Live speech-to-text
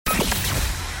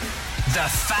The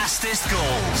fastest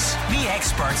goals, the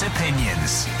experts'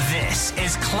 opinions. This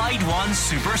is Clyde One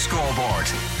Super Scoreboard.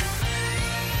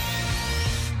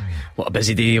 What a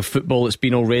busy day of football it's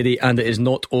been already, and it is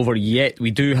not over yet. We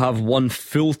do have one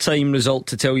full-time result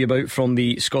to tell you about from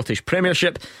the Scottish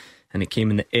Premiership, and it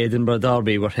came in the Edinburgh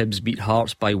derby where Hibs beat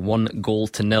Hearts by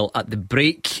 1-0. At the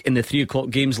break in the 3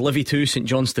 o'clock games, Livy 2, St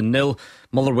Johnstone 0,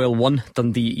 Motherwell 1,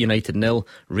 Dundee United 0,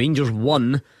 Rangers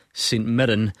 1, St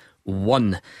Mirren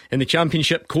 1. In the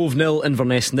Championship, Cove 0,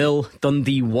 Inverness 0,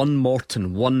 Dundee 1,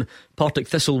 Morton 1, Partick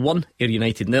Thistle 1, Ayr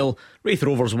United 0, Raith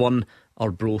Rovers 1,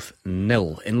 Arbroath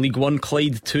 0. In League 1,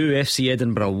 Clyde 2, FC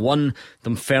Edinburgh 1,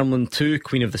 Dunfermline 2,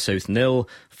 Queen of the South 0,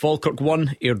 Falkirk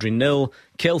 1, Airdrie 0,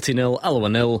 Kelty 0,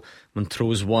 Alloa 0,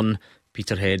 Montrose 1,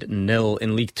 Peterhead 0.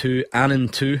 In League 2, Annan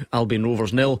 2, Albion Rovers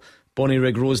 0,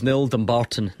 Bonnyrigg Rose 0,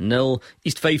 Dumbarton 0,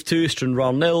 East Fife 2,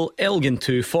 Stranraer 0, Elgin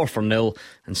 2, Forfar 0,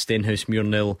 and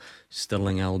Stenhousemuir 0,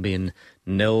 Stirling Albion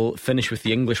 0. Finish with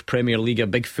the English Premier League, a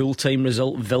big full-time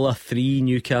result, Villa 3,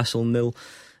 Newcastle 0.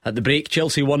 At the break,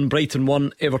 Chelsea 1, Brighton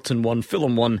 1, Everton 1,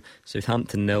 Fulham 1,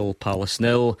 Southampton 0, Palace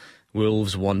 0,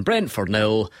 Wolves 1, Brentford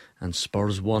 0, and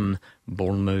Spurs 1,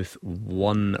 Bournemouth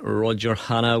 1. Roger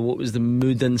Hannah, what was the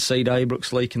mood inside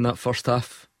Ibrox like in that first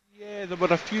half? Yeah, there were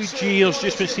a few jeers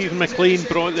just when Stephen McLean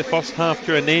brought the first half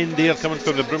to an end there, coming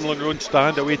from the Brimley Road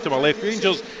stand away to my left.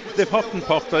 Rangers, they've huffed and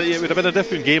puffed. It would have been a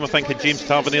different game, I think, had James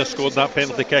Tavernier scored that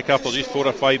penalty kick after just 4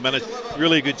 or 5 minutes.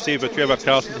 Really good save with Trevor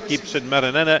Carson to keep St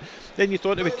Mirren in it. Then you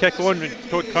thought they would kick on when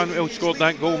Todd Cantwell scored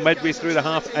that goal midway through the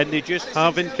half, and they just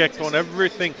haven't kicked on.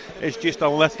 Everything is just a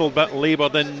little bit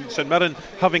laboured, and St Mirren,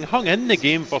 having hung in the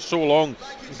game for so long,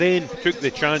 then took the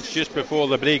chance just before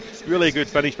the break. Really good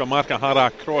finish by Mark O'Hara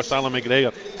across Alan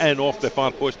McGregor and off the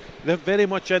far post. They're very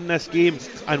much in this game,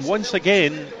 and once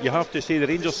again you have to say the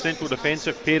Rangers central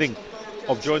defensive pairing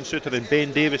of John Souttar and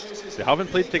Ben Davis, they haven't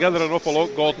played together an awful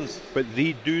lot, Gordon, but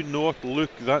they do not look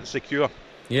that secure.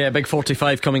 Yeah, big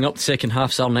 45 coming up. The second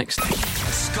half's our next.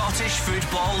 Scottish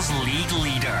football's league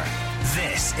leader.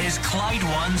 This is Clyde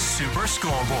One Super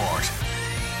Scoreboard.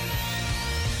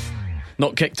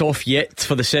 Not kicked off yet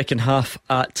for the second half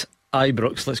at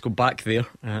Ibrox. Let's go back there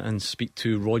and speak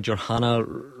to Roger Hannah.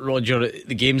 Roger,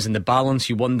 the game's in the balance.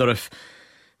 You wonder if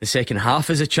the second half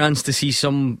is a chance to see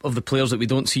some of the players that we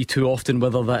don't see too often,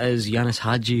 whether that is Yanis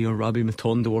Hadji or Rabi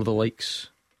Matondo or the likes.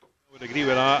 I would agree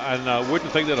with that, and I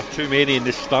wouldn't think there are too many in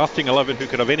the starting 11 who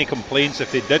could have any complaints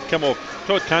if they did come off.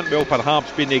 Todd Cantwell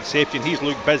perhaps being the exception. He's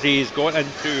looked busy, he's got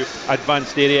into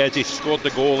advanced area as he scored the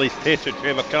goal. He's tested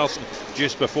Trevor Carson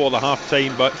just before the half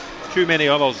time, but too many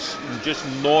others just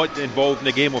not involved in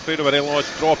the game. Alfredo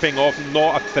Morelos dropping off,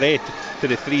 not a threat to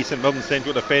the 3 St Mirren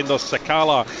central defenders.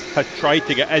 Sakala has tried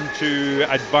to get into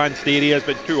advanced areas,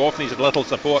 but too often he's had little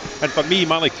support. And for me,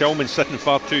 Malik Tillman's sitting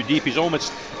far too deep. He's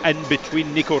almost in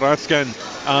between Nico Raskin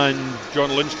and John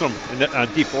Lundstrom in a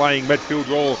deep lying midfield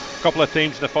role. A couple of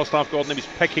times in the first half, Gordon, he was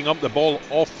picking up the ball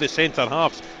off the centre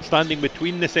halves, standing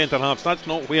between the centre halves. That's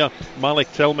not where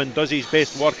Malik Tillman does his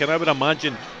best work, and I would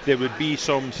imagine there would be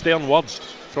some stern words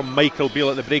from Michael Beale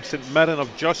at the break. St Mirren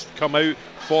have just come out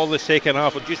for the second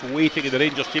half. We're just waiting at the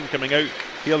Rangers team coming out.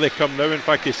 Here they come now, in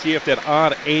fact, to see if there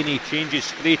are any changes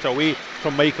straight away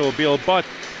from Michael Beale. But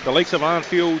the likes of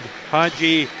Arfield,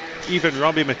 Hadji, even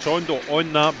Rabi Matondo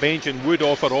on that bench, and would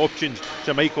offer options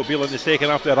to Michael Beale in the second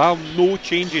half. There are no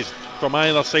changes from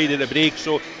either side of the break,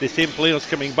 so the same players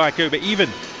coming back out. But even,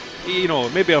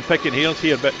 maybe I'm picking hairs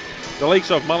here, but the likes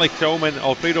of Malik Tillman,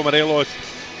 Alfredo Morelos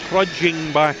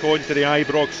trudging back onto the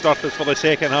Ibrox surface for the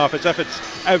second half as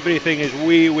if everything is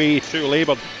way too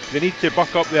laboured. They need to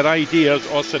buck up their ideas,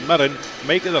 or St Mirren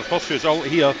might get their first result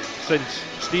here since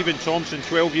Stephen Thompson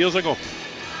 12 years ago.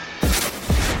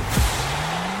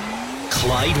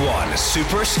 Clyde One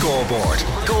Super Scoreboard.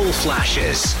 Goal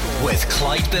flashes with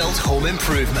Clyde Built Home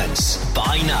Improvements.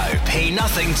 Buy now, pay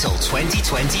nothing till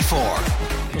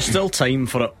 2024. There's still time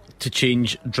for it to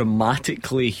change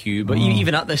dramatically, Hugh, but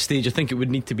even at this stage I think it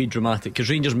would need to be dramatic, because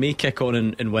Rangers may kick on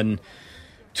and win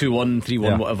 2-1,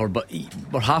 3-1, whatever, but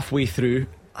we're halfway through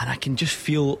and I can just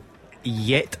feel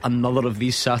yet another of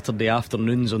these Saturday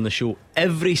afternoons on the show.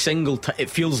 Every single time,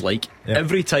 it feels like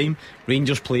every time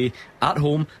Rangers play at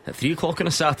home at 3 o'clock on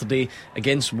a Saturday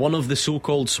against one of the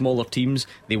so-called smaller teams,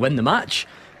 they win the match,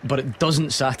 but it doesn't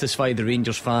satisfy the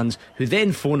Rangers fans, who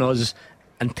then phone us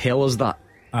and tell us that.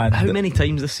 And how many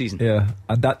times this season? Yeah,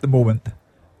 and at the moment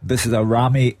this is a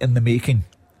Rami in the making,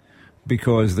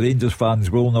 because the Rangers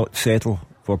fans will not settle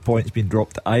for points being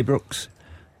dropped to Ibrox.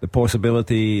 The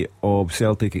possibility of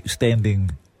Celtic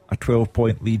extending a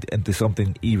 12-point lead into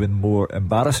something even more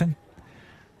embarrassing.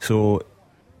 So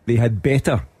they had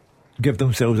better give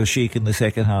themselves a shake in the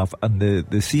second half. And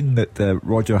the scene that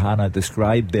Roger Hanna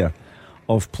described there,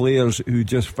 of players who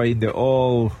just find it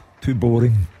all too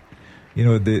boring. You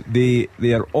know, they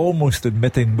are almost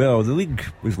admitting, well, the league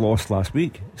was lost last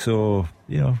week, so,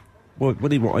 you know, what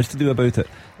do you want us to do about it?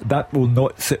 That will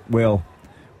not sit well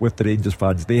with the Rangers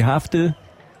fans. They have to,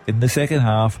 in the second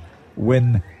half,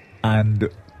 win, and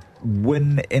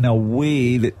win in a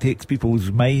way that takes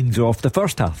people's minds off the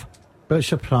first half. Bit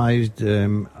surprised.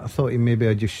 I thought he maybe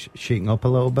had just shaken up a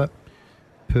little bit,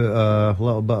 put a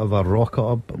little bit of a rocket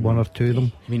up one or two of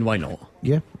them. I mean, why not?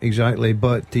 Yeah, exactly.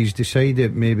 But he's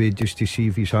decided maybe just to see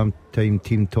if his half-time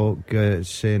team talk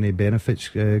gets any benefits,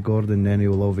 Gordon, then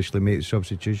he'll obviously make the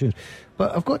substitutions.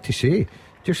 But I've got to say,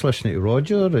 just listening to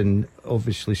Roger, and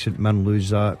obviously St Mirren lose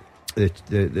that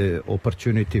the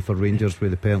opportunity for Rangers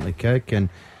with the penalty kick, and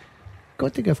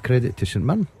got to give credit to St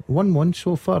Mirren. 1-1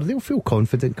 so far. They'll feel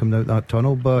confident coming out that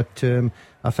tunnel, but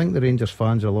I think the Rangers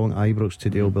fans along Ibrox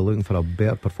today will be looking for a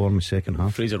better performance second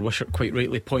half. Fraser Wishart quite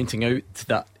rightly pointing out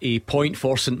that a point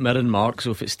for St Mirren, Mark,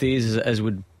 so if it stays as it is,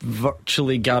 would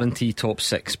virtually guarantee top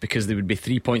 6, because they would be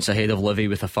 3 points ahead of Livy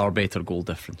with a far better goal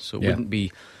difference. So it wouldn't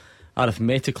be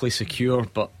arithmetically secure,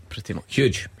 but pretty much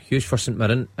huge for St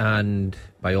Mirren, and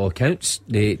by all accounts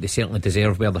they certainly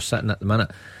deserve where they're sitting at the minute.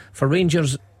 For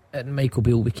Rangers and Michael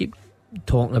Beale, we keep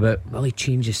talking about, will he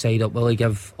change his side up, will he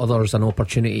give others an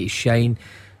opportunity to shine?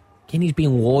 Again, he's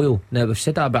being loyal. Now, we've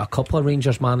said that about a couple of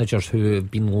Rangers managers who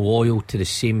have been loyal to the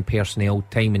same personnel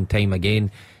time and time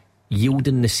again,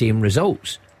 yielding the same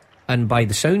results. And by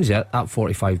the sounds of it, that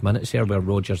 45 minutes there where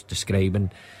Roger's describing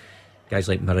guys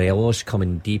like Morelos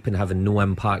coming deep and having no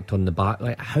impact on the back,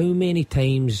 like, how many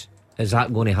times is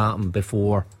that going to happen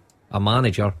before a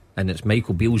manager, and it's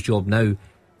Michael Beale's job now,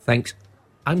 thinks,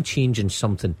 I'm changing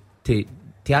something to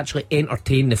actually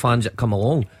entertain the fans that come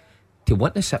along to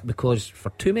witness it? Because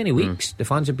for too many weeks the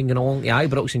fans have been going along to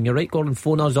Ibrox, and you're right, Gordon,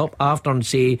 phone us up after and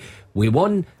say we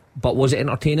won, but was it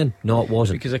entertaining? No, it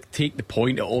wasn't. Because I take the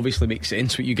point, it obviously makes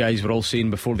sense what you guys were all saying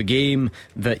before the game,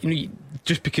 that, you know,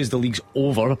 just because the league's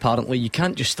over, apparently you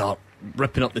can't just start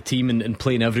ripping up the team and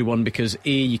playing everyone, because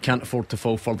A, you can't afford to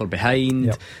fall further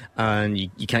behind, and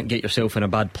you can't get yourself in a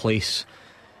bad place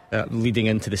leading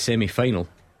into the semi-final.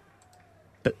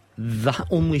 But that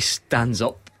only stands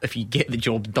up if you get the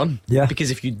job done,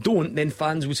 because if you don't, then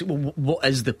fans will say, well, what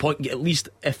is the point? At least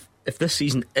if this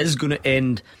season is going to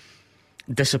end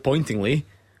disappointingly,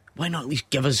 why not at least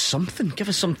give us something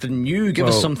new, give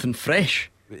us something fresh?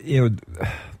 You know,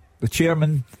 the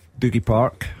chairman, Doogie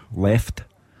Park, left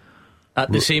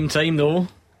at the same time though.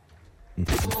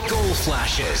 Goal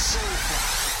flashes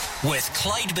with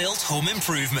Clyde Built Home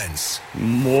Improvements.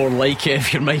 More like it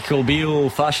if you're Michael Beale.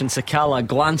 Fashion Sakala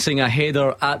glancing a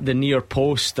header at the near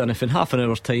post, and if in half an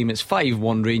hour's time it's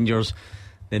 5-1 Rangers,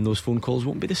 then those phone calls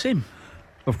won't be the same.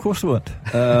 Of course they won't.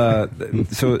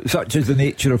 So such is the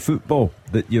nature of football,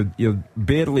 that you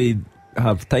barely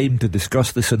have time to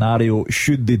discuss the scenario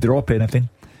should they drop anything,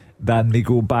 then they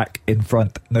go back in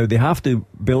front. Now they have to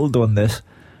build on this.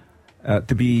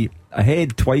 To be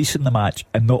ahead twice in the match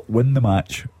and not win the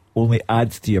match only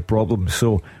adds to your problems.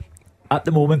 So at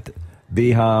the moment they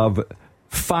have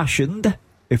fashioned,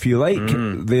 if you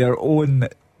like, their own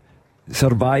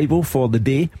survival for the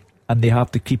day, and they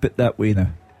have to keep it that way now.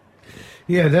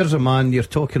 Yeah, there's a man. You're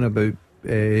talking about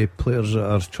players that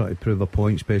are trying to prove a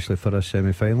point, especially for a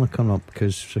semi-final coming up,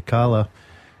 because Sakala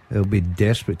will be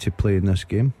desperate to play in this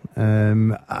game.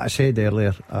 I said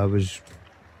earlier I was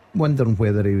wondering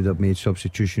whether he would have made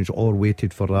substitutions or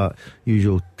waited for that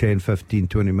usual 10, 15,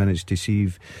 20 minutes to see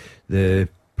if the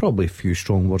probably a few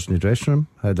strong words in the dressing room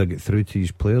how they get through to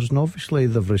these players, and obviously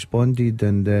they've responded,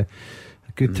 and a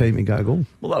good time to get a goal.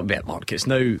 Well, that'll be it, Mark. It's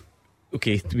now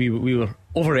okay, we were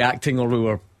overreacting or we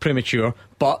were premature,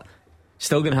 but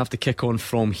still going to have to kick on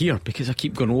from here, because I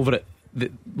keep going over it.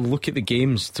 Look at the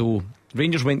games. So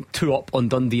Rangers went 2 up on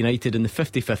Dundee United in the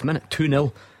 55th minute,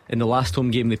 2-0 in the last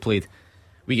home game they played.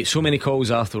 We get so many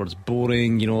calls afterwards,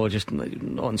 boring, you know, just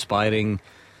not inspiring,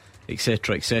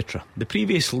 etc, etc. The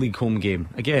previous league home game,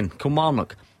 again,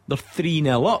 Kilmarnock, they're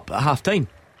 3-0 up at half time,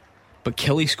 but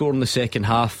Kelly scored in the second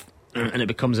half and it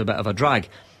becomes a bit of a drag.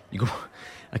 You go,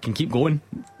 I can keep going.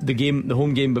 The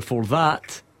home game before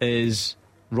that is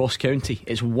Ross County.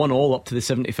 It's 1-1 up to the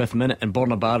 75th minute, and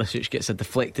Borna Barisic gets a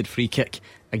deflected free kick.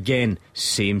 Again,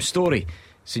 same story.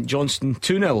 St Johnstone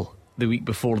 2-0 the week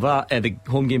before that, the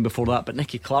home game before that, but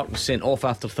Nicky Clark was sent off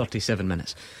after 37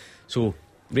 minutes. So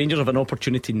Rangers have an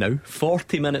opportunity now,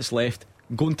 40 minutes left.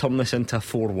 Go and turn this into a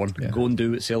 4-1. Go and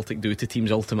do what Celtic do to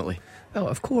teams ultimately. Well,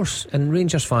 of course, and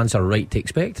Rangers fans are right to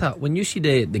expect that. When you see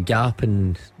the gap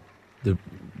in the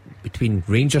between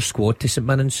Rangers squad to St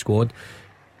Mirren's squad.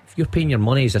 If you're paying your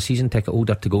money as a season ticket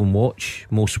holder to go and watch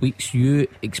most weeks, you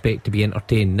expect to be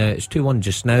entertained. Now it's 2-1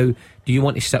 just now. Do you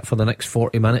want to sit for the next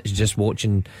 40 minutes just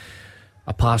watching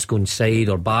a pass going side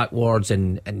or backwards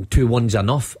and 2-1's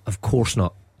enough? Of course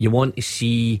not. You want to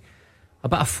see a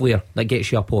bit of flair that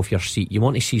gets you up off your seat. You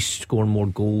want to see scoring more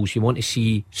goals. You want to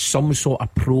see some sort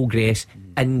of progress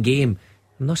in game.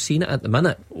 I'm not seeing it at the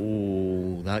minute.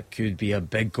 Oh, that could be a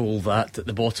big goal, that, at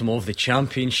the bottom of the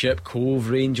Championship.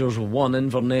 Cove Rangers 1,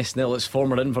 Inverness 0. It's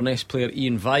former Inverness player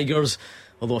Ian Vigurs,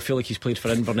 although I feel like he's played for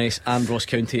Inverness and Ross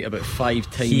County about 5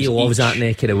 times. He loves that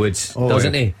neck of the woods,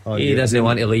 doesn't he? He doesn't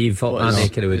want to leave up that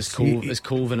neck of the woods. Is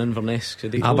Cove and Inverness?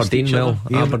 Aberdeen,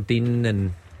 Aberdeen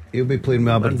and... He'll be playing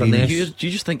with Aberdeen. Do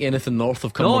you just think anything north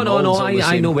of Cumbernauld? No,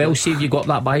 I know well. See if you got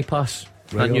that bypass.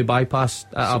 Right, that new bypass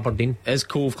at Aberdeen. Is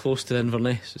Cove close to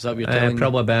Inverness? Is that what you're telling me?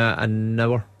 Probably about an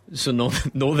hour. So no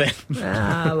then.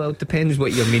 Well, it depends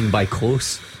what you mean by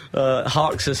close.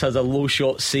 Harksis has a low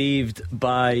shot saved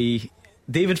by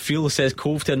David Fuel. Says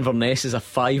Cove to Inverness is a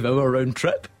 5-hour round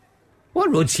trip. What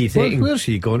road's he taking? Where's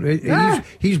he going?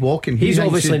 He's walking. He's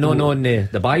obviously not knowing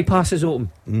the bypass is open.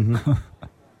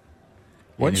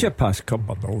 Once you pass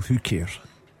Cumbernauld, who cares?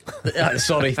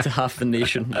 Sorry to half the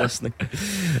nation listening.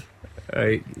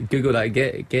 Right, Google that.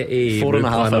 Get a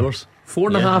 4.5 hours.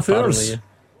 4.5 hours. Yeah.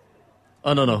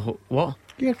 Oh no, what?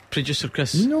 Yeah. Producer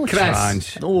Chris. No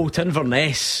chance. No, to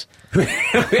Inverness.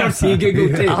 Where's he Google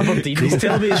to? Aberdeen. He's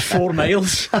telling me it's 4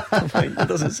 miles. That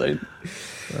doesn't sound.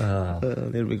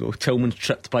 There we go. Tillman's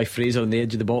tripped by Fraser on the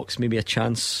edge of the box. Maybe a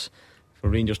chance for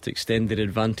Rangers to extend their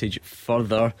advantage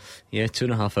further. Yeah,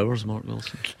 2.5 hours, Mark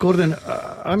Wilson. Gordon,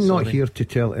 I'm not here to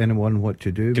tell anyone what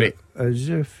to do. Great. As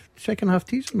if second half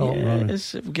teaser not running.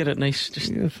 We'll get it nice.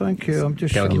 Just thank you. I'm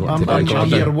just Tell you what I'm to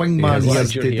do, your wingman here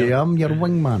Glad you're today. here. I'm your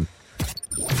wingman.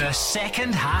 The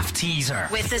second half teaser.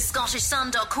 With the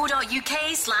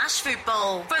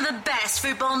scottishsun.co.uk/football for the best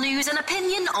football news and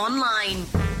opinion online.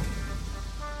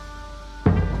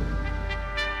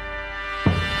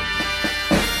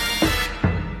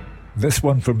 This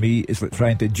one for me is like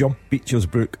trying to jump Beecher's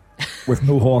Brook with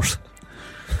no horse.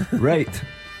 Right,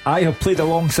 I have played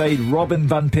alongside Robin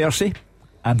van Persie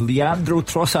and Leandro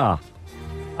Trossard.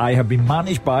 I have been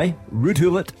managed by Ruud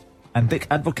Gullit and Dick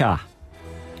Advocaat.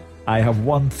 I have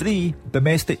won 3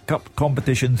 domestic cup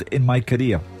competitions in my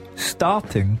career,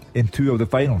 starting in 2 of the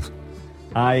finals.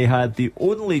 I had the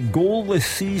only goalless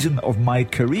season of my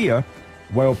career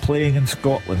while playing in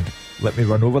Scotland. Let me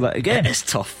run over that again. It's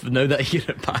tough now that I hear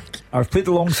it back. I've played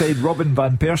alongside Robin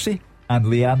van Persie and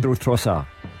Leandro Trossard.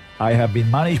 I have been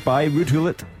managed by Ruud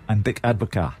Gullit and Dick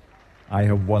Advocaat. I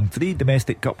have won 3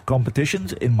 domestic cup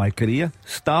competitions in my career,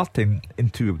 starting in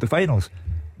 2 of the finals.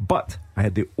 But I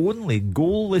had the only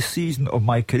goalless season of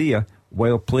my career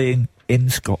while playing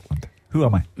in Scotland. Who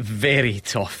am I? Very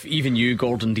tough. Even you,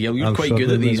 Gordon Dalziel, you're I'm quite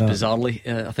good at struggling these, with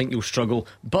bizarrely. I think you'll struggle.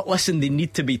 But listen, they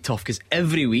need to be tough, because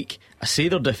every week I say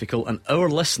they're difficult and our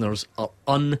listeners are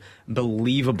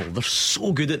unbelievable. They're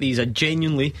so good at these. I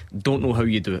genuinely don't know how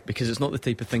you do it, because it's not the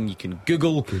type of thing you can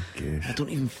Google. I don't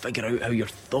even figure out how your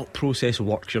thought process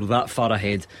works. You're that far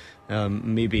ahead.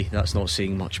 Maybe that's not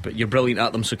saying much, but you're brilliant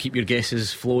at them, so keep your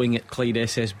guesses flowing at Clyde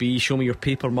SSB. Show me your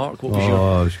paper, Mark. What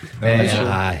was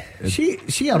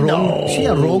See a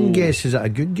wrong guess. Is that a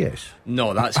good guess?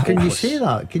 No, that's Can you hopeless. say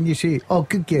that? Can you say, oh,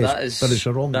 good guess, That is, but it's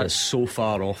a wrong that's guess? so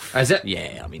far off. Is it?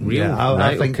 Yeah, I mean, Yeah, I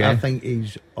Right, think okay. I think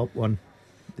he's up one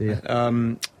there.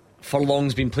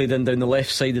 Furlong's been played in down the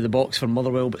left side of the box for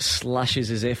Motherwell, but slashes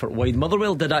his effort wide.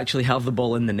 Motherwell did actually have the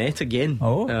ball in the net again.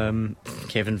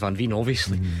 Kevin Van Veen,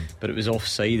 obviously, but it was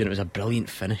offside and it was a brilliant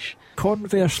finish.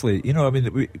 Conversely,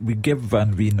 we give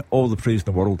Van Veen all the praise in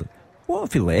the world. What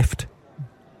if he left?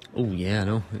 Oh yeah, I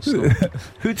know. It's not,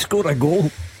 Who'd score a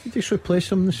goal? You just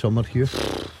replace him in the summer, Hugh.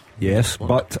 Yes,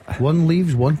 but One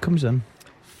leaves, one comes in.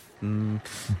 going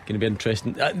to be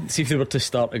interesting. See if they were to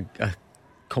start a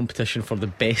competition for the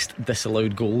best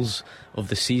disallowed goals of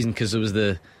the season, because there was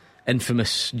the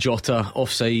infamous Jota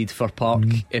offside for Park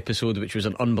episode, which was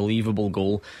an unbelievable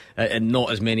goal, and not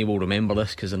as many will remember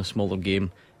this because in a smaller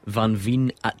game, Van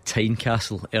Veen at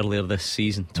Tynecastle earlier this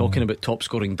season, talking about top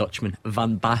scoring Dutchman,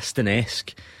 Van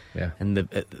Basten-esque. Yeah. And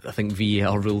I think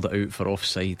VAR ruled it out for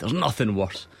offside. There's nothing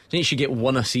worse. I think you should get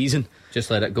one a season,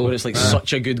 Just let it go. where it's like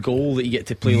such a good goal that you get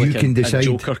to play You like can a decide.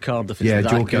 joker card if it's that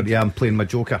Joker. good. Yeah, I'm playing my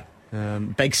Joker.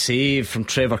 Big save from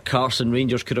Trevor Carson.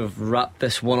 Rangers could have wrapped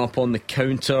this one up on the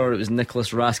counter. It was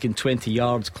Nicholas Raskin, 20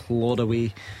 yards, clawed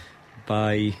away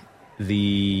by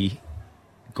the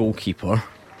goalkeeper.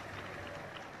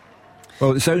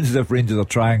 Well, it sounds as if Rangers are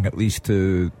trying at least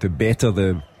to better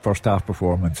the first half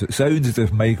performance. It sounds as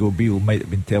if Michael Beale might have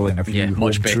been telling a few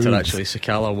much better truths. actually.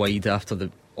 Sakala wide after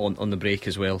the on the break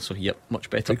as well, so yep, much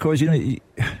better. Because the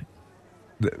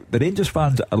Rangers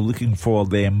fans are looking for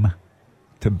them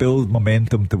to build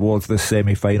momentum towards this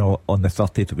semi-final on the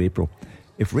 30th of April.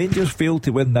 If Rangers fail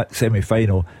to win that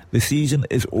semi-final, the season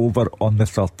is over on the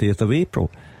 30th of April.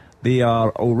 They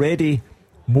are already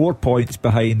more points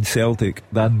behind Celtic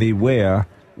than they were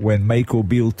when Michael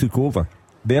Beale took over.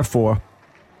 Therefore,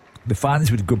 the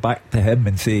fans would go back to him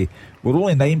and say, we're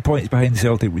only 9 points behind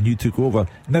Celtic when you took over.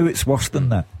 Now it's worse than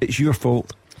that. It's your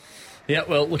fault. Yeah,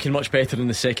 well, looking much better in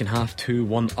the second half,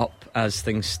 2-1 up as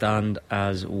things stand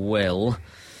as well.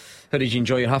 How did you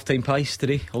enjoy your half-time pies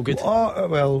today? All good? Oh,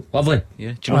 well, Lovely.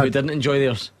 Yeah. Do you know who didn't enjoy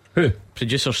theirs? Who?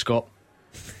 Producer Scott.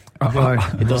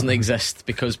 aye. It doesn't exist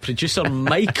because producer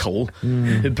Michael,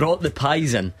 who brought the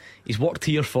pies in, he's worked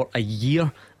here for a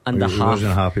year and a He half.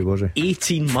 wasn't happy, was he?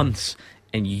 18 months.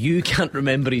 And you can't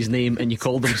remember his name, and you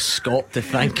called him Scott to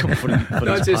thank him for his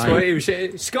That's just pie. what he was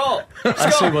saying. Scott!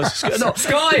 That's who it was. No,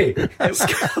 Sky!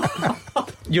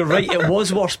 you're right. It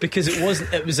was worse because it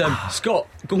wasn't. It was Scott.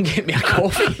 Go and get me a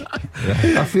coffee.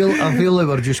 I feel like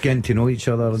we're just getting to know each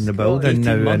other in the building 18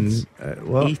 now. months. And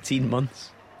what? 18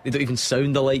 months. They don't even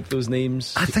sound alike, those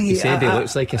names. I think He said he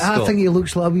looks like a Scot. I think he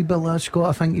looks like a wee bit like a Scot.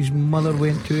 I think his mother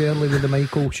went too early with the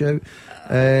Michael shout.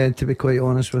 To be quite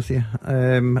honest with you,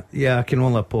 yeah, I can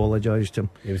only apologise to him.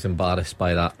 He was embarrassed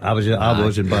by that. I was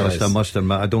embarrassed. he I was. must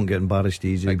admit, I don't get embarrassed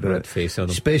easy, Big red but face on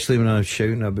him. especially when I was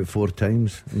shouting about 4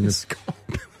 times. Do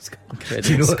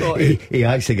you know, Scotty. he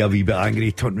actually got a wee bit angry.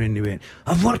 He turned around and he went,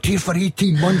 "I've worked here for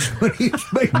 18 months. Where is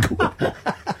Michael?"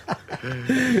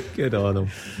 Good on him.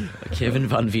 Kevin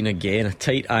Van Veen again, a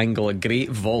tight angle, a great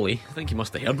volley. I think he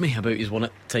must have heard me about his one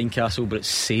at Tynecastle, but it's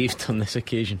saved on this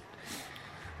occasion.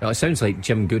 Well, it sounds like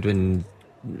Jim Goodwin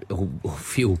will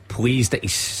feel pleased that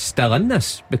he's still in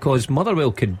this, because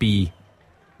Motherwell could be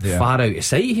far out of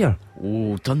sight here.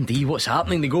 Oh, Dundee, what's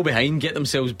happening? They go behind, get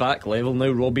themselves back level. Now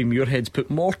Robbie Muirhead's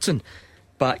put Morton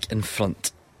back in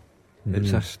front.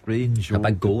 It's a strange A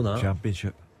big old goal, that.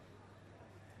 championship.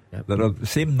 Yep. There are the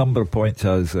same number of points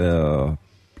as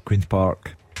Queen's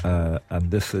Park, and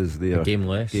this is their A game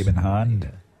less. game in hand,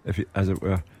 as it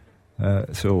were.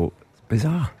 So it's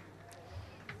bizarre.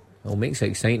 Well, makes it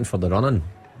exciting for the running.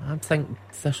 I think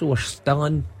Thistle are still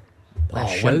in.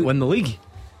 Win the league.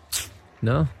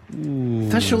 No,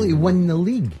 Thistle to win the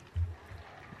league.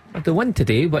 if they win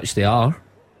today, which they are,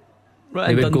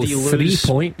 Right, they and would go Dundee 3 lose.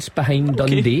 points behind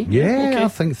Dundee. Yeah, Okay. I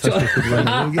think Thistle could win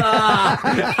the league.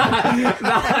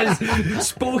 That's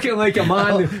spoken like a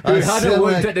man who I hadn't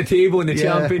certainly- looked at the table in the Yeah,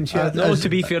 championship. No, to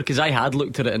be fair, because I had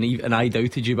looked at it and I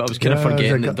doubted you, but I was kind of Yeah,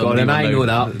 forgetting it was that a- Dundee God, and were I now- know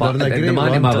that, but they're in a the great man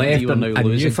run. in my Dundee left were now I knew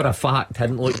losing. for a fact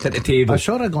hadn't looked at the table. I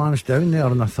sort of glanced down there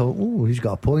and I thought, oh, he's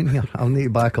got a point here. I'll need to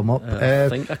back him up. I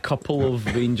think a couple of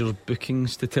Rangers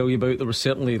bookings to tell you about. There was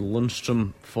certainly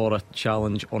Lundstrom for a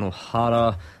challenge on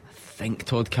O'Hara. I think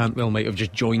Todd Cantwell might have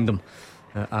just joined them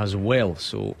as well.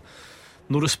 So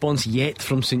no response yet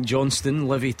from St Johnstone.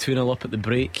 Livy 2-0 up at the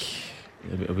break.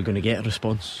 Are we going to get a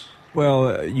response?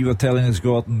 Well, you were telling us,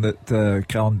 Gordon, that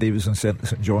Callum Davison sent the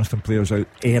St Johnstone players out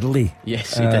early.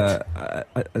 Yes, he did.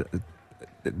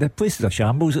 The place is a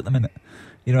shambles at the minute.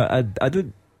 You know, I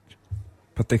don't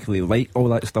particularly like all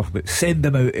that stuff, but send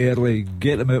them out early,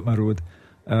 get them out my road.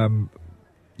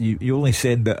 You only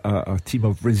send a team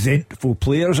of resentful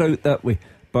players out that way,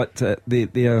 but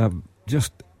they are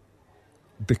just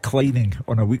declining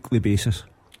on a weekly basis.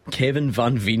 Kevin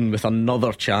Van Veen with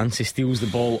another chance. He steals the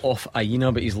ball off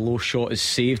Aina, but his low shot is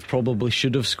saved. Probably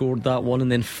should have scored that one.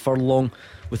 And then Furlong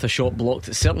with a shot blocked.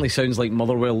 It certainly sounds like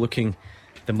Motherwell looking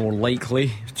the more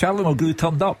likely. Charlie Mulgrew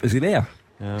turned up. Is he there?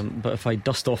 But if I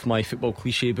dust off my football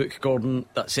cliche book, Gordon,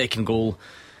 that second goal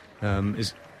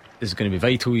is going to be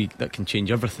vital. That can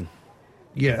change everything.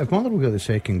 Yeah, if Motherwell get the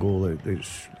second goal,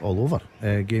 it's all over.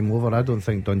 Game over. I don't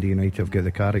think Dundee United have got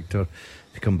the character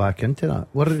to come back into that.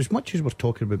 As much as we're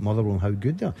talking about Motherwell and how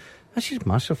good they are, this is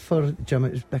massive for Jim.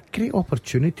 It's a great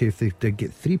opportunity if they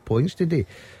get 3 points today.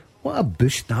 What a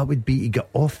boost that would be to get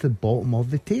off the bottom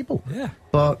of the table. Yeah.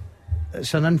 But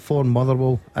it's an informed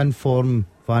Motherwell, informed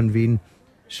Van Veen,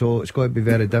 so it's got to be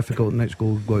very difficult. Next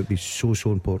goal got to be so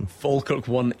important. Falkirk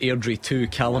 1, Airdrie 2.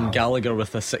 Callum Gallagher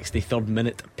with a 63rd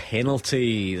minute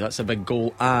penalty. That's a big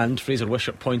goal. And Fraser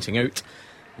Wishart pointing out,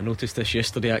 I noticed this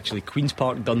yesterday actually, Queen's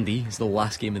Park Dundee is the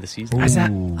last game of the season. Is it?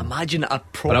 Imagine a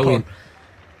proper Brilliant.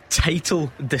 title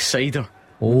decider.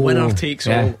 Oh, Winner takes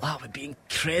yeah. all. That would be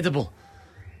incredible.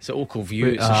 It's at Oakville View.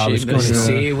 It's I a was shame going that to it's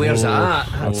say, where's that?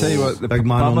 I'll tell you what, the Big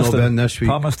man will not be in this week.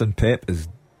 Palmerston Pep is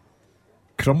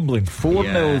crumbling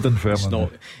 4-0 Dunfermline.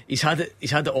 He's had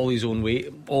it all his own way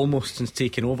almost since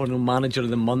taking over. No manager of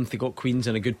the month. He got Queens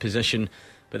in a good position,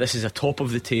 but this is a top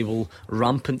of the table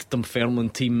rampant Dunfermline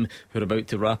team who are about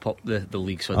to wrap up the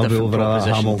league. So a I'll be different over at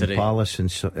proposition Hamilton today. Palace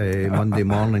on Monday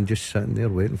morning, just sitting there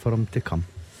waiting for him to come.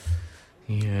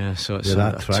 Yeah, so it's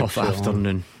Yeah, a tough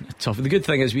afternoon. Tough. The good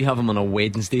thing is we have him on a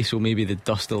Wednesday, so maybe the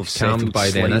dust will have settled by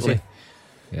slightly. then, is he?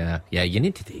 Yeah, you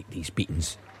need to take these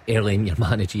beatings early in your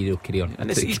managerial career. And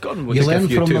he's gone. You learn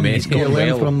from them. He's gone You learn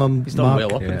well. from them. He's done Mark.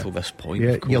 well up Yeah. until this point. Yeah,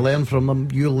 of course. you learn from them.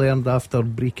 You learned after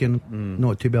Brecon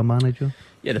not to be a manager.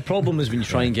 Yeah, the problem is when you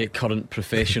try and get current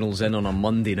professionals in on a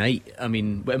Monday night. I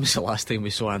mean, when was the last time we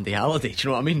saw Andy Halliday? Do you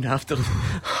know what I mean? After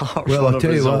harsh Well, run I'll of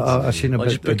tell you what, results. I seen a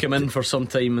Let's bit. book him in for some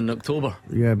time in October.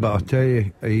 Yeah, but I'll tell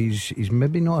you, he's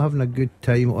maybe not having a good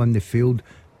time on the field,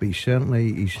 but he's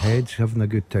certainly his head's having a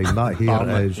good time. That hair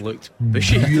Barnett is looked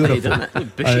bushy today, beautiful. didn't it?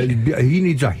 Looked bushy. He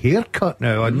needs a haircut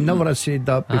now. I never have said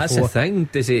that before. That's the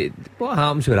thing. What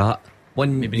happens with that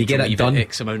when Maybe you need get to it leave done?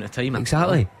 X amount of time.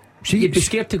 Exactly. You'd be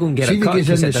scared to go and get See it if cut. he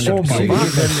gets in the because sun. it See doesn't if he go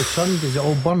gets back. in the sun. Does it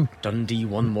all burn? Dundee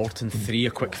 1, Morton 3,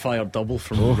 a quick fire double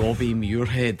from Robbie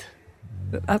Muirhead.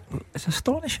 It's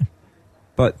astonishing.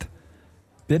 But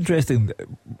the interesting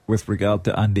with regard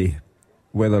to Andy,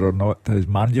 whether or not his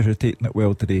manager has taken it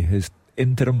well today, his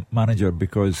interim manager,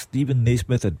 because Stephen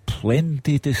Naismith had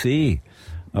plenty to say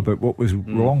about what was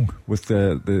wrong with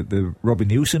the Robbie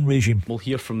Nielsen regime. We'll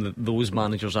hear from those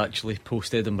managers actually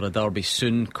post Edinburgh derby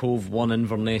soon. Cove won,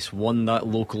 Inverness won that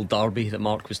local derby that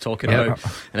Mark was talking about.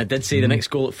 And I did say the next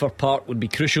goal at Fir Park would be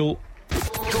crucial.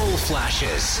 Goal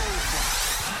flashes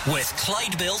with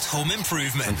Clyde Built Home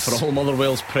Improvements. For all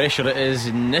Motherwell's pressure, it is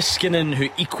Niskanen who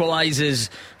equalises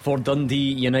for Dundee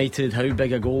United. How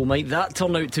big a goal might that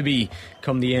turn out to be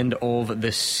come the end of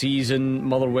the season?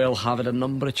 Motherwell have had a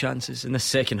number of chances in the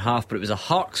second half, but it was a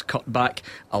Harks cut back,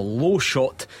 a low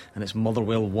shot, and it's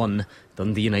Motherwell 1,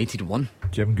 Dundee United 1.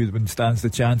 Jim Goodwin stands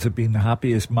the chance of being the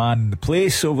happiest man in the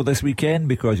place over this weekend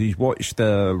because he's watched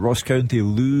Ross County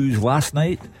lose last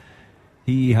night.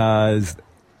 He has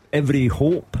every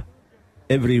hope,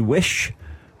 every wish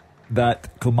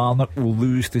that Kilmarnock will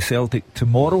lose to Celtic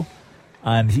tomorrow,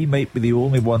 and he might be the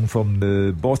only one from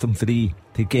the bottom three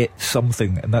to get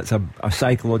something, and that's a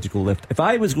psychological lift. If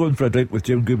I was going for a drink with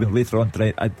Jim Goodwin later on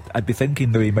tonight, I'd be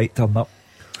thinking that he might turn up.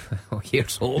 Oh,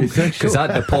 here's home, because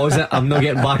that deposit I'm not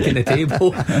getting back in the table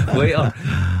later.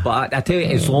 But I tell you,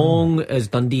 as long as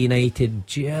Dundee United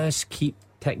just keep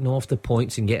ticking off the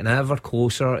points and getting ever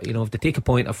closer, you know, if they take a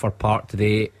point for Park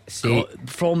today, say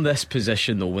from this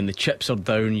position though, when the chips are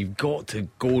down, you've got to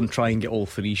go and try and get all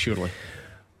three, surely.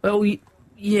 well,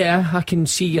 yeah, I can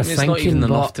see your It's thinking, not even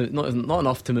but not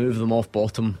enough to move them off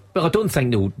bottom. well, I don't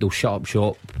think they'll shut up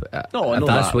shop. No, I if know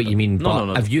that's that, what you mean. no, But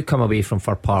no. if you come away from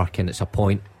Fir Park and it's a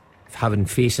point, having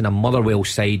facing a Motherwell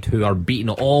side who are beating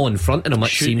it all in front of them, it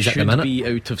seems at the minute, be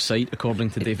out of sight according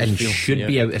to David and Steele. should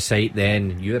be out of sight,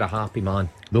 then you're a happy man.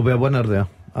 There'll be a winner there.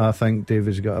 I think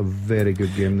David's got a very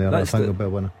good game there. That's I think there'll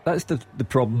be a winner. That's the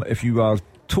problem. If you are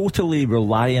totally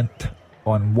reliant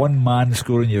on one man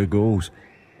scoring your goals,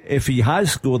 if he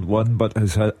has scored one but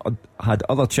has had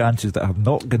other chances that have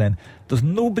not gone in, there's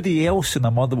nobody else in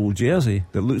a Motherwell jersey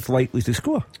that looks likely to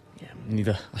score. Yeah, we need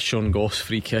a Sean Goss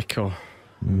free kick or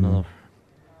another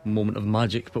moment of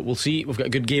magic, but we'll see. We've got a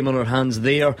good game on our hands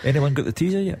there. Anyone got the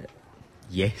teaser yet?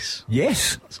 Yes,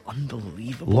 Yes. it's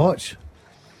unbelievable. Lots.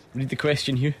 Read the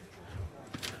question, Hugh.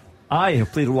 I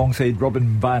have played alongside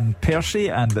Robin Van Persie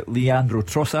and Leandro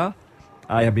Trossard.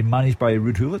 I have been managed by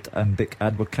Ruud Gullit and Dick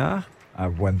Advocaat.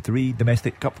 I've won 3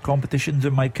 domestic cup competitions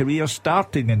in my career,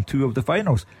 starting in 2 of the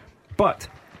finals. But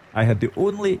I had the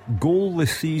only goalless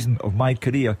season of my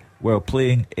career while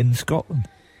playing in Scotland.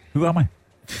 Who am I?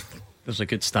 There's a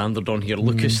good standard on here.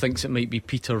 Lucas thinks it might be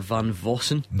Peter Van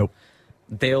Vossen. Nope.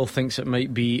 Dale thinks it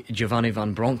might be Giovanni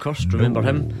Van Bronckhorst. Remember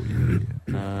him?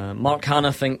 Mark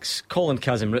Hanna thinks Colin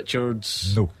Kazim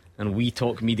Richards. No. And We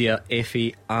Talk Media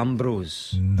Effie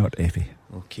Ambrose. Not Effie.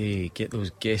 Okay, get those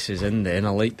guesses in then. I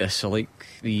like this. I like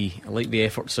the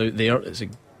efforts out there. It's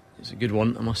a good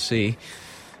one, I must say.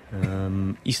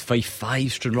 East Fife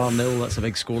 5, Stranraer 0. That's a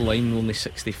big scoreline. Only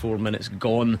 64 minutes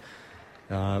gone.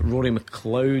 Rory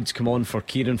McLeod's come on for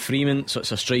Kieran Freeman, so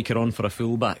it's a striker on for a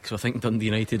fullback. So I think Dundee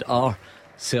United are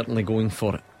certainly going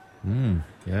for it.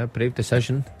 Yeah, brave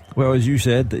decision. Well, as you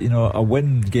said, you know, a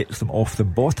win gets them off the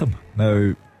bottom.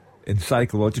 Now, in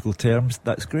psychological terms,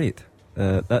 that's great.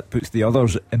 That puts the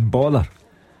others in bother.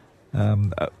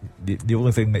 The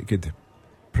only thing that could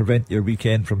prevent your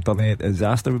weekend from turning into a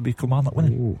disaster would be Kilmarnock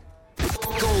winning.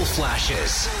 Goal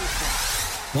flashes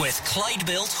with Clyde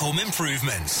Built Home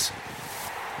Improvements.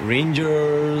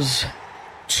 Rangers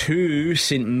 2,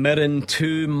 St Mirren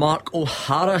 2, Mark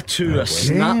O'Hara 2. A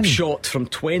snapshot from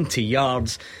 20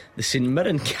 yards. The St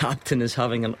Mirren captain is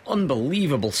having an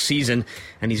unbelievable season,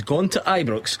 and he's gone to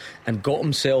Ibrox and got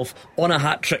himself on a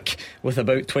hat-trick with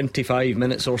about 25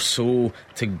 minutes or so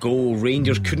to go.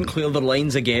 Rangers couldn't clear their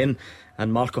lines again,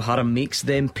 and Mark O'Hara makes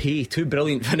them pay. 2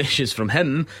 brilliant finishes from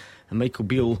him, and Michael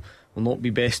Beale will not be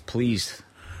best pleased.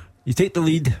 You take the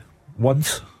lead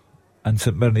once and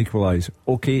St Mirren equalise.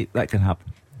 OK, that can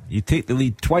happen. You take the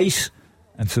lead twice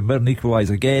and St Mirren equalise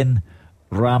again.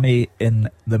 Rami in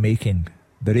the making.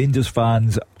 The Rangers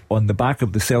fans, on the back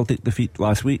of the Celtic defeat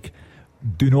last week,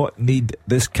 do not need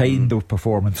this kind of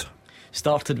performance.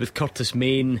 Started with Curtis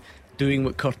Main doing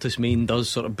what Curtis Main does,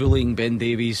 sort of bullying Ben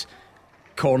Davies,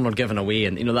 corner given away,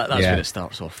 and that's where it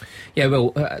starts off. Yeah,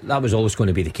 well, that was always going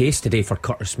to be the case today for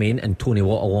Curtis Main, and Tony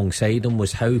Watt alongside him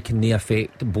was how can they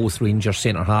affect both Rangers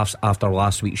centre halves after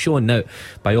last week's showing. Now,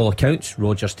 by all accounts,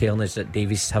 Roger's telling us that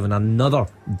Davies is having another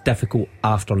difficult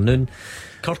afternoon.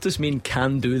 Curtis Main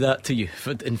can do that to you,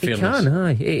 in fairness. He can,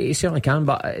 aye, he certainly can.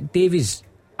 But Davies,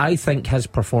 I think his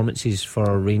performances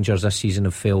for Rangers this season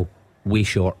have fell way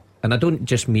short, and I don't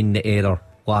just mean the error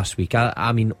last week,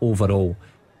 I mean overall.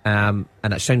 And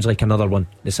it sounds like another one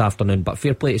this afternoon. But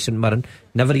fair play to St Mirren.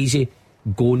 Never easy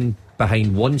going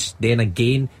behind once, then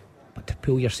again. But to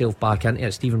pull yourself back into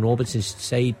it, Stephen Robinson's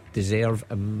side deserve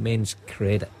immense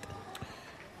credit.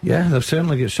 Yeah, they've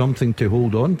certainly got something to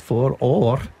hold on for,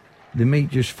 or they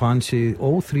might just fancy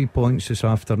all 3 points this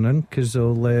afternoon, because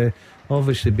they'll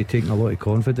obviously be taking a lot of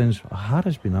confidence.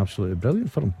 O'Hara's been absolutely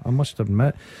brilliant for them, I must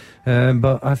admit.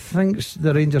 But I think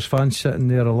the Rangers fans sitting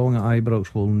there along at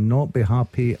Ibrox will not be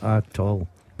happy at all.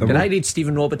 Did I read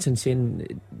Stephen Robinson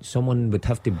saying someone would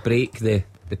have to break the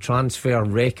transfer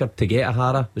record to get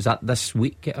O'Hara? Was that this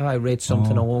week? I read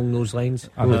something along those lines.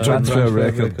 And the transfer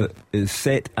record that is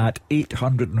set at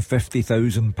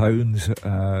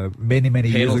 £850,000 many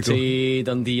years ago. Penalty,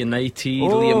 Dundee United.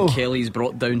 Liam Kelly's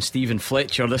brought down Stephen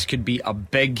Fletcher. This could be a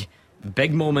big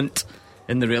moment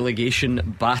in the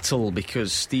relegation battle,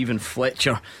 because Stephen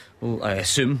Fletcher I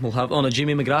assume will have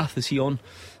Jamie McGrath, is he on?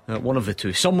 One of the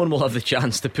two. Someone will have the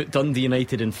chance to put Dundee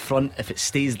United in front. If it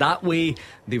stays that way,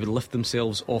 they would lift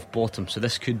themselves off bottom. So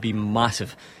this could be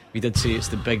massive. We did say it's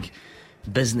the big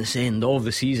business end of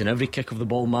the season. Every kick of the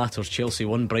ball matters. Chelsea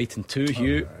 1, Brighton 2.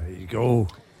 Hugh, there you go.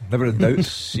 Never in doubt.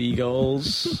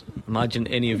 Seagulls. Imagine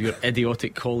any of your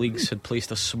idiotic colleagues had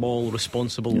placed a small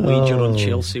responsible wager on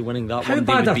Chelsea winning that how one.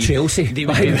 How bad are Chelsea? They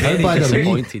would be very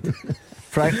disappointed.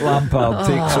 Frank Lampard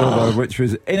takes over, which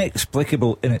was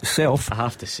inexplicable in itself, I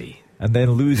have to say. And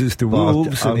then loses to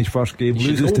Wolves in his first game,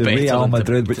 loses to Real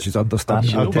Madrid, which is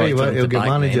understandable. I'll tell you what, he'll get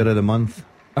manager of the month,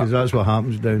 because that's what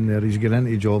happens down there. He's getting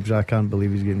into jobs I can't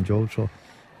believe he's getting jobs for.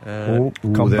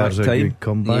 Comeback time.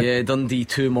 Comeback. Yeah, Dundee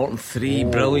 2, Morton 3.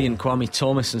 Brilliant. Kwame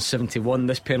Thomas in 71.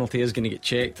 This penalty is going to get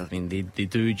checked. I mean, they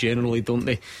do generally, don't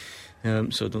they?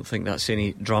 So I don't think that's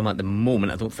any drama at the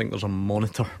moment. I don't think there's a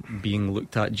monitor being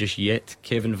looked at just yet.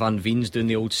 Kevin Van Veen's doing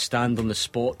the old stand on the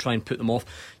spot, try and put them off.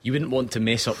 You wouldn't want to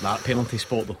mess up that penalty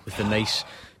spot though, with the nice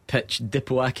pitch.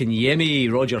 Dipo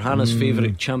Akinyemi, Roger Hanna's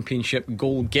favourite championship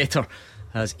goal getter,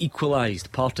 has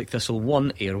equalised. Partick Thistle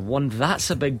 1, Ayr 1. That's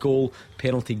a big goal.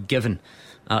 Penalty given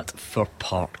at Fir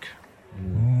Park.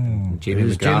 Jamie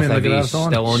McGrath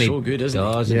still on. So good, isn't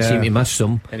he? Doesn't seem to miss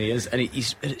them. And he is. And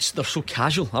they're so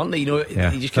casual, aren't they? You know,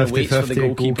 he just kind of waits for the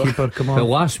goalkeeper. Come on. Well,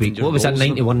 last week, what was that,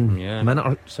 91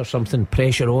 minutes or something?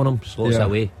 Pressure on him, slows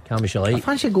away. Camish I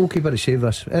fancy a goalkeeper to save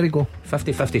this. There you go.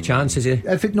 50-50 chance, is he?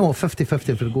 If it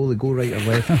 50-50 for the goal, they go right or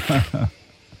left. I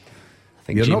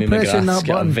think You're Jamie not pressing McGrath's that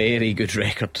got button. a very good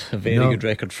record. Good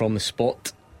record from the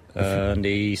spot. And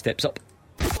he steps up.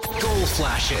 Goal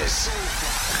flashes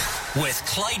with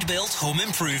Clyde Built Home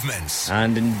Improvements.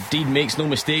 And indeed, makes no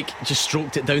mistake, just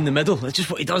stroked it down the middle. That's just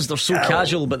what he does. They're so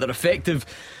casual, but they're effective.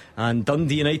 And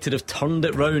Dundee United have turned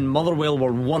it round. Motherwell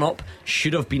were 1 up,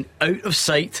 should have been out of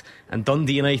sight, and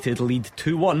Dundee United lead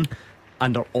 2-1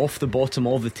 and are off the bottom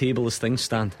of the table as things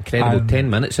stand. Incredible. 10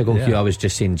 minutes ago, Hugh, I was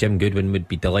just saying Jim Goodwin would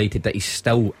be delighted that he's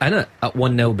still in it at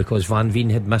 1-0, because Van Veen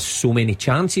had missed so many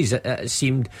chances. It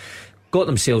seemed got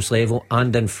themselves level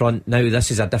and in front. Now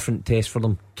this is a different test for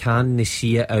them. Can they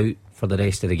see it out for the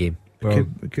rest of the game? Well,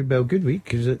 it could be a good week,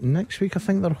 because next week I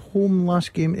think they're home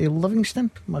last game to Livingston.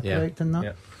 Am I correct in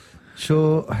that?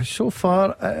 So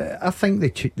far I think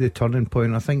the turning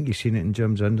point, I think you've seen it in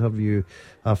Jim's interview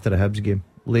after the Hibs game.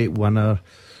 Late winner,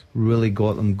 really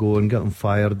got them going, got them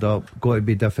fired up. Got to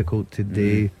be difficult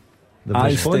today.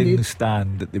 As things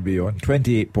stand, that they be on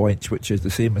 28 points, which is the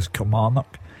same as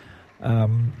Kilmarnock.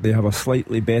 They have a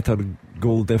slightly better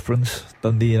goal difference,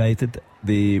 Dundee United.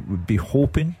 They would be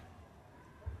hoping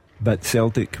that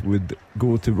Celtic would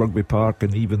go to Rugby Park,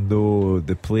 and even though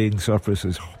the playing surface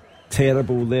is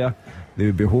terrible there, they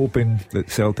would be hoping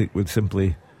that Celtic would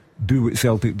simply do what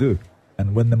Celtic do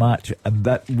and win the match, and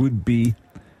that would be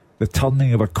the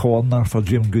turning of a corner for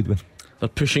Jim Goodwin. They're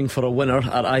pushing for a winner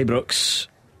at Ibrox.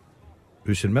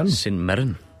 Who's St Mirren? St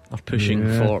Mirren are pushing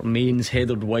for Main's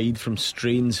headed wide from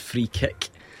Strain's free kick,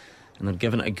 and they're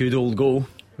giving it a good old go.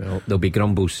 Well, there'll be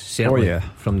grumbles certainly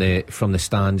from the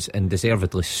stands, and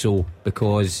deservedly so,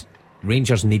 because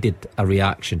Rangers needed a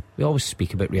reaction. We always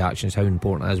speak about reactions, how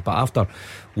important it is, but after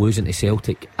losing to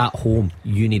Celtic at home,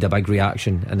 you need a big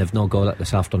reaction, and they've not got it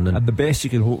this afternoon. And the best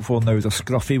you can hope for now is a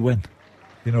scruffy win,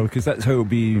 you know, because that's how it'll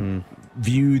be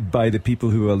viewed by the people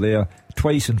who are there.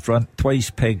 Twice in front, twice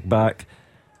pegged back.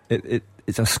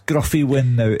 It's a scruffy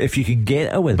win now, if you can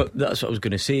get a win. But that's what I was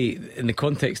going to say. In the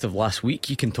context of last week,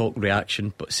 you can talk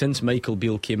reaction, but since Michael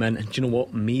Beale came in, and do you know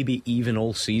what, maybe even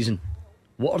all season,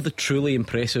 what are the truly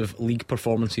impressive league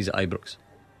performances at Ibrox?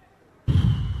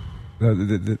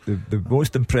 The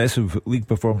most impressive league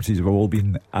performances have all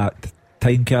been at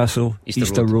Tynecastle,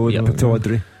 Easter Road, yep.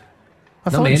 Pittodrie.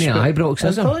 Not many at Ibrox,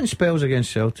 is I there? thought in spells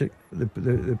against Celtic they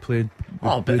played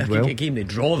But well. a game they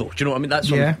draw though. Do you know what I mean? That's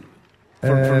Yeah.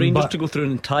 for Rangers to go through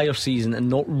an entire season and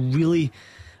not really.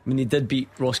 I mean, they did beat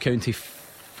Ross County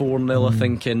 4-0 I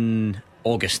think in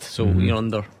August, so you know,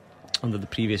 under the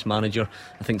previous manager.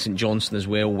 I think St Johnstone as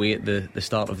well, way at the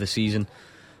start of the season,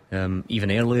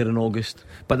 even earlier in August.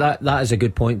 But that is a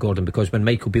good point, Gordon, because when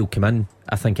Michael Beale came in,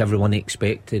 I think everyone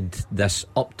expected this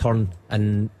upturn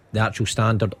in the actual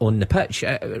standard on the pitch.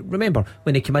 Remember,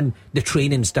 when he came in, the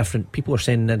training's different. People were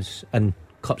saying this in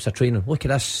cups of training, look at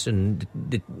this, and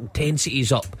the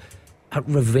intensity's up. It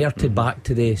reverted back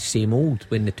to the same old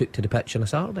when they took to the pitch on a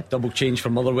Saturday. Double change for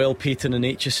Motherwell. Payton and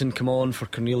Aitchison come on for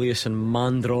Cornelius and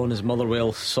Mandron, as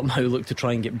Motherwell somehow look to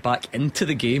try and get back into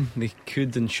the game. They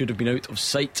could and should have been out of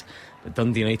sight, but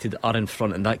Dundee United are in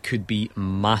front, and that could be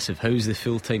massive. How's the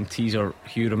full-time teaser,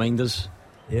 Hugh, remind us?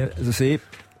 Yeah, as I say,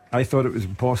 I thought it was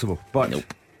impossible, but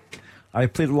Nope. I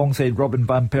played alongside Robin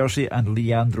Van Persie and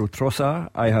Leandro Trossard.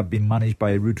 I have been managed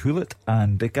by Ruud Gullit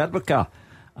and Dick Advocaat.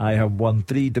 I have won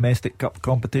 3 domestic cup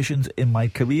competitions in my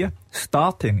career,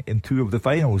 starting in 2 of the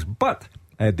finals, but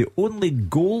I had the only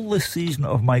goalless season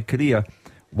of my career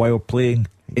while playing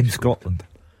in Scotland.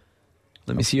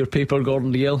 Let me see your paper,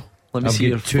 Gordon Dalziel. Let me I've see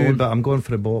your got 2, phone. but I'm going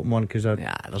for the bottom one because I.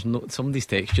 Yeah, there's no. Somebody's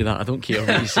texted you that. I don't care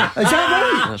what you say. Is that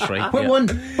right? That's right. What yeah. one?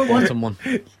 What one? Bottom one.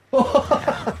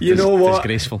 You know what?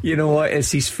 Disgraceful. You know what?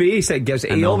 It's his face. It gives.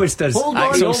 He know. always does. Hold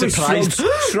on. He always surprised.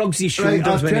 shrugs his Right, shoulders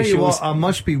I'll when tell he you shows. what, I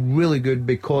must be really good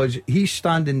because he's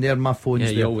standing there, my phone's Yeah,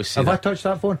 there. you always say Have I that. touched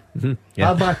that phone? Yeah.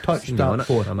 Have I touched that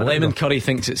phone? Lemon Curry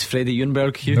thinks it's Freddie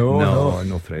Junberg. Hugh.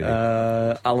 No, Freddie.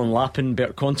 Alan Lappin,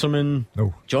 Bert Conterman.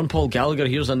 No. John Paul Gallagher.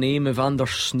 Here's a name: Evander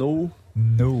Snow.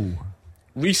 No.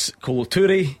 Reese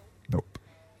Koloture. Nope.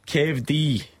 Kev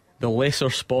D. The lesser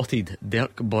spotted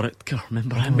Dirk Boritka.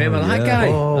 Remember him? Remember that yeah. guy?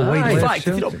 Oh, wait, Aye. In wait. fact,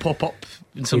 did he not pop up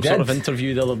in some He sort did. of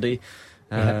interview the other day?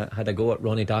 Had a go at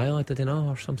Ronnie Dyer, did he know,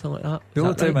 or something like that? The Is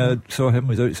only that time right? I saw him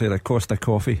was outside a Costa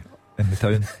Coffee in the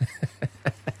town.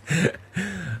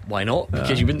 Why not?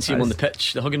 Because you wouldn't see him on the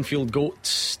pitch. The Hugginfield Goat,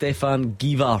 Stefan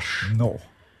Givarsh. No.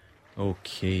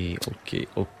 Okay.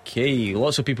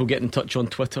 Lots of people get in touch on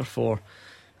Twitter for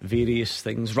various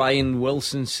things. Ryan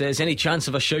Wilson says, any chance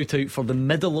of a shout out for the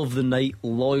middle of the night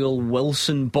loyal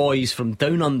Wilson boys from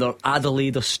down under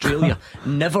Adelaide, Australia?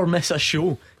 Never miss a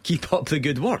show. Keep up the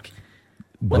good work.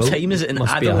 What time is it in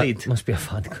Adelaide? Must be a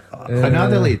fan. In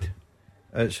Adelaide,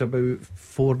 it's about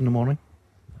 4 in the morning.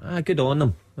 Good on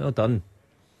them. Well done.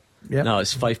 Yeah. No,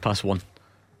 it's 1:05.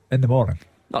 In the morning.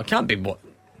 No, it can't be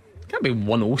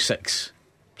 1:06.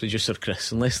 Producer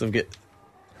Chris, unless they've got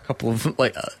a couple of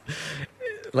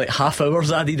like half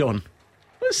hours added on.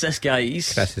 What's this guy?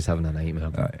 Chris is having a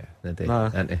nightmare. The day,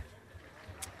 isn't he?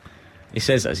 He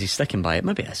says as he's sticking by it.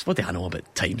 Maybe it's what do I know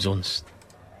about time zones?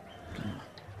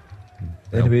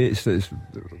 Anyway, it's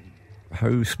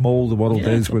how small the world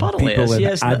is when apparently people it is. in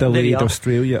Yes, there Adelaide, you are.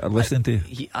 Australia are listening to you.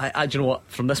 Do you know what?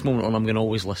 From this moment on, I'm going to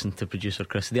always listen to producer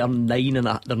Chris. They're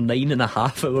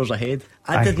 9.5 hours ahead.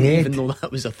 I didn't even know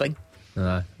that was a thing.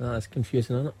 That's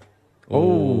confusing, isn't it?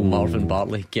 Oh, Marvin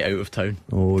Bartley, get out of town.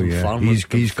 Oh, From yeah. Farmers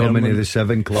He's coming to the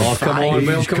 7 Club. Oh, come on, He's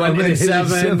welcome coming into the to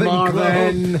the 7,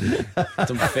 Marvin.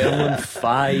 Dunfermline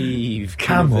 5.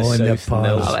 Come on, the South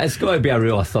pals. nil. It's got to be a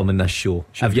rule of thumb in this show.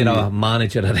 If you're a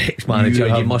manager or ex-manager, You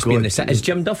you have must be in the got 7. Has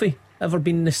Jim Duffy ever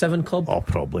been in the 7 Club? Oh,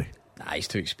 probably. He's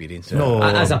too experienced. No,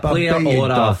 as a player or a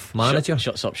Duff manager.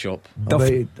 Shuts up shop. Duff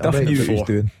knew what he was 4.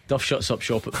 doing. Duff shuts up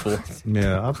shop at 4.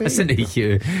 Yeah, I bet Listen to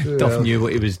you. Duff knew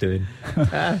what he was doing.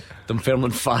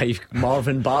 Dunfermline 5.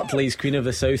 Marvin Bartley's Queen of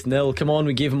the South 0. Come on,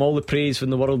 we gave him all the praise from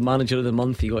the World Manager of the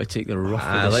Month. You got to take the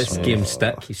rough with Let's this. game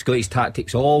stick. He's got his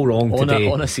tactics all wrong today.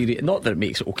 On a series, not that it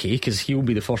makes it okay, because he'll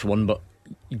be the first one, but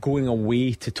going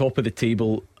away to top of the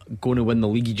table, going to win the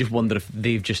league, you just wonder if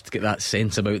they've just got that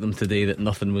sense about them today that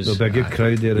nothing was. there'll be a good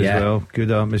crowd there as well.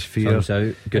 Good atmosphere. Thumbs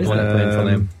out. Good one playing for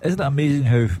them. Isn't it amazing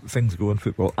how things go in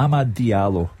football? Ahmad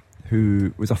Diallo,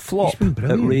 who was a flop He's been at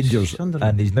brilliant. Rangers, Sunderland.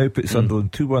 and he's now put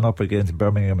Sunderland 2-1 up against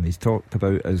Birmingham, and he's talked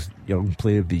about as young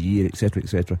player of the year, etc.,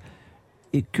 etc.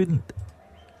 He couldn't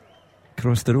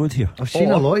cross the road here. I've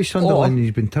seen a lot of Sunderland.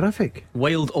 He's been terrific.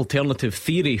 Wild alternative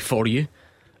theory for you.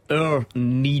 Our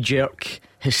knee-jerk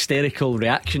hysterical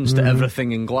reactions to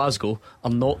everything in Glasgow are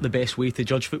not the best way to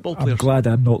judge football I'm players. glad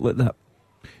I'm not like that.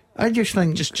 I just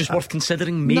think Just worth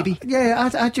considering, maybe. No, yeah,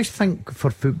 I just think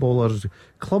for footballers,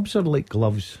 clubs are like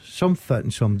gloves. Some fit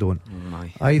and some don't.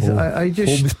 I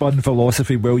just Homespun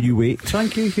philosophy, will you wait?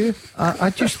 thank you, Hugh. I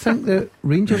just think that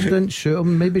Rangers didn't suit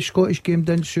him. Maybe Scottish game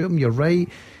didn't suit him. You're right.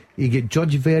 He get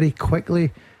judged very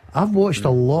quickly. I've watched a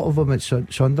lot of him at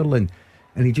Sunderland,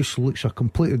 and he just looks a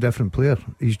completely different player.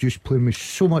 He's just playing with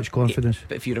so much confidence.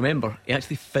 But if you remember, he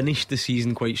actually finished the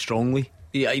season quite strongly.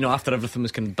 Yeah, after everything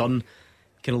was kind of done,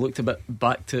 kind of looked a bit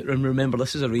back to. And remember,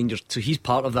 this is a Rangers, so he's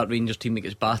part of that Rangers team that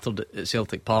gets battered at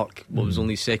Celtic Park. What was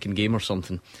only his second game or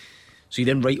something. So you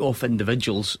then write off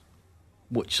individuals,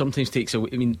 which sometimes takes away.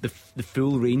 I mean, the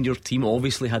full Rangers team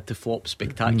obviously had to flop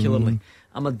spectacularly.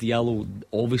 Ahmad Diallo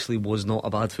obviously was not a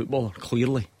bad footballer,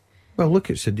 clearly. Well, look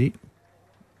at Sadiq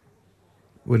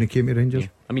when he came to Rangers. Yeah.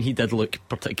 I mean, he did look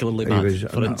particularly He bad. was,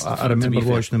 For instance, I remember to be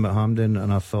fair. watching him at Hampden,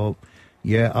 and I thought,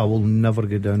 yeah, I will never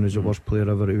go down as the worst player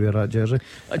ever to wear that jersey.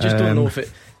 I just don't know if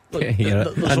it. Look, You're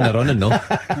in the running, no?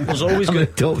 there's always I'm going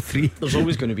in the top 3. There's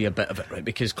always going to be a bit of it, right?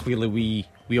 Because clearly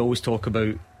we always talk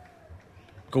about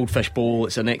Goldfish Bowl.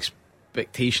 It's an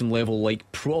expectation level like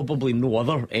probably no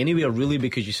other anywhere, really,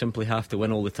 because you simply have to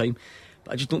win all the time.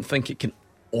 But I just don't think it can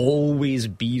always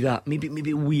be that.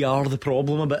 Maybe we are the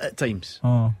problem a bit at times.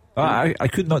 I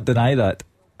could not deny that.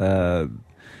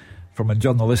 From a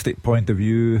journalistic point of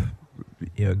view,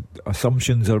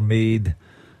 assumptions are made,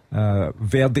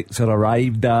 verdicts are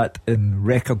arrived at in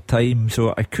record time,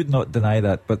 so I could not deny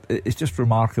that. But it's just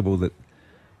remarkable that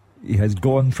he has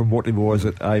gone from what he was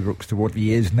at Ibrox to what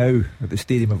he is now at the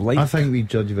Stadium of Light. I think we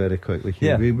judge very quickly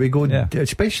here. Yeah. We go, Yeah.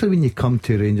 especially when you come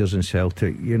to Rangers and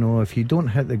Celtic. If you don't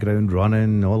hit the ground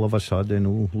running, all of a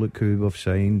sudden, look who we've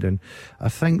signed. And I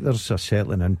think there's a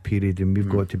settling in period, and we've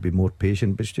got to be more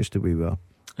patient. But it's just the way we are.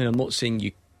 And I'm not saying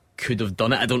you could have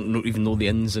done it. I don't even know the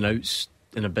ins and outs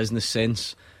in a business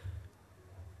sense.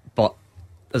 But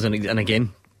and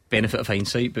again, benefit of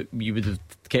hindsight. But you would have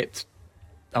kept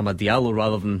Ahmad Diallo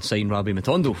rather than sign Rabbi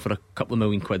Matondo for a couple of £1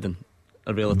 million and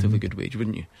a relatively good wage,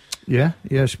 wouldn't you? Yeah,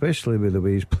 especially with the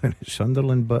way he's playing at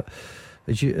Sunderland. But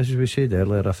as we said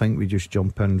earlier, I think we just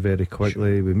jump in very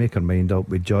quickly. Sure. We make our mind up,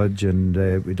 we judge,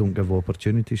 and we don't give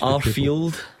opportunities to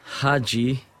Arfield,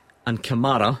 Hadji and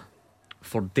Kamara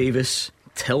for Davis,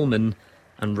 Tillman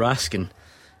and Raskin.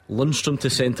 Lundstrom to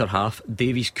centre half.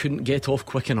 Davies couldn't get off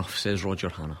quick enough, says Roger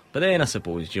Hanna. But then I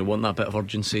suppose you want that bit of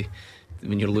urgency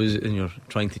when you're losing and you're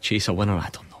trying to chase a winner. I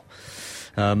don't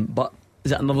know. But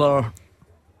is it another?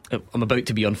 I'm about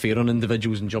to be unfair on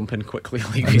individuals and jump in quickly,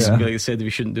 like I said we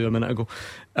shouldn't do a minute ago.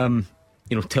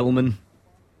 Tillman,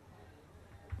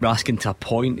 Raskin to a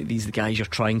point. These are the guys you're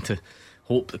trying to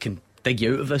hope that can dig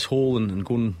you out of this hole and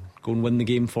go and win the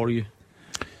game for you.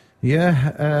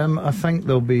 Yeah, I think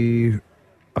there'll be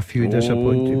a few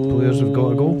disappointed players have got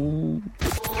to go.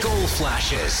 Goal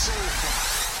flashes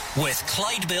with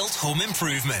Clyde Built Home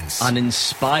Improvements. An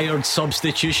inspired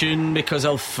substitution because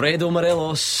Alfredo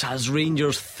Morelos has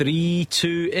Rangers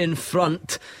 3-2 in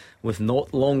front with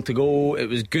not long to go. It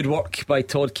was good work by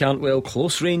Todd Cantwell,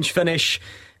 close range finish,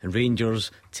 and Rangers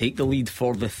take the lead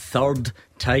for the third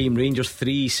time. Rangers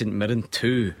 3, St Mirren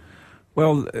 2.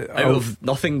 Well, out of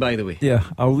nothing, by the way. Yeah,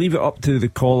 I'll leave it up to the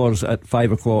callers at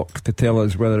 5 o'clock to tell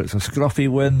us whether it's a scruffy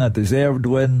win, a deserved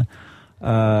win,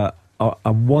 a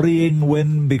worrying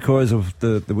win because of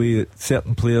the way that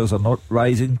certain players are not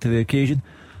rising to the occasion.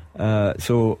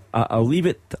 So I'll leave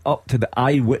it up to the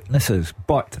eyewitnesses.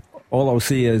 But all I'll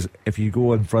say is, if you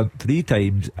go in front 3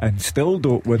 times and still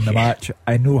don't win the match,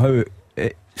 I know how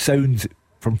it sounds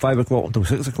from 5 o'clock until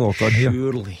 6 o'clock on here.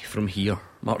 Surely from here,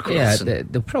 Mark Wilson. Yeah,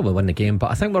 they'll probably win the game, but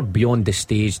I think we're beyond the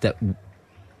stage that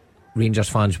Rangers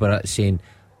fans were at saying,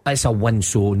 it's a win,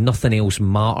 so nothing else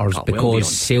matters, because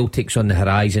Celtic's on the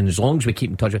horizon. As long as we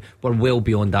keep in touch, we're well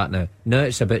beyond that now. Now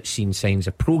it's about seeing signs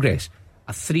of progress.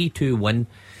 A 3-2 win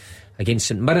against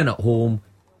St Mirren at home,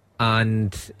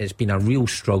 and it's been a real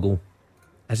struggle.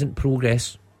 Isn't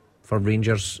progress for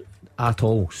Rangers at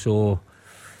all. So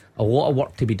a lot of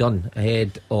work to be done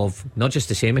ahead of not just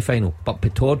the semi-final but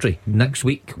Pittodrie next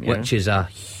week, which is a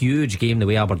huge game the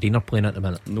way Aberdeen are playing at the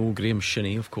minute. No Graham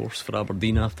Shinney, of course, for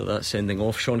Aberdeen after that sending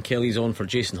off. Sean Kelly's on for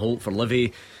Jason Holt for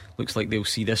Livy. Looks like they'll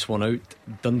see this one out.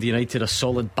 Dundee United a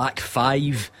solid back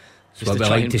five. That's what we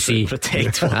like to see.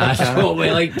 Protect That's what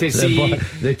we like to see.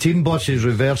 The team bus is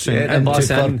reversing into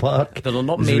Fir Park. There are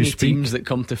not many teams that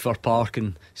come to Fir Park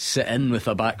and sit in with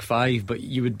a back five, but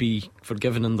you would be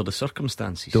forgiven under the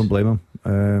circumstances. Don't blame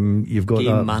them. You've got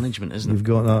game that management, isn't it? You've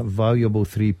got that valuable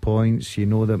 3 points. You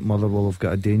know that Motherwell have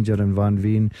got a danger in Van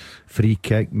Veen. Free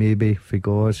kick maybe for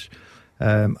Gauze.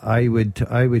 I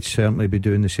would certainly be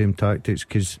doing the same tactics,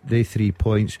 because they 3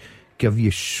 points give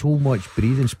you so much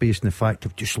breathing space in the fact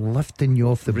of just lifting you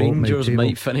off the bottom of the table. Rangers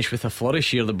might finish with a flourish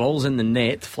here. The ball's in the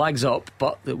net, flags up,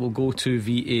 but it will go to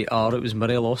VAR. It was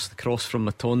Morelos, the cross from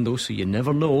Matondo, so you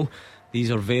never know.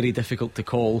 These are very difficult to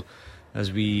call,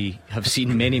 as we have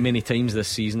seen many times this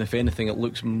season. If anything, it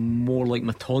looks more like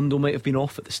Matondo might have been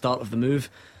off at the start of the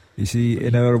move. You see,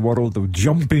 in our world of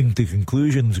jumping to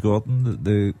conclusions, Gordon,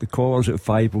 the callers at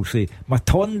 5 will say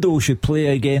Matondo should play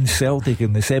against Celtic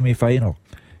in the semi-final.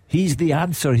 He's the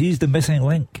answer, he's the missing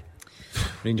link.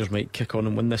 Rangers might kick on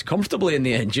and win this comfortably in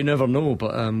the end, you never know.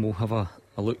 But we'll have a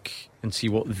look and see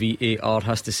what VAR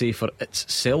has to say for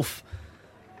itself.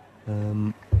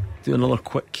 Do another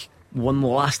one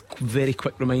last very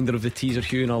quick reminder of the teaser,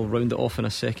 Hugh, and I'll round it off in a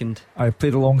second. I've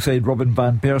played alongside Robin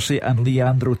Van Persie and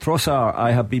Leandro Trossard.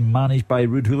 I have been managed by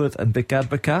Ruud Gullit and Vic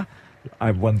Advocat.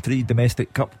 I've won 3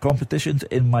 domestic cup competitions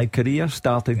in my career,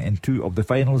 starting in 2 of the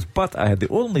finals, but I had the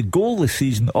only goal this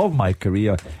season of my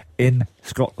career in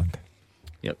Scotland.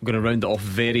 Yep, going to round it off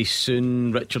very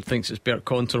soon. Richard thinks it's Bert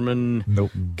Conterman. Nope.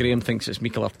 Graham thinks it's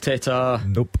Mikel Arteta.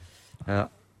 Nope.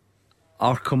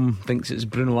 Arkham thinks it's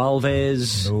Bruno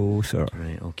Alves. No, sir.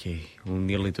 Right, okay, we'll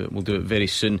nearly do it. We'll do it very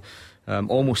soon.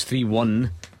 Almost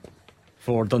 3-1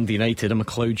 for Dundee United. A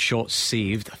McLeod shot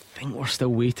saved. I think we're still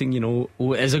waiting, you know.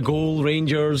 Oh, it is a goal,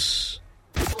 Rangers.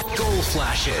 Goal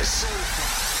flashes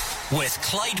with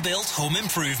Clyde Built Home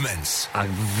Improvements. A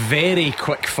very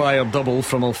quick fire double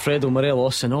from Alfredo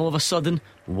Morelos, and all of a sudden,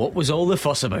 what was all the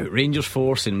fuss about? Rangers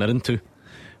 4, St Mirren 2.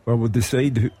 Well, we'll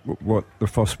decide what the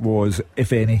fuss was,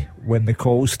 if any, when the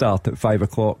calls start at 5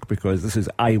 o'clock, because this is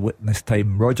eyewitness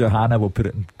time. Roger Hanna will put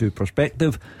it into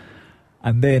perspective,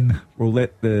 and then we'll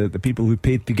let the people who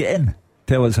paid to get in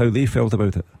tell us how they felt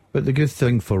about it. But the good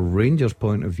thing for Rangers'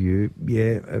 point of view,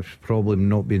 it's probably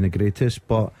not been the greatest,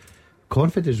 but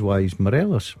confidence wise,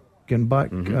 Morelos getting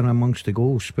back in amongst the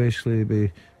goals, especially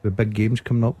with big games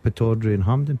coming up, Pittodrie and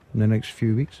Hampden in the next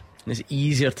few weeks. It's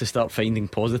easier to start finding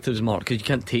positives, Mark, because you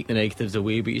can't take the negatives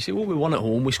away. But you say, well, we won at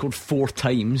home, we scored 4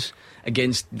 times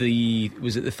against the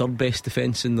third best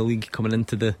defence in the league coming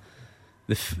into the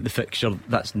fixture.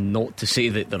 That's not to say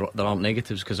that there aren't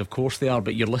negatives, because of course they are,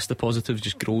 but your list of positives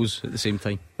just grows at the same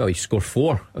time. Well, you score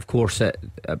 4, of course it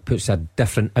puts a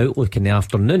different outlook in the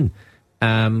afternoon.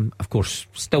 Of course,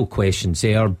 still questions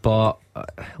there, but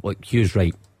look, Hugh's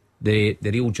right. The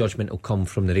real judgment will come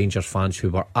from the Rangers fans who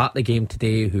were at the game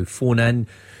today, who phone in,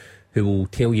 who will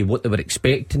tell you what they were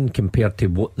expecting compared to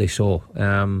what they saw.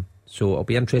 So I'll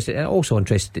be interested, and also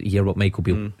interested to hear what Michael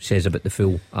Beale says about the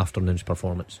full afternoon's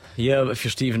performance. Yeah, if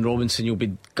you're Stephen Robinson, you'll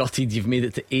be gutted you've made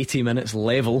it to 80 minutes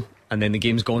level, and then the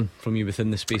game's gone from you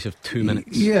within the space of 2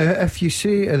 minutes. Yeah, if you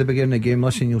say at the beginning of the game,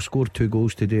 listen, you'll score 2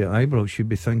 goals today at Ibrox, you'd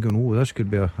be thinking, oh, this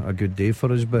could be a good day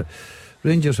for us. But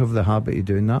Rangers have the habit of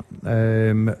doing that.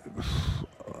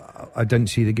 I didn't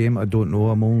see the game, I don't know.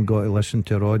 I'm only got to listen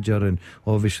to Roger, and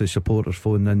obviously supporters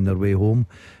phoning in their way home.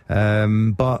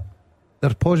 But there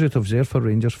are positives there for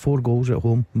Rangers. 4 goals at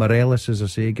home. Morelos, as I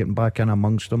say, getting back in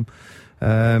amongst them.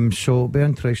 So it'll be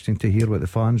interesting to hear what the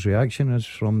fans' reaction is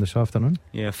from this afternoon.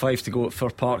 Yeah, 5 to go at Fir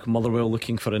Park. Motherwell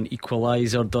looking for an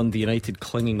equaliser. Dundee United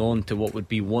clinging on to what would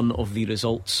be one of the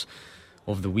results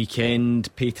of the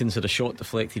weekend. Payton's had a shot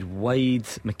deflected wide.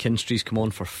 McKinstry's come on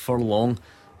for Furlong.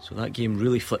 So that game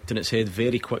really flipped in its head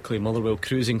very quickly. Motherwell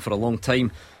cruising for a long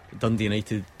time, but Dundee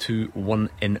United 2-1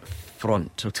 in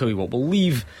front. I'll tell you what, we'll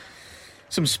leave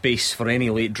some space for any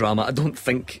late drama. I don't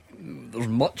think there's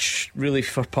much really.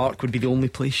 Fir Park would be the only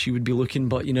place you would be looking,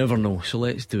 but you never know. So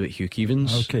let's do it, Hugh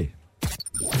Keevins. Okay.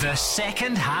 The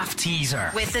second half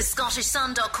teaser with the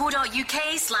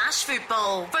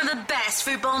scottishsun.co.uk/football for the best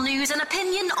football news and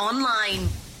opinion online.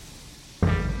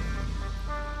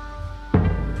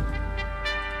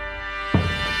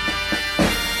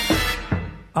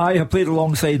 I have played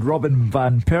alongside Robin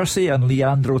Van Persie and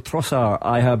Leandro Trossard.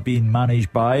 I have been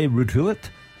managed by Ruud Gullit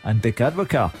and Dick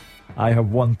Advocaat. I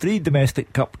have won 3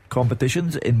 domestic cup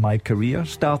competitions in my career,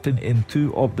 starting in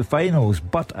 2 of the finals,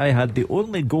 but I had the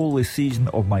only goalless season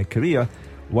of my career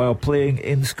while playing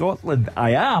in Scotland.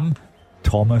 I am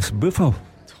Thomas Buffel.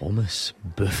 Thomas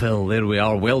Buffel, there we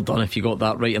are. Well done if you got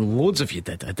that right, and loads of you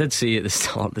did. I did say at the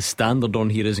start, the standard on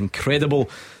here is incredible.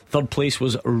 Third place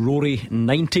was Rory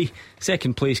 90,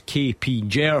 second place KP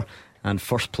Ger, and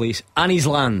first place Annie's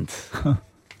Land.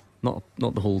 not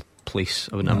the whole place,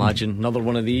 I wouldn't imagine. Another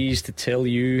one of these to tell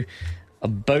you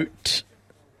about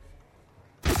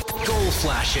Goal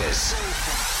Flashes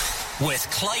with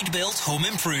Clyde Built Home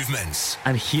Improvements.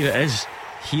 And here it is.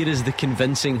 Here is the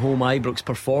convincing home Ibrox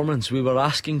performance we were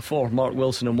asking for, Mark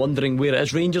Wilson, and wondering where it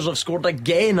is. Rangers have scored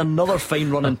again. Another fine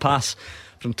running pass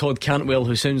from Todd Cantwell,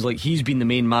 who sounds like he's been the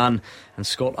main man, and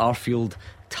Scott Arfield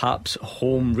taps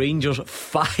home. Rangers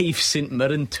 5, St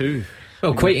Mirren 2.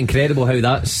 Well, quite incredible how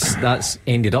that's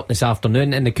ended up this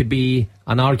afternoon, and there could be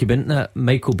an argument that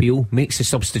Michael Beale makes the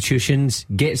substitutions,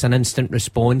 gets an instant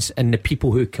response, and the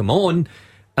people who come on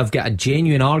have got a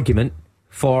genuine argument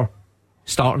for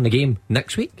starting the game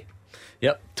next week.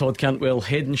 Yep, Todd Cantwell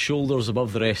head and shoulders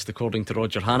above the rest, according to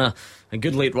Roger Hanna. A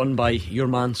good late run by your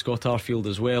man Scott Arfield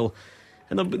as well.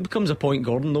 And there becomes a point,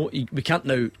 Gordon, we can't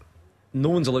now, no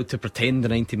one's allowed to pretend the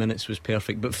 90 minutes was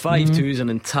perfect, but 5-2 is an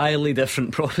entirely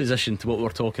different proposition to what we were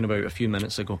talking about a few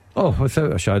minutes ago. Oh,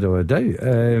 without a shadow of a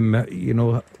doubt. You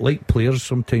know, like players,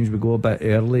 sometimes we go a bit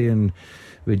early and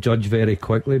we judge very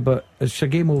quickly, but it's a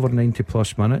game over 90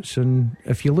 plus minutes, and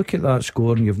if you look at that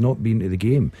score and you've not been to the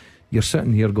game, you're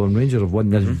sitting here going, Rangers have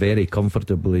won this very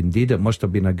comfortably indeed. It must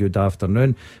have been a good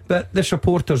afternoon. But the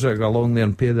supporters that go along there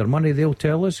and pay their money, they'll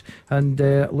tell us, and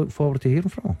look forward to hearing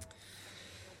from them.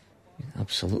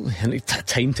 Absolutely. And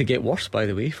time to get worse, by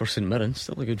the way, for St Mirren.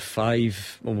 Still a good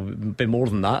 5, well, a bit more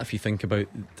than that if you think about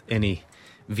any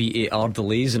VAR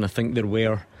delays, and I think there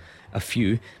were a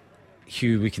few.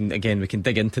 Hugh, we can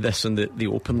dig into this on the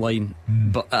open line,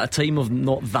 but at a time of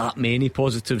not that many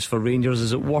positives for Rangers,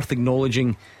 is it worth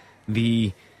acknowledging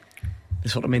the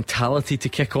sort of mentality to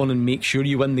kick on and make sure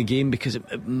you win the game? Because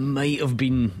it might have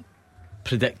been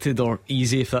predicted, or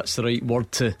easy, if that's the right word,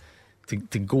 to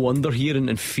go under here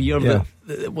and fear that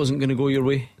it wasn't going to go your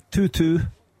way. 2-2,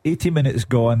 80 minutes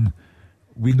gone.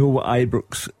 We know what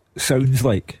Ibrox sounds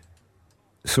like,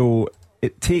 so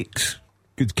it takes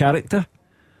good character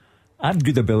and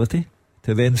good ability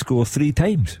to then score 3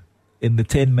 times in the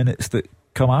 10 minutes that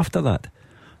come after that.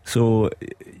 So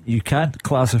you can't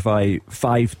classify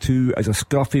 5-2 as a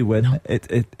scruffy win. No.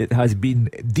 It has been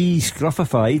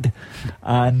de-scruffified,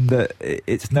 and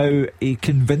it's now a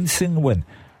convincing win.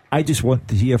 I just want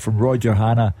to hear from Roger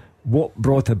Hanna what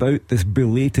brought about this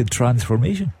belated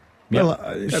transformation. Well,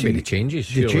 that'd be the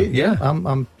changes. Yeah,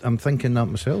 I'm thinking that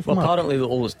myself. Well, apparently,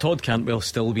 Todd Cantwell's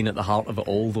still been at the heart of it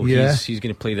all, though. He's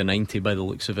going to play the 90 by the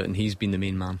looks of it, and he's been the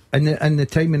main man. And the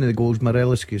timing of the goals,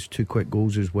 Morelos gets 2 quick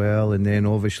goals as well, and then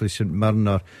obviously St Mirren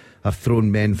are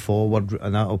throwing men forward,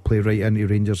 and that'll play right into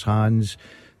Rangers' hands.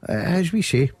 As we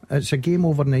say, it's a game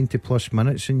over 90 plus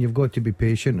minutes, and you've got to be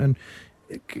patient and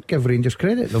give Rangers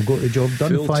credit. They've got the job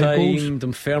done. Full 5 goals.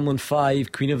 Dunfermline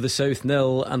 5, Queen of the South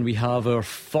 0, and we have our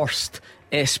first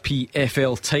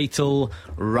SPFL title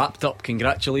wrapped up.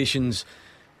 Congratulations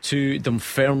to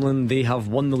Dunfermline. They have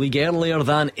won the league earlier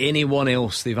than anyone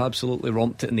else. They've absolutely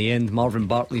romped it in the end. Marvin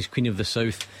Bartley's Queen of the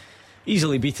South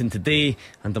easily beaten today,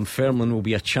 and Dunfermline will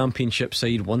be a championship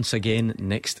side once again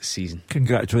next season.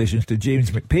 Congratulations to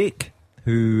James McPake,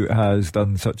 who has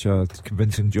done such a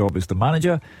convincing job as the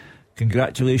manager.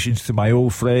 Congratulations to my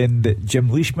old friend Jim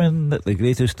Leishman, the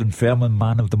greatest Dunfermline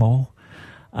man of them all.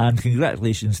 And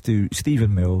congratulations to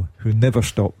Stephen Mill, who never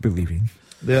stopped believing.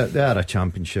 They are a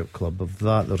championship club, of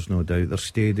that there's no doubt. Their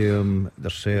stadium, their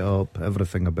set up,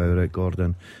 everything about it,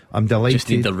 Gordon. I'm delighted. Just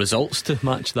need the results to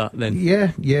match that then.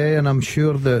 Yeah, and I'm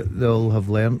sure that they'll have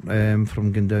learnt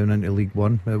from going down into League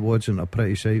One. It wasn't a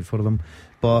pretty sight for them,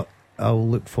 but I'll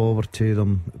look forward to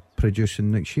them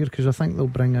producing next year, because I think they'll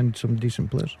bring in some decent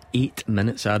players. 8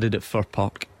 minutes added at Fir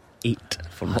Park. 8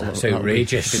 for that's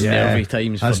outrageous. Nervy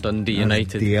times for Dundee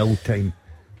United. The L time.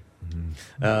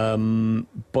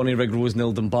 Bonnyrigg Rose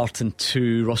 0, Dumbarton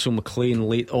 2. Russell McLean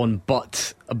late on,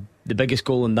 but the biggest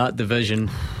goal in that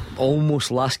division, almost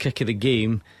last kick of the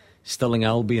game, Stirling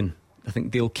Albion. I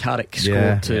think Dale Carrick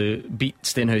scored to beat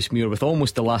Stenhousemuir with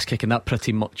almost the last kick, and that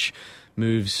pretty much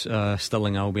moves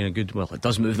Stirling Albion it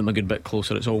does move them a good bit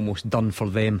closer. It's almost done for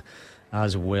them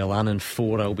as well. Annan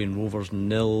 4, Albion Rovers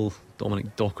 0.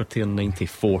 Dominic Docherty in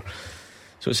 94.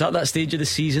 So it's at that stage of the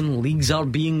season. Leagues are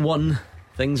being won.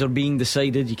 things are being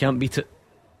decided. You can't beat it.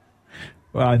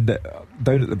 And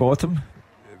down at the bottom,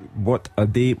 what a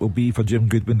day it will be for Jim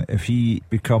Goodwin if he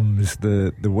becomes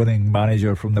the winning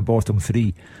manager from the bottom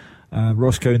three.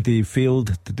 Ross County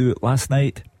failed to do it last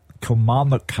night.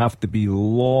 Kilmarnock have to be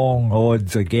long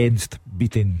odds against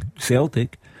beating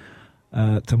Celtic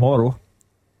tomorrow,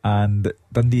 and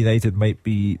Dundee United might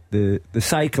be the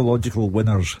psychological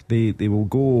winners. They will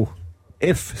go,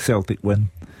 if Celtic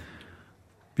win,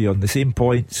 be on the same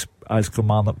points as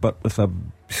Kilmarnock but with a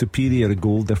superior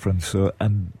goal difference. So,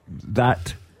 and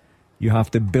that you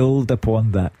have to build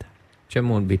upon that. Jim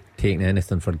won't be taking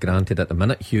anything for granted at the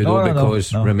minute, Hugh,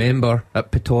 because remember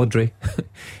at Pittodrie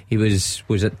he was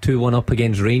at 2-1 up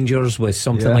against Rangers with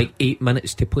something like 8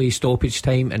 minutes to play stoppage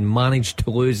time and managed to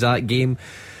lose that game.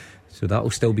 So that'll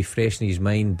still be fresh in his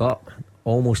mind, but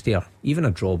almost there. Even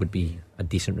a draw would be a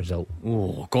decent result.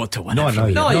 Oh, got to win it.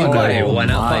 You've got to win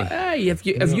it. But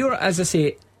if you're, as I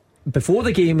say, before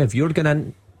the game, if you're going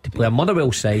in to play a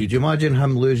Motherwell side, could you imagine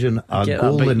him losing a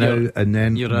goal now and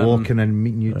then walking and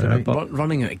meeting you tonight? But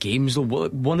running out of games though,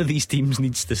 one of these teams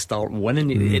needs to start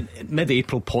winning.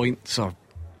 Mid-April points are,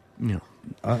 you know.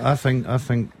 I think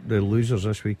the losers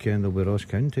this weekend will be Ross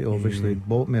County, obviously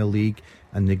bottom of the league,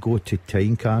 and they go to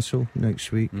Tynecastle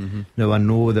next week. Now I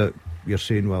know that you're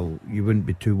saying, well, you wouldn't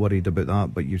be too worried about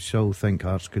that, but you still think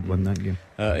Hearts could win that game.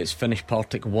 It's finished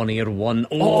Partick 1-1.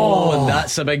 And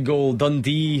that's a big goal.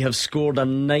 Dundee have scored a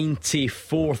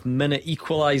 94th minute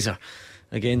equaliser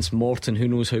against Morton. Who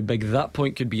knows how big that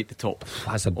point could be at the top.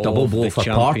 That's a double blow for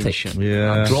Partick.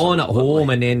 Drawn at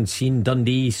home and then seen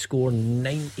Dundee score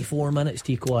 94 minutes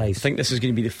to equalise. I think this is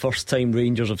going to be the first time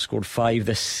Rangers have scored 5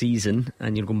 this season,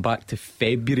 and you're going back to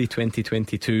February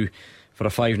 2022 for a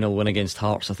 5-0 win against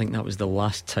Hearts. I think that was the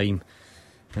last time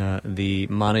they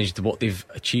managed what they've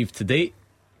achieved to date.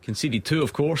 Conceded 2,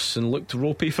 of course, and looked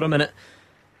ropey for a minute,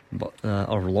 but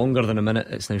or longer than a minute.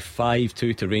 It's now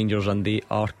 5-2 to Rangers, and they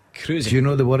are cruising. Do you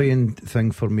know the worrying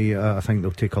thing for me? I think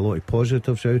they'll take a lot of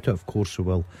positives out of it. Of course they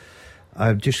will.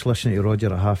 I'm just listening to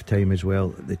Roger at half time as well.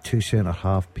 The two centre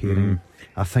half pairing.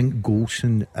 I think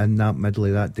Golson in that middle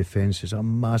of that defence is a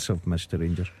massive miss to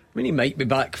Rangers. I mean, he might be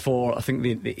back for, I think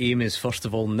the aim is first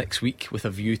of all next week with a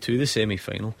view to the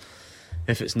semi-final.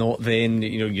 If it's not, then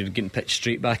you're getting pitched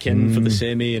straight back in for the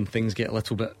semi, and things get a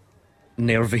little bit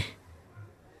nervy.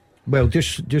 Well,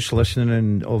 just listening,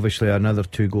 and obviously another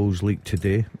 2 goals leaked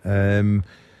today.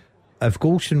 If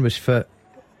Golson was fit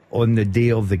on the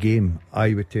day of the game,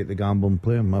 I would take the gamble and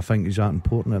play him. I think he's that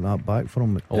important at that back for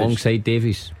him. Alongside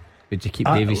Davies. Would you keep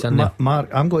Davies in there? Mark,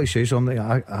 I'm going to say something.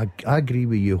 I agree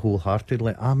with you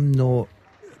wholeheartedly. I'm not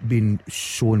been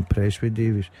so impressed with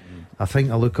Davies. I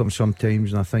think I look at him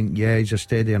sometimes and I think, he's a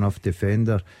steady enough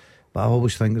defender, but I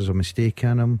always think there's a mistake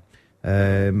in him.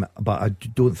 But I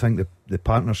don't think the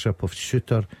partnership of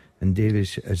Suter and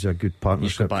Davies is a good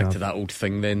partnership. You go back to that old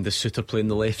thing then, the Suter playing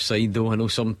the left side though. I know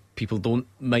some people don't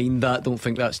mind that, don't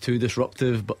think that's too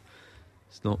disruptive, but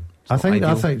it's not. I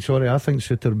think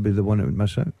Suter would be the one that would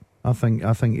miss out. I think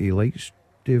he likes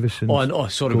Davies. Sorry,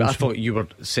 but I thought you were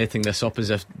setting this up as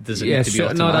if does it need to be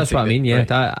automatic? No, that's what I mean.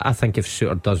 Right. I think if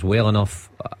Suter does well enough,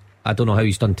 I don't know how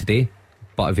he's done today,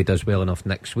 but if he does well enough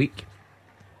next week,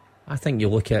 I think you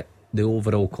look at the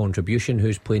overall contribution,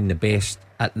 who's playing the best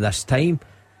at this time,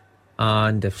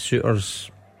 and if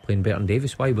Suter's playing better than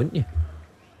Davies, why wouldn't you?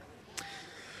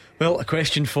 Well, a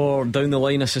question for down the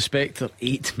line. I suspect there are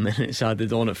 8 minutes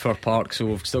added on at Fir Park, so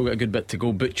we've still got a good bit to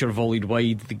go. Butcher volleyed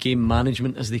wide. The game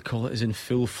management, as they call it, is in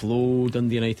full flow.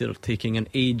 Dundee United are taking an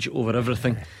edge over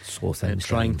everything,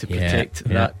 trying to protect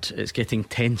that. It's getting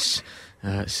tense,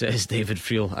 says David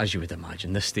Friel. As you would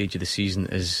imagine, this stage of the season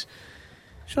is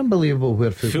unbelievable. Where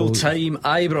full time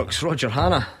Ibrox. Roger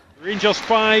Hannah. Rangers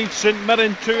 5, St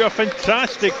Mirren 2. A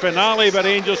fantastic finale by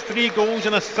Rangers. 3 goals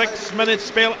in a 6-minute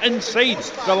spell inside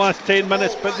the last 10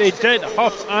 minutes, but they did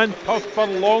huff and puff for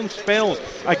long spells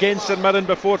against St Mirren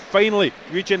before finally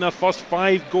reaching their first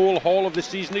 5-goal haul of the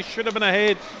season. They should have been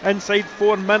ahead inside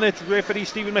 4 minutes. Referee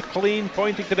Stephen McLean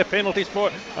pointing to the penalty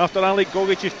spot after Alec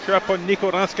Gogic's trip on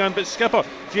Nico Raskan, but skipper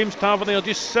James Tavernier,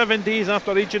 just 7 days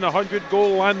after reaching a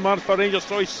 100-goal landmark for Rangers,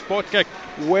 saw his spot kick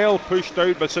well pushed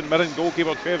out by St Mirren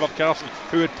goalkeeper Trevor Carson,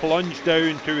 who had plunged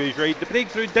down to his right. The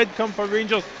breakthrough did come for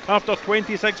Rangers after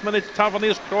 26 minutes.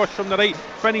 Tavernier's cross from the right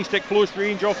finished at close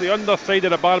range off the underside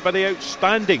of the bar by the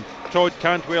outstanding Todd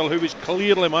Cantwell, who was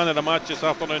clearly man of the match this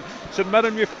afternoon. St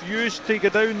Mirren refused to go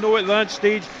down though at that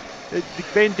stage.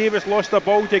 Ben Davis lost the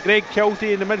ball to Greg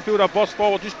Kilty in the midfielder, burst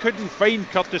forward, just couldn't find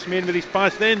Curtis Main with his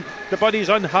pass. Then the buddies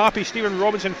unhappy, Stephen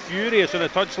Robinson furious on the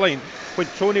touchline when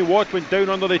Tony Watt went down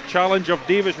under the challenge of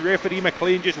Davis. Referee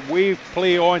McLean just waved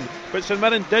play on, but St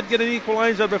Mirren did get an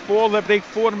equaliser before the break.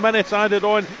 4 minutes added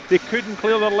on, they couldn't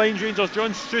clear their lines. Rangers,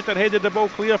 John Suter headed the ball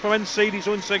clear from inside his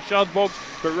own 6-yard box,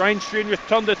 but Ryan Strain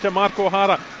returned it to Mark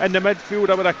O'Hara in the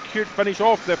midfielder with a cute finish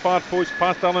off the far post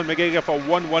past Alan McGregor for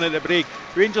 1-1 at the break.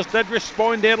 Rangers did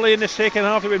respond early in the second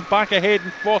half. They went back ahead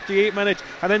in 48 minutes.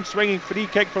 An in-swinging free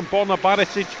kick from Borna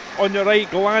Barisic on the right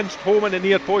glanced home in the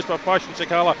near post for Fashion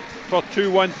Sakala for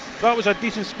 2-1. That was a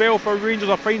decent spell for Rangers.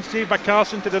 A fine save by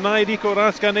Carson to deny Rico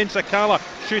Raska, and then Sakala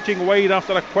shooting wide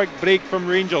after a quick break from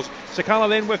Rangers. Sakala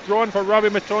then withdrawn for Ravi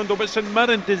Matondo, but St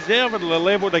Mirren deservedly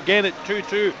levelled again at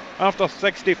 2-2 after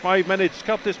 65 minutes.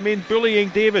 Curtis Main bullying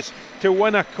Davis to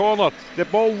win a corner. The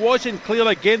ball wasn't clear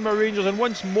again by Rangers, and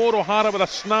once more O'Hara with a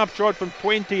snapshot from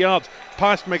 20 yards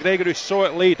past McGregor, who saw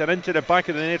it late, and into the back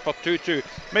of the net for 2-2.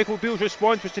 Michael Beale's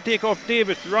response was to take off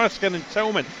Davis, Raskin and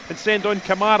Tillman and send on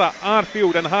Kamara,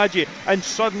 Arfield and Hadji, and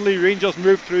suddenly Rangers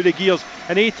moved through the gears.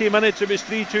 In 80 minutes it was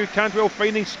 3-2. Cantwell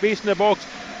finding space in the box,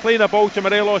 playing a ball to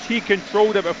Morelos. He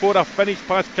controlled it before a finish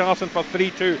past Carson for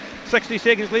 3-2. 60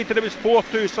 seconds later it was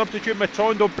 4-2. Substitute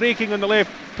Matondo breaking on the left,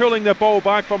 pulling the ball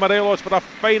back for Morelos for a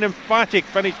fine emphatic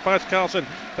finish past Carson.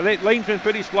 The linesman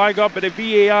put his flag up, but the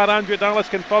VAR, Andrew Dallas,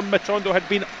 confirmed Matondo had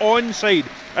been onside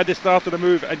at the start of the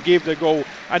move and gave the goal.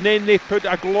 And then they put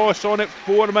a gloss on it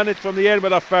 4 minutes from the end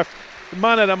with a fifth. The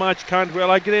man of the match,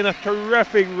 Cantwell, again a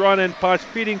terrific run in pass,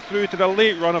 feeding through to the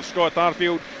late run of Scott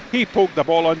Arfield. He poked the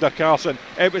ball under Carson.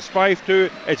 It was 5-2.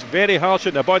 It's very harsh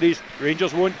on the buddies.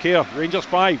 Rangers won't care. Rangers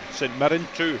 5, St Mirren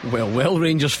 2. Well,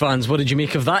 Rangers fans, what did you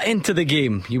make of that into the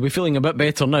game? You'll be feeling a bit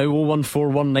better now.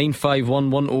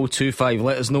 01419511025.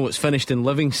 Let us know. It's finished in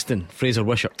Livingston. Fraser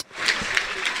Wishart.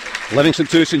 Livingston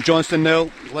 2, St Johnstone 0.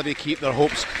 Livy keep their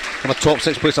hopes of a top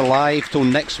 6 place alive till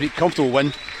next week. Comfortable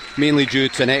win, mainly due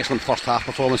to an excellent first half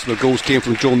performance where goals came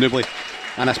from Joel Newbley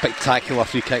and a spectacular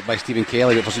free kick by Stephen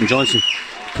Kelly. But for St Johnstone,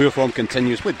 poor form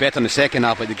continues. Played better in the second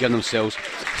half, but they've given themselves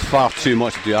far too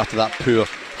much to do after that poor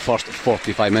first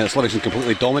 45 minutes. Livingston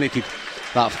completely dominated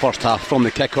that first half from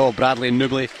the kick-off. Bradley and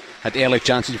Newbley had early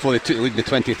chances before they took the lead in the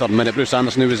 23rd minute. Bruce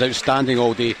Anderson, who was outstanding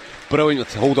all day, brilliant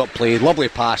with hold-up play, lovely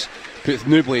pass, put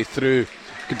Newbley through.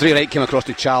 Dre Wright came across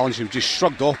the challenge, he was just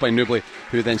shrugged off by Newbley,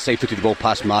 who then side-footed the ball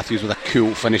past Matthews with a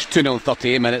cool finish. 2-0 in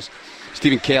 38 minutes.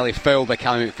 Stephen Kelly fouled by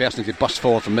Callum McPherson to bust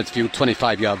forward from midfield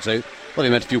 25 yards out. Livy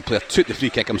midfield player took the free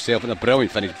kick himself in a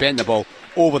brilliant finish, bent the ball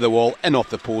over the wall, in off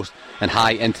the post and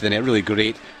high into the net. Really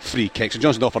great free kick. So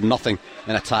Johnson offered nothing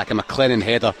in attack. A McLennan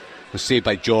header was saved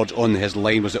by George on his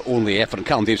line, was the only effort. And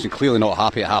Callum Davison clearly not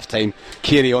happy at half time.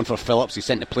 Carey on for Phillips. He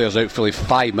sent the players out fully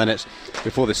 5 minutes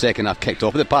before the second half kicked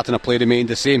off. But the pattern of play remained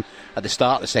the same. At the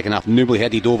start of the second half, Newbley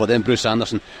headed over, then Bruce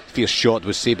Anderson, fierce shot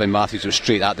was saved by Matthews. It was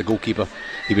straight at the goalkeeper.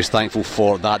 He was thankful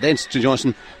for that. Then St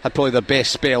Johnstone had probably their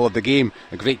best spell of the game.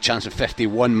 A great chance at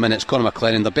 51 minutes. Conor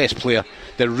McLennan, the best player,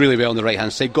 did really well on the right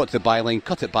hand side, got to the byline,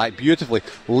 cut it back beautifully,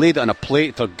 laid it on a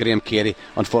plate for Graham Carey.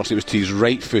 Unfortunately it was to his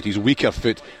right foot, his weaker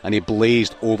foot, and he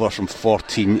blazed over from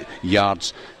 14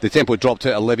 yards. The tempo dropped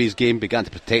out of Livy's game, began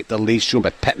to protect their lead, shown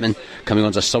by Pittman coming on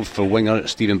as a sub for winger.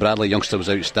 Stephen Bradley, youngster, was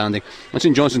outstanding. And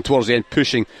St Johnstone towards the end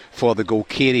pushing for the goal.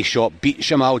 Carey shot beat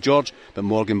Shamal George, but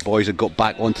Morgan Boys had got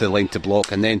back onto the line to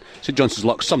block. And then St Johnstone's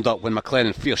luck summed up when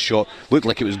McLennan, fierce shot, looked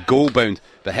like it was goal bound,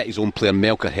 but hit his own player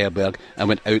Melker Herberg and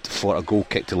went out for a goal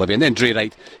kick to Livy. And then Dre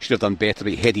Wright should have done better,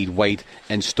 but he headed wide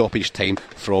in stoppage time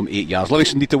from 8 yards.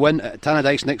 Livingston need to win at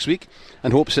Tannadice next week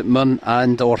and hope St Mirren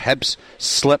and or Hibs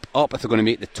slip up if they're going to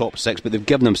make the top 6, but they've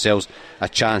given themselves a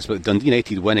chance. But Dundee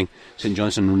United winning, St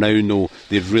Johnstone now know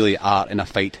they really are in a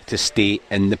fight to stay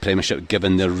in the Premiership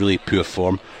given their really poor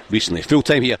form recently. Full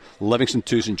time here, Livingston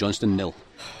 2, St Johnstone 0.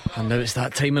 And now it's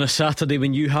that time on a Saturday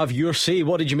when you have your say.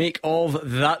 What did you make of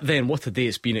that then? What a day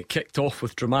it's been. It kicked off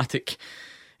with dramatic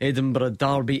Edinburgh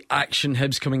Derby action.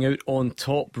 Hibs coming out on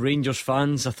top. Rangers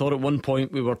fans, I thought at one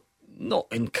point we were not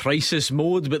in crisis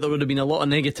mode, but there would have been a lot of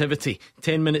negativity.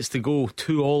 10 minutes to go,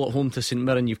 2-2 at home to St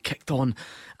Mirren. You've kicked on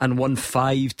and won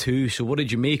 5-2. So what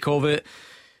did you make of it?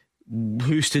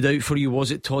 Who stood out for you?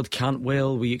 Was it Todd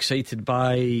Cantwell? Were you excited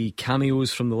by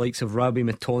cameos from the likes of Rabi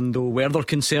Matondo? Were there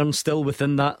concerns still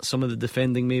within that? Some of the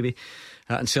defending maybe?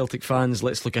 And Celtic fans,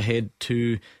 let's look ahead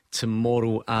to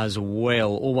tomorrow as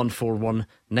well. 0141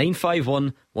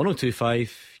 951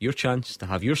 1025. Your chance to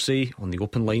have your say on the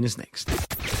open line is next.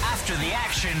 After the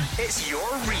action, it's your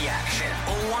reaction.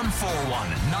 0141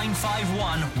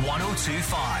 951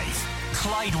 1025.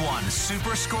 Clyde One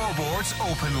Super Scoreboard's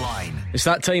open line. It's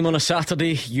that time on a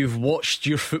Saturday. You've watched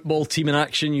your football team in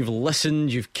action, you've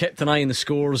listened, you've kept an eye on the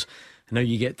scores, and now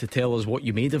you get to tell us what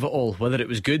you made of it all, whether it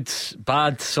was good,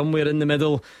 bad, somewhere in the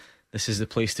middle. This is the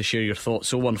place to share your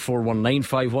thoughts.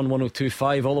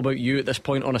 01419511025, all about you at this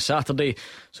point on a Saturday.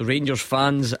 So Rangers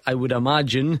fans, I would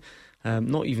imagine,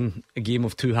 not even a game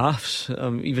of two halves,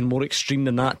 even more extreme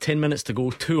than that. 10 minutes to go,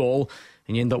 2-2,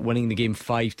 and you end up winning the game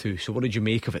 5-2. So what did you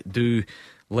make of it? Do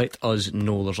let us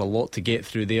know. There's a lot to get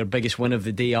through there. Biggest win of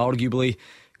the day arguably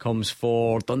comes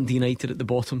for Dundee United at the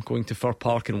bottom, going to Fir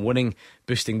Park and winning,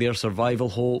 boosting their survival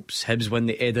hopes. Hibs win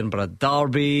the Edinburgh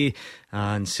Derby,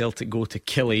 and Celtic go to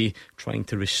Killie, trying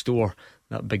to restore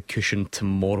that big cushion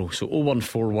tomorrow. So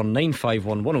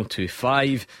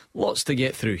 01419511025. Lots to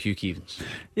get through, Hugh Keevins.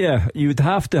 Yeah, you would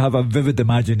have to have a vivid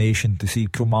imagination to see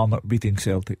Kilmarnock beating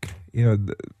Celtic. You know,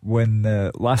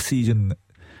 when last season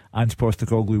Ange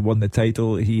Postecoglou won the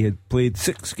title, he had played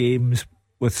 6 games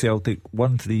with Celtic,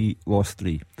 won 3, lost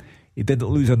 3. He didn't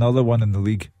lose another one in the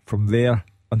league from there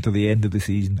until the end of the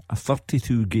season. A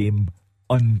 32 game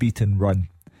unbeaten run.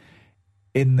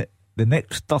 In the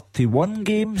next 31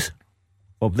 games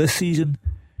of this season,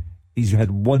 he's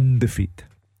had 1 defeat.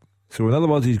 So in other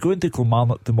words, he's going to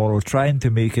Kilmarnock tomorrow trying to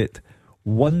make it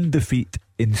 1 defeat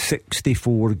in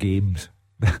 64 games.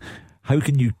 How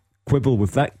can you quibble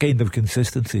with that kind of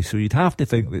consistency? So you'd have to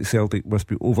think that Celtic must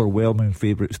be overwhelming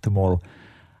favourites tomorrow,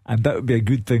 and that would be a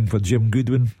good thing for Jim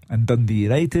Goodwin and Dundee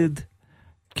United.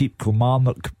 Keep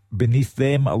Kilmarnock beneath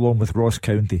them along with Ross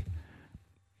County.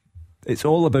 It's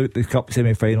all about the cup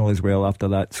semi-final as well after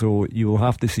that, so you will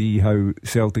have to see how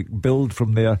Celtic build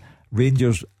from there.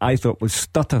 Rangers, I thought, was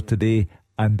stutter today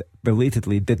and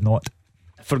belatedly did not.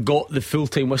 Forgot the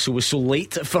full-time whistle was so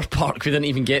late at Fir Park we didn't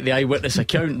even get the eyewitness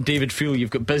account. David Field, you've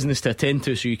got business to attend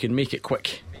to, so you can make it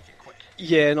quick.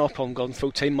 Yeah, no problem, Gordon.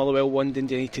 Full time, Motherwell 1,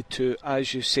 Dundee United 2.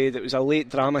 As you said, it was a late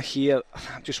drama here.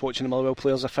 I'm just watching the Motherwell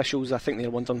players, officials. I think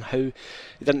they're wondering how they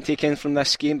didn't take in from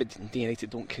this game, but Dundee United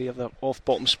don't care. They're off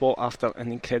bottom spot after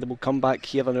an incredible comeback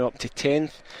here. They're now up to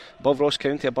 10th, above Ross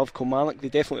County, above Kilmarnock. They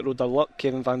definitely rode their luck.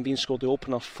 Kevin Van Veen scored the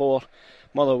opener for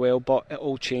Motherwell, but it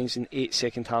all changed in 8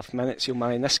 second half minutes.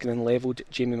 Ilmari Niskanen levelled,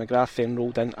 Jamie McGrath then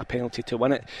rolled in a penalty to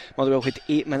win it. Motherwell had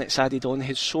 8 minutes added on. They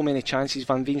had so many chances.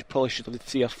 Van Veen probably should have had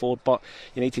 3 or 4, but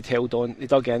United held on. They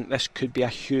dug in. This could be a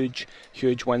huge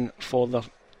win for their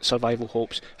survival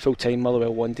hopes. Full time,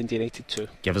 Motherwell 1, Dundee United 2.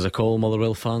 Give us a call,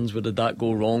 Motherwell fans. Where did that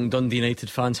go wrong? Dundee United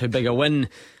fans, how big a win do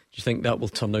you think that will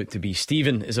turn out to be?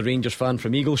 Stephen is a Rangers fan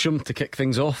from Eaglesham to kick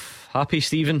things off. Happy,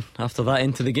 Stephen, after that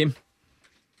into the game?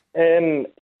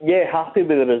 Yeah, happy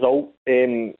with the result,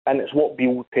 and it's what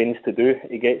Beale tends to do.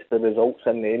 He gets the results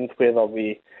in the end, whether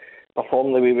we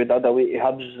perform the way we did away to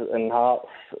Hibs and Hearts,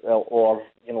 or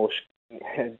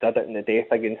did it in the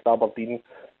death against Aberdeen.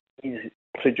 He's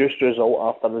produced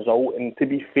result after result, and to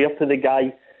be fair to the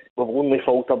guy, we've only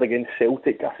faltered against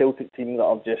Celtic, a Celtic team that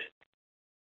are just,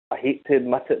 I hate to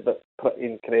admit it, but pretty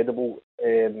incredible.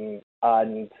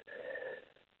 And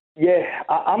yeah,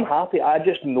 I'm happy. I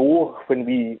just know when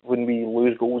we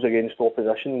lose goals against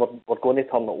opposition, we're going to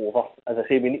turn it over. As I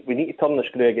say, we need to turn the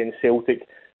screw against Celtic.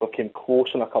 We came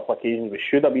close on a couple of occasions. We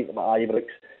should have beaten them at Ibrox,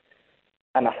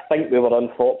 and I think we were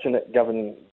unfortunate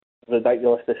given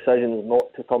ridiculous decisions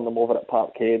not to turn them over at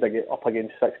Parkhead up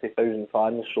against 60,000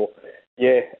 fans. So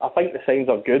yeah, I think the signs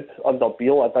are good under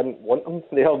Beale. I didn't want him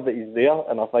there, but he's there,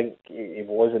 and I think he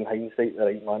was, in hindsight, the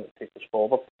right man to take us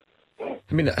forward.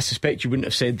 I mean, I suspect you wouldn't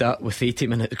have said that with 80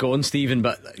 minutes gone, Stephen,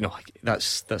 but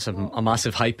that's a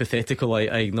massive hypothetical. I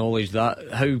acknowledge that.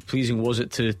 How pleasing was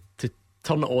it to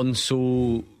turn it on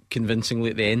so convincingly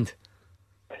at the end?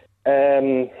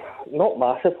 Not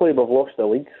massively. We've lost the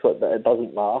league, so it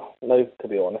doesn't matter now, to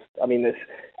be honest. I mean, it's,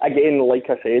 again, like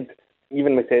I said,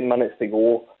 even with 10 minutes to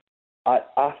go, I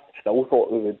still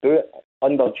thought we would do it.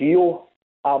 Under Gio,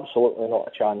 absolutely not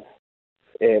a chance.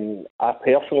 I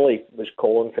personally was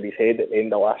calling for his head at the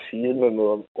end of last season when we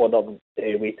were on our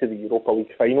way to the Europa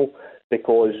League final,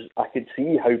 because I could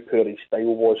see how poor his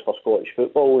style was for Scottish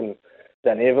football, and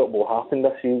the inevitable happened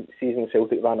this season.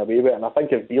 Celtic ran away with it, and I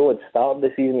think if Beale had started the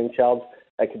season in charge,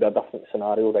 it could be a different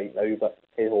scenario right now, but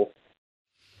hey ho.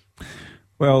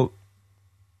 Well,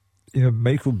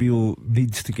 Michael Beale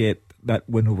needs to get that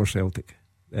win over Celtic.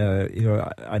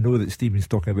 I know that Stephen's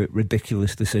talking about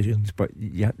ridiculous decisions, but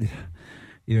you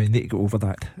need to go over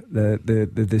that.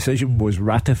 The decision was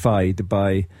ratified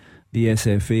by the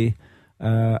SFA,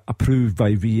 approved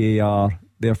by VAR.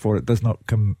 Therefore, it does not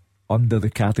come under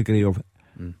the category of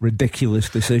ridiculous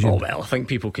decision. Oh well, I think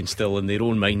people can still in their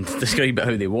own mind describe it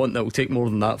how they want. That will take more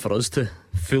than that for us to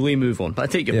fully move on. But I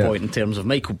take your point in terms of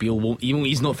Michael Beale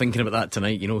he's not thinking about that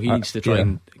tonight. He needs to try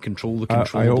and control the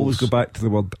controllables. I always go back to the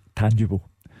word tangible.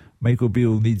 Michael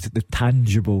Beale needs the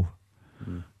tangible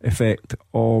effect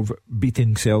of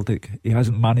beating Celtic. He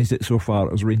hasn't managed it so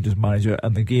far as Rangers manager,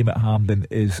 and the game at Hampden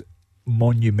is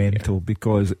monumental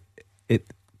because it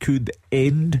could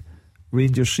end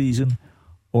Rangers season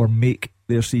or make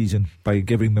their season by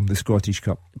giving them the Scottish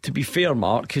Cup. To be fair,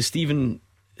 Mark, because Stephen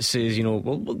says,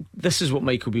 well, this is what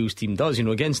Michael Beale's team does,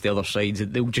 against the other sides,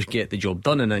 they'll just get the job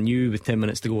done, and I knew with 10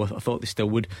 minutes to go I thought they still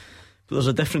would. But there's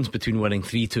a difference between winning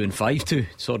 3-2 and 5-2.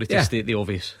 Sorry to state the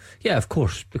obvious. Yeah, of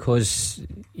course, because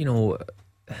it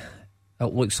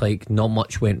looks like not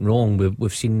much went wrong.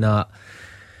 We've seen that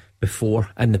before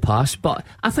in the past. But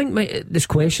I think there's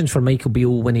questions for Michael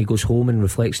Beale when he goes home and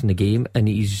reflects on the game, and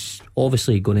he's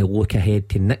obviously going to look ahead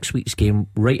to next week's game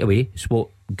right away. It's what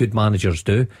good managers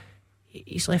do.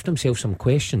 He's left himself some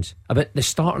questions about the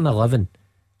starting 11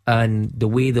 and the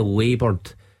way they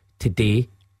laboured today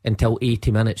until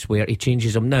 80 minutes where he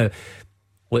changes them. Now,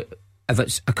 if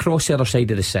it's across the other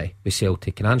side of the city with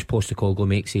Celtic and Ange Postecoglou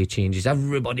makes any changes,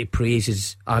 everybody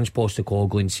praises Ange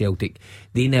Postecoglou and Celtic,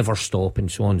 they never stop and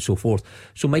so on and so forth.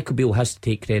 So Michael Beale has to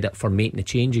take credit for making the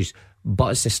changes,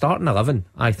 but it's the starting 11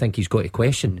 I think he's got to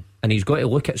question, and he's got to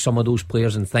look at some of those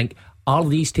players and think, are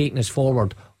these taking us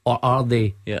forward or are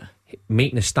they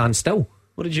making us stand still?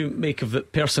 What did you make of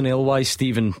it personnel wise,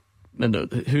 Stephen? And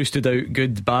who stood out,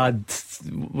 good, bad?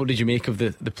 What did you make of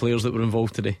the players that were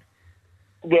involved today?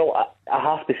 Well, I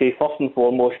have to say, first and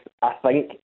foremost, I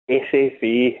think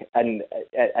SFA and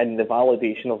the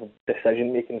validation of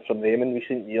decision making from them in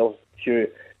recent years, Hugh,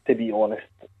 to be honest,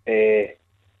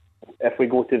 if we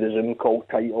go to the Zoom call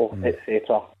title,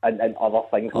 etc., and other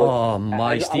things. Oh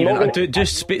my, Stephen,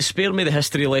 just spare me the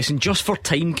history lesson, just for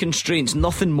time constraints,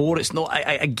 nothing more. It's not.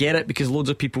 I get it, because loads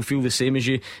of people feel the same as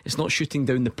you. It's not shooting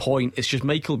down the point. It's just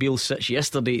Michael Beale sits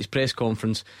yesterday at his press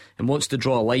conference and wants to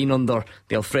draw a line under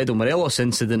the Alfredo Morelos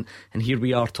incident, and here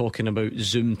we are talking about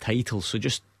Zoom titles. So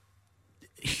just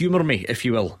humour me, if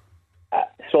you will.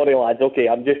 Sorry, lads. Okay,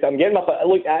 I'm getting my.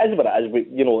 Look, it is what it is.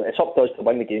 It's up to us to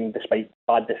win the game despite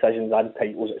bad decisions and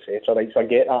titles, etc. Right, so I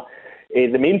get that.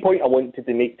 The main point I wanted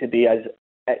to make today is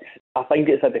I think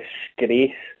it's a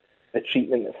disgrace the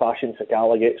treatment that Fashion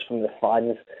Sakala gets from the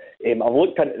fans. I've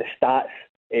looked into the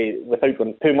stats without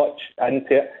going too much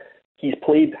into it. He's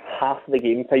played half the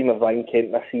game time of Ryan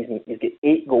Kent this season. He's got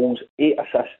 8 goals, 8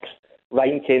 assists.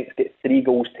 Ryan Kent's got 3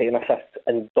 goals, 10 assists,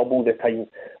 and double the time.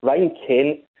 Ryan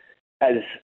Kent is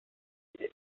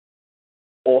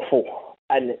awful,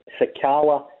 and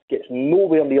Sakala gets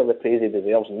nowhere near the praise he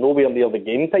deserves, nowhere near the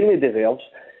game time he deserves.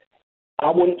 I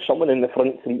want someone in the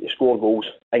front three to score goals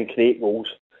and create goals,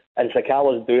 and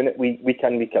Sakala's doing it week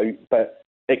in, week out. But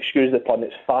excuse the pun,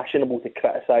 it's fashionable to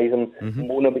criticise him,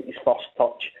 moan about his first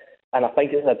touch, and I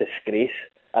think it's a disgrace.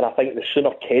 And I think the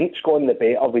sooner Kent's gone, the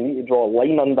better. We need to draw a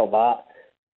line under that.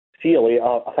 See you later.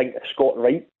 I think if Scott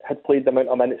Wright had played the amount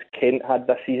of minutes Kent had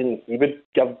this season, he would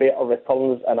give better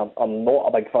returns, and I'm not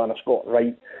a big fan of Scott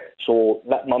Wright. So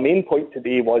my main point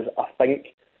today was I think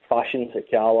Fashion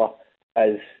Sakala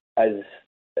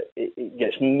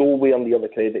gets nowhere near the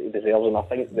credit he deserves, and I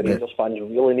think the Rangers fans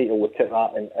really need to look at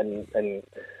that and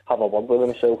have a word with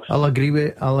themselves. I'll agree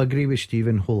with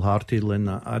Stephen wholeheartedly in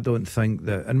that. I don't think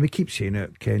that, and we keep saying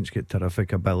it, Kent's got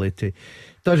terrific ability,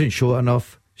 doesn't show it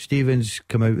enough. Stephen's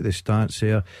come out with the stats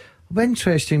there.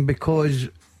 Interesting, because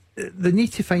they need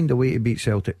to find a way to beat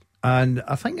Celtic, and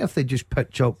I think if they just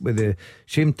pitch up with the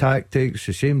same tactics,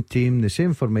 the same team, the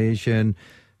same formation,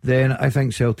 then I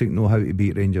think Celtic know how to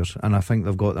beat Rangers, and I think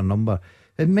they've got their number.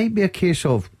 It might be a case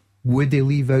of, would they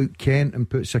leave out Kent and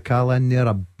put Sakala in there,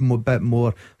 a bit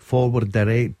more forward,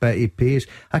 direct, bitty pace?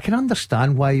 I can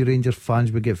understand why Rangers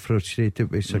fans would get frustrated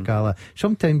with Sakala.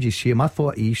 Sometimes you see him. I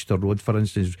thought Easter Road, for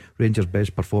instance, Rangers'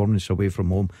 best performance away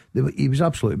from home, he was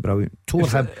absolutely brilliant. Tore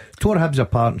Hibs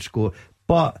apart and scored.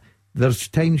 But there's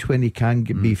times when he can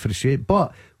be frustrated.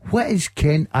 But what is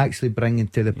Kent actually bringing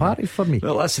to the party for me?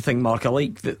 Well, that's the thing, Mark. I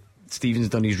like that Stephen's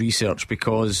done his research,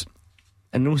 because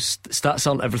I know stats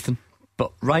aren't everything,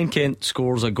 but Ryan Kent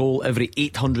scores a goal every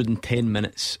 810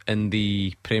 minutes in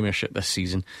the Premiership this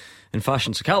season, and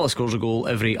Fashion Sakala scores a goal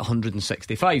every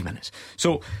 165 minutes.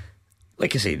 So,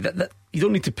 like I say, that you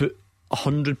don't need to put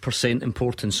 100%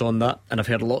 importance on that. And I've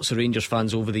heard lots of Rangers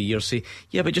fans over the years say,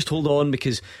 yeah, but just hold on,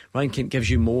 because Ryan Kent gives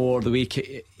you more. The way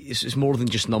it's more than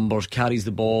just numbers, carries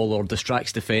the ball or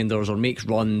distracts defenders or makes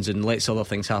runs and lets other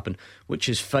things happen, which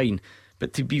is fine.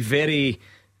 But to be very,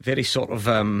 very sort of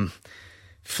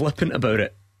flippant about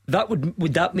it,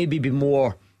 would that maybe be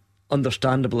more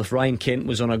understandable if Ryan Kent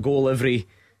was on a goal every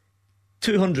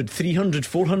 200, 300,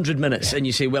 400 minutes, and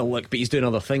you say, well, look, but he's doing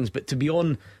other things. But to be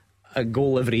on a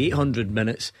goal every 800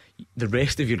 minutes, the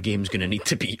rest of your game's going to need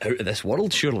to be out of this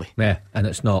world, surely. Yeah, and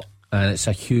it's not, and it's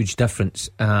a huge difference.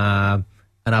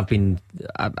 And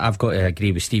I've got to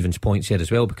agree with Stephen's points here as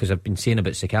well, because I've been saying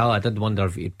about Sakala, I did wonder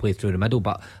if he'd play through the middle,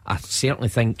 but I certainly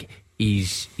think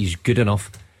he's good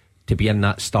enough to be in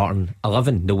that starting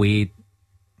 11, the way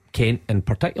Kent in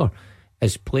particular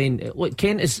is playing. Look,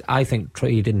 Kent is, I think,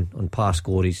 trading on past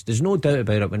glories. There's no doubt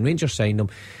about it. When Rangers signed him,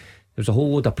 there was a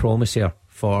whole load of promise here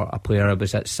for a player. It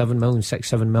was at 7 million,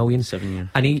 6-7 million, 7 years.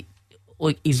 And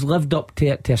he's lived up to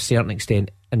it to a certain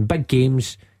extent. In big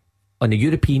games on the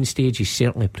European stage, he's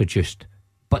certainly produced,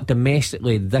 but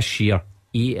domestically this year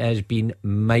he has been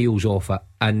miles off it.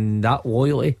 And that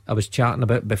loyalty I was chatting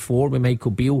about before with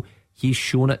Michael Beale, he's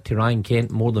shown it to Ryan Kent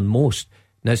more than most.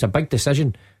 Now it's a big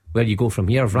decision where you go from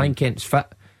here. If Ryan Kent's fit,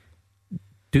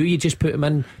 do you just put him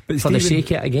in for the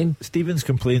sake of it again? Stephen's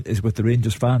complaint is with the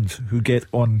Rangers fans who get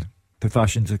on to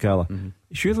fashion Sakala.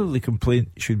 Surely the complaint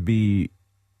should be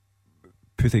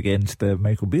put against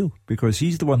Michael Beale, because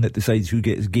he's the one that decides who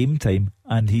gets game time,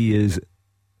 and he is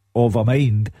of a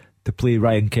mind to play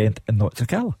Ryan Kent and not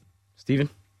Sakala. Stephen?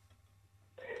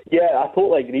 Yeah, I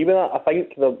totally agree with that. I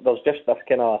think there's just this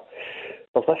kind of,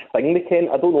 there's this thing with Kent,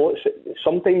 I don't know, it's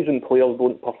sometimes when players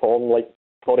don't perform, like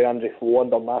Andre Flo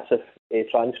under massive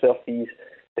transfer fees,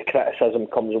 the criticism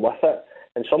comes with it.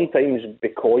 And sometimes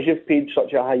because you've paid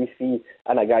such a high fee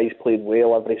and a guy's played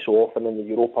well every so often in the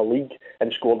Europa League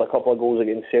and scored a couple of goals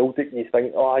against Celtic, you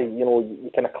think,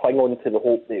 you kind of cling on to the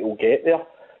hope that he'll get there.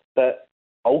 But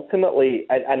ultimately,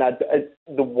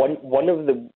 one of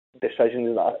the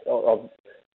decisions that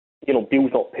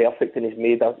Beale's not perfect, and he's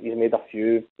made a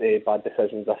few bad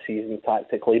decisions this season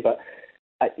tactically. But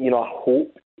I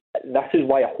hope. This is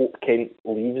why I hope Kent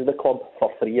leaves the club for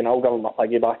free, and I'll give him a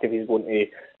piggyback if he's going to,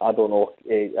 I don't know,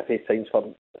 if he signs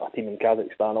for a team in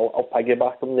Kazakhstan, I'll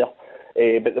piggyback him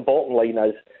there. But the bottom line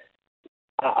is,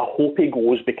 I hope he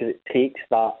goes, because it takes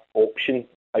that option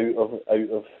out of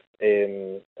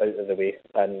the way.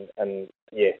 And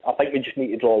yeah, I think we just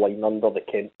need to draw a line under the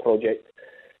Kent project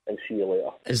and see you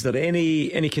later. Is there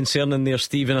any concern in there,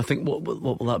 Stephen? I think what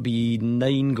will that be?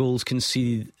 9 goals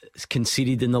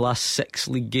conceded in the last 6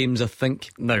 league games, I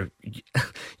think. Now,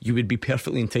 you would be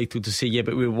perfectly entitled to say, yeah,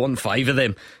 but we won 5 of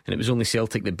them, and it was only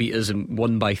Celtic that beat us and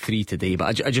won by 3 today.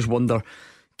 But I just wonder,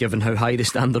 given how high the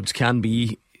standards can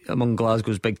be among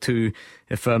Glasgow's big two,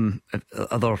 if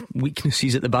other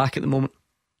weaknesses at the back at the moment.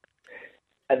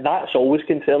 And that's always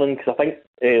concerning, because I think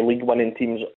league winning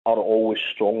teams are always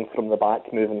strong from the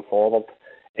back moving forward.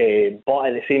 But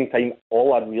at the same time,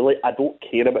 I don't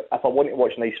care about. If I want to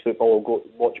watch nice football, I'll go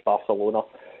watch Barcelona.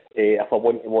 If I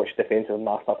want to watch defensive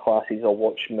masterclasses, I'll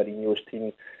watch Mourinho's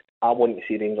team. I want to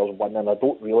see Rangers win, and I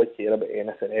don't really care about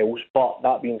anything else. But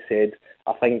that being said,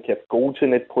 I think if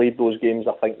Goldson had played those games,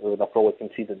 I think they would have probably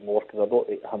conceded more, because I don't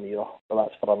rate him either. But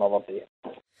that's for another day.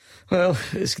 Well,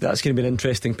 that's going to be an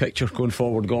interesting picture going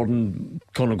forward, Gordon.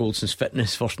 Connor Goldson's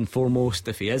fitness first and foremost.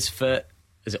 If he is fit,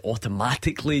 is it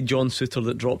automatically John Souttar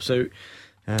that drops out?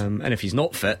 And if he's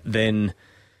not fit, then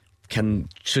can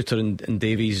Souttar and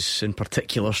Davies in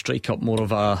particular strike up more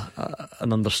of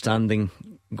an understanding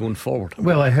going forward?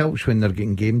 Well, it helps when they're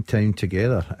getting game time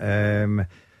together.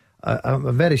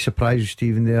 I'm very surprised,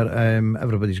 Stephen, there.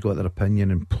 Everybody's got their opinion,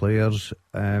 and players,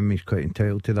 he's quite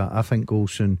entitled to that. I think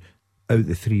Golson, out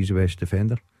the three, is the best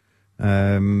defender.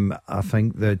 I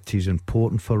think that he's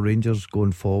important for Rangers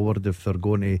going forward. If they're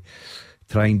going to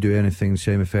try and do anything in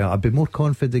semi-final, I'd be more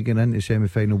confident going into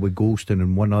semi-final with Golston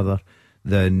and one other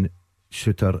than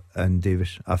Souttar and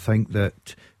Davis. I think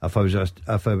that if I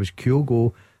was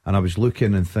Kyogo and I was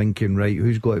looking and thinking, right,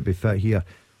 who's got to be fit here,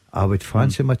 I would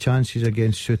fancy my chances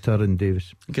against Souttar and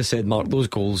Davis. Like I said, Mark, those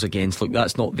goals against, look,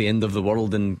 that's not the end of the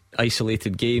world in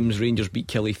isolated games. Rangers beat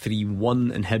Kelly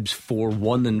 3-1 and Hibs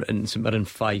 4-1 and St Mirren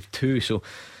 5-2. So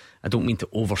I don't mean to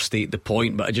overstate the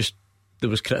point, but there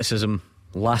was criticism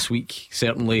last week,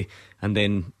 certainly, and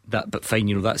then but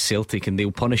fine, that's Celtic and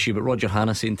they'll punish you. But Roger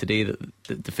Hanna saying today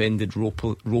that defended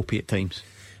ropey at times.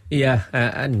 Yeah,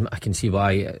 and I can see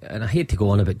why. And I hate to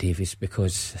go on about Davies,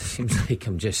 because it seems like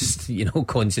I'm just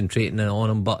concentrating on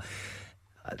him, but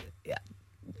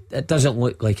it doesn't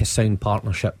look like a sound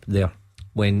partnership there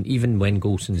even when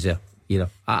Golson's there either.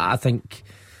 I think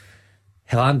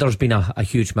Hillander's been a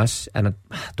huge miss, and I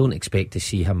don't expect to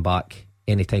see him back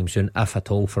anytime soon, if at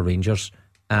all, for Rangers.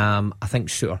 I think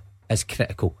Souttar is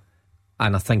critical,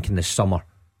 and I think in the summer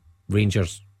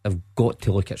Rangers have got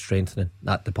to look at strengthening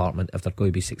that department if they're going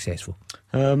to be successful.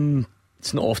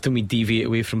 It's not often we deviate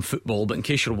away from football, but in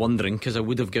case you're wondering, because I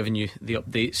would have given you the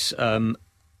updates,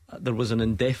 there was an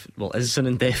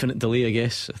indefinite delay, I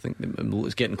guess. I think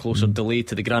it's getting closer, delay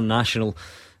to the Grand National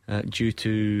due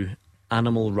to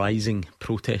animal rising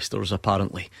protesters,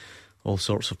 apparently. All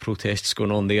sorts of protests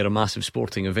going on there, a massive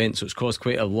sporting event, so it's caused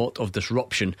quite a lot of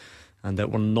disruption, and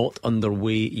that we're not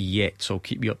underway yet, so I'll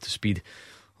keep you up to speed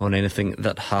on anything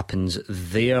that happens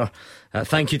there.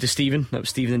 Thank you to Stephen. That was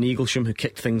Stephen in Eaglesham who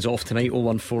kicked things off tonight.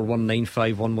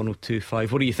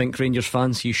 01419511025. What do you think, Rangers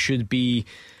fans? You should be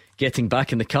getting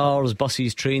back in the cars,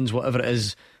 buses, trains, whatever it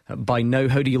is by now.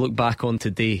 How do you look back on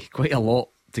today? Quite a lot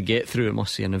to get through, it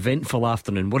must be an eventful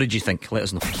afternoon. What did you think? Let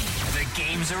us know. The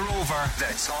games are over.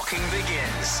 The talking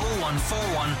begins.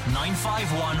 0141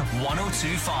 951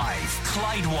 1025.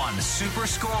 Clyde One Super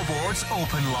Scoreboard's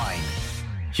open line.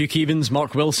 Hugh Keevins,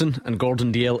 Mark Wilson and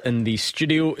Gordon Dalziel in the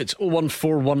studio. It's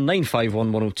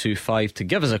 01419511025 to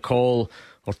give us a call,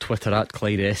 or Twitter at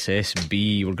Clyde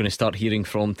SSB. We're going to start hearing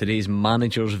from today's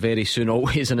managers very soon.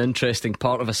 Always an interesting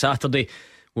part of a Saturday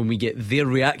when we get their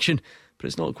reaction, but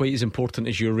it's not quite as important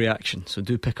as your reaction, so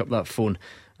do pick up that phone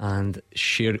and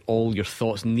share all your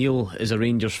thoughts. Neil is a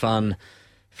Rangers fan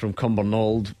from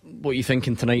Cumbernauld. What are you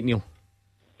thinking tonight, Neil?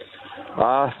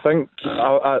 I think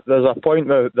there's a point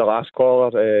that the last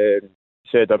caller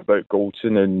said about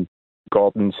Goldson, and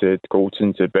Gordon said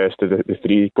Goldson's the best of the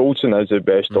three. Goldson is the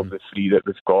best of the three that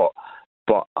we've got,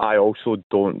 but I also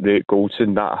don't rate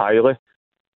Goldson that highly,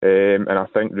 and I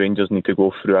think Rangers need to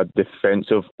go through a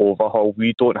defensive overhaul.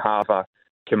 We don't have a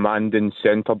commanding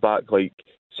centre-back like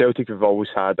Celtic have always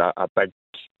had, a big,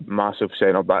 massive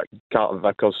centre-back. Carter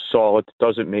Vickers, solid,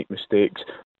 doesn't make mistakes,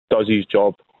 does his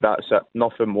job, that's it,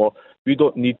 nothing more. We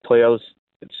don't need players,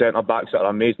 centre-backs that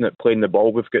are amazing at playing the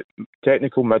ball. We've got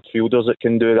technical midfielders that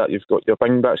can do that, you've got your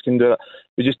wing-backs can do that.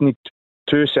 We just need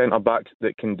two centre-backs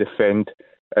that can defend,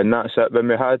 and that's it. When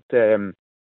we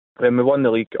won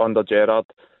the league under Gerrard,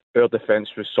 our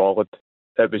defence was solid.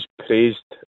 It was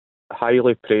praised,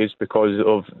 highly praised, because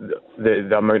of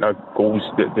the amount of goals,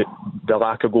 the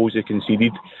lack of goals they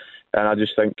conceded, and I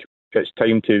just think it's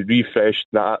time to refresh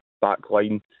that back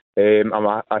line. I'm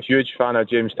a huge fan of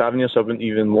James Tavernier, so I wouldn't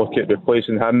even look at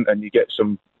replacing him, and you get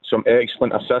some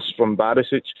excellent assists from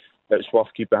Barisic. It's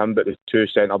worth keeping him, but the two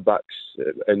centre-backs,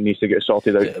 it needs to get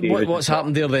sorted out. What's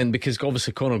happened there then? Because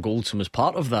obviously Connor Goldson was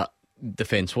part of that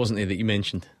defence, wasn't he, that you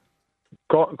mentioned?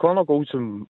 Connor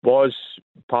Goldson was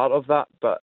part of that,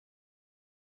 but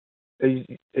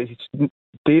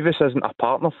Davis isn't a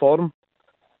partner for him,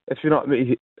 if you know what I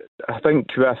mean. I think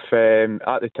with at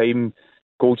the time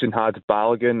Goldson had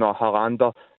Balogun or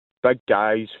Helander, big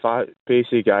guys, fat,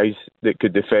 pacey guys that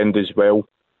could defend as well.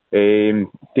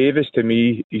 Davis, to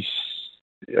me, he's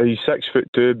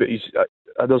 6'2", but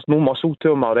there's no muscle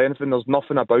to him or anything. There's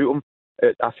nothing about him.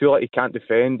 I feel like he can't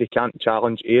defend, he can't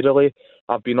challenge aerially.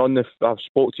 I've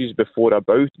spoke to you before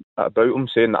about him,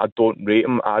 saying that I don't rate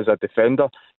him as a defender.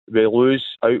 We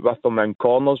lose out with him in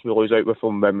corners, we lose out with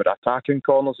him when we're attacking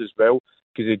corners as well,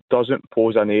 because he doesn't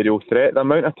pose an aerial threat. The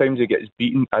amount of times he gets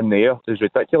beaten in the air is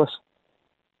ridiculous.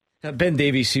 Ben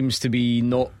Davies seems to be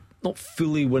not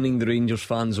fully winning the Rangers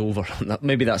fans over.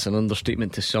 Maybe that's an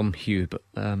understatement to some, Hugh, but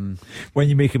when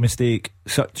you make a mistake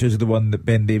such as the one that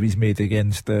Ben Davies made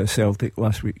against Celtic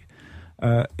last week,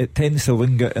 it tends to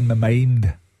linger in the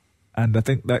mind, and I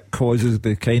think that causes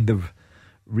the kind of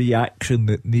reaction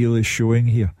that Neil is showing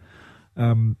here.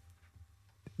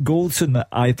 Goldson,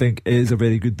 I think, is a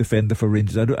very good defender for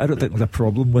Rangers. I don't think there's a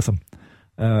problem with him.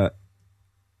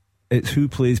 It's who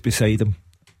plays beside him,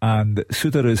 and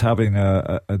Suter is having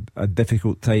a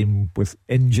difficult time with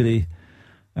injury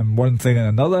and one thing and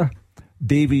another.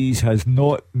 Davies has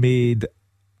not made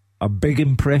a big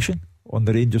impression on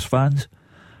the Rangers fans.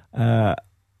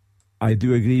 I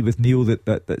do agree with Neil that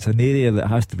that's an area that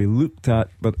has to be looked at,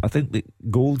 but I think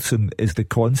that Goldson is the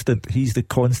constant. He's the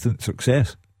constant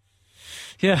success.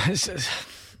 Yeah, it's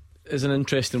an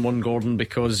interesting one, Gordon,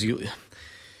 because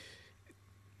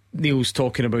Neil's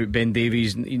talking about Ben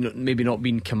Davies maybe not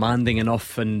being commanding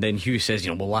enough, and then Hugh says,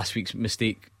 well, last week's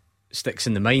mistake sticks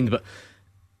in the mind, but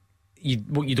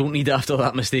what you don't need after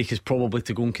that mistake is probably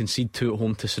to go and concede 2 at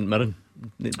home to St Mirren.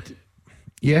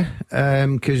 Yeah,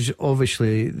 because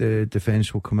obviously the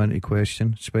defence will come into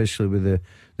question, especially with the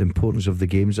importance of the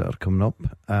games that are coming up.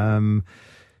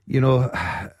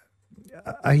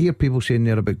 I hear people saying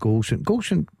there about Goldson.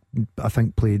 Goldson, I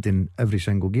think, played in every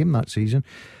single game that season.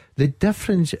 The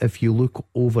difference, if you look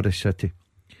over the city,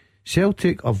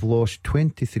 Celtic have lost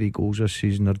 23 goals this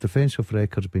season. Their defensive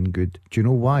record's been good. Do you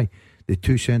know why? The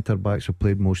two centre backs have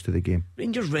played most of the game.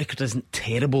 Rangers' record isn't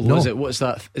terrible, though, is it? What's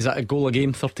that? Is that a goal a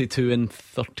game? 32 and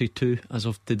 32 as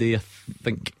of today, I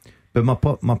think. But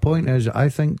my point is, I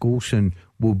think Golson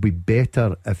will be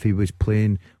better if he was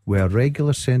playing with a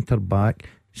regular centre back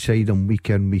side him week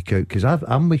in, week out. Because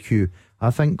I'm with you. I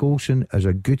think Golson is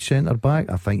a good centre back.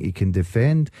 I think he can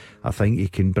defend. I think he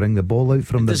can bring the ball out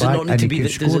from the back and he can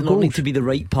score Does it not goals. need to be the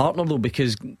right partner, though?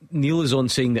 Because Neil is on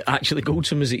saying that actually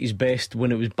Golson was at his best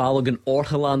when it was Balogun or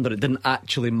Helander. It didn't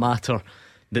actually matter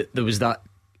that there was that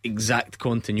exact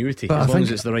continuity, But as long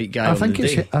as it's the right guy on the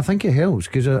day. I think it helps,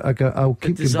 because I'll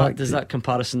keep you back. Does that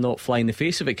comparison not fly in the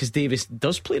face of it? Because Davis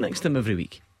does play next to him every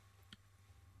week.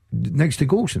 Next to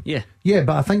Golson? Yeah,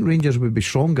 but I think Rangers would be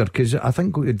stronger, because I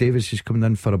think Davis is coming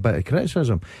in for a bit of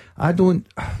criticism. I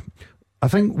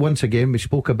think once again, we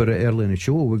spoke about it early in the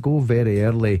show, we go very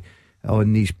early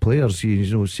on these players,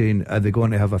 saying are they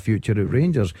going to have a future at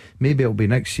Rangers? Maybe it'll be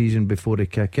next season before they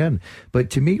kick in. But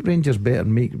to make Rangers better,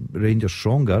 make Rangers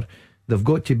stronger, they've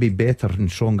got to be better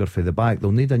and stronger for the back.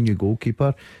 They'll need a new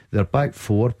goalkeeper. Their back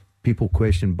four, people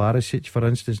question Barisic, for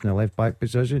instance, in the left back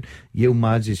position.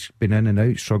 Yilmaz has been in and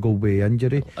out, struggled with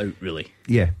injury. Out, really?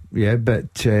 Yeah,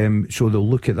 but so they'll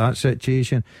look at that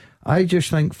situation. I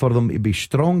just think for them to be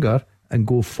stronger and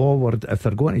go forward, if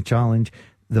they're going to challenge,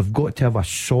 they've got to have a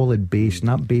solid base, and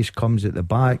that base comes at the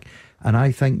back. And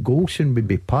I think Golson would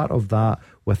be part of that,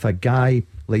 with a guy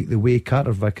like the way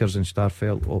Carter Vickers and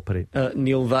Starfelt operate.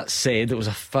 Neil, that said, it was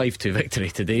a 5-2 victory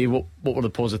today. What were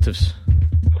the positives?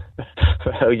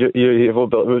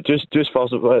 Just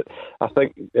first of all, I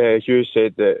think Hugh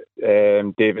said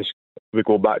that Davis would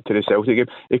go back to the Celtic game.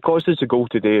 He caused us a goal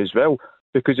today as well,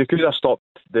 because he could have stopped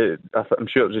I'm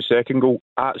sure it was the second goal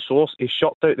at source. He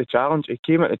shut out the challenge. He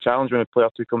came at the challenge when the player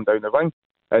took him down the wing,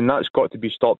 and that's got to be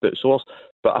stopped at source.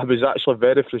 But I was actually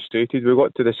very frustrated. We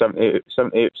got to the 78th,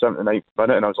 79th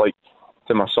minute, and I was like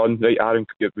to my son, right, Aaron,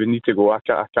 we need to go. I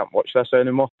can't watch this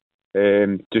anymore.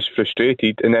 Just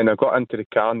frustrated. And then I got into the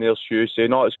car, and there's Hugh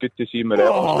saying, it's good to see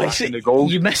Morelos in the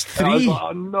goals. You missed 3. I was like,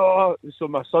 oh no. So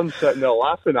my son's sitting there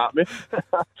laughing at me.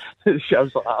 I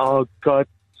was like, oh God.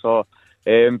 So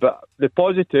but the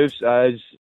positives is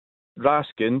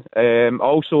Raskin.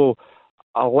 Also,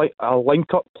 our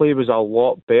link-up play was a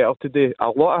lot better today. A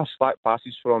lot of slack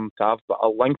passes from Tav, but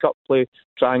our link-up play,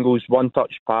 triangles,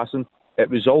 one-touch passing,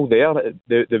 it was all there.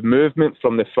 The movement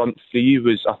from the front three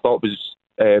I thought was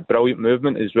brilliant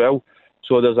movement as well.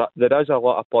 So there is a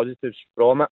lot of positives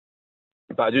from it,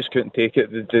 but I just couldn't take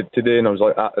it today, and I was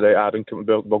like, right, Aaron,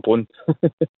 we're going.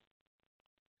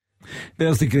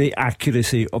 There's the great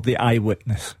accuracy of the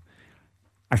eyewitness.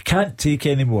 I can't take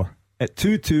any more. At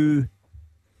 2-2,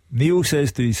 Neil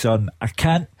says to his son, I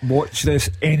can't watch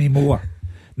this anymore.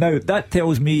 Now that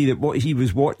tells me that what he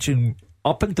was watching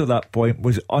up until that point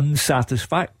was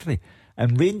unsatisfactory,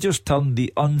 and Rangers turned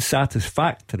the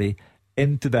unsatisfactory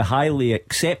into the highly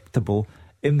acceptable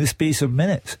in the space of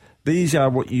minutes. These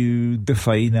are what you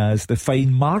define as the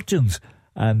fine margins.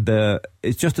 And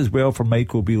it's just as well for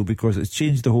Michael Beale, because it's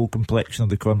changed the whole complexion of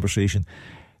the conversation.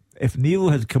 If Neil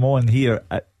had come on here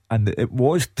and it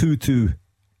was 2-2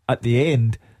 at the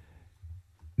end,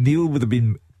 Neil would have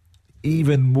been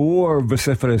even more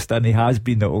vociferous than he has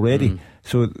been already.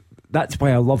 So that's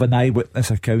why I love an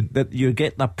eyewitness account, that you're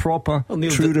getting a proper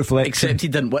true reflection. Except he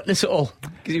didn't witness it all,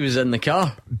 because he was in the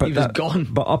car. He was gone.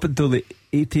 But up until the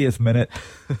 80th minute,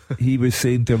 he was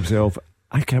saying to himself,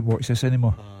 I can't watch this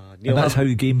anymore. Neil, and that's how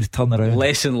games turn around.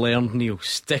 Lesson learned, Neil.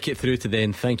 Stick it through to the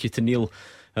end. Thank you to Neil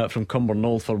from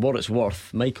Cumbernauld. For what it's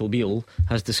worth, Michael Beale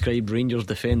has described Rangers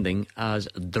defending as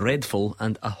dreadful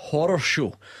and a horror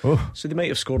show. So they might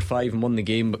have scored 5 and won the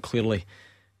game, but clearly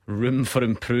room for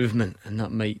improvement, and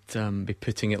that might be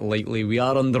putting it lightly. We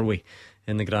are underway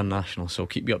in the Grand National, so I'll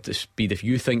keep you up to speed. If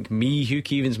you think me, Hugh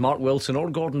Keevins, Mark Wilson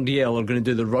or Gordon Dalziel are going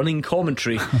to do the running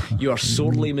commentary, you are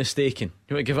sorely mistaken.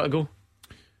 You want to give it a go?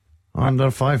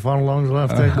 Under 5 furlongs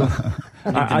left.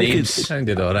 I can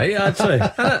sounded alright, actually.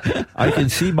 I can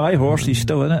see my horse, he's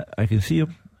still in it. I can see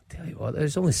him. Tell you what,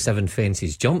 there's only 7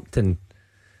 fences jumped, and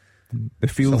the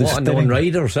field is a lot of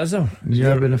non-riders, is there?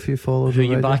 Yeah, been a few followers. Who are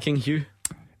you backing, Hugh?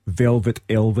 Velvet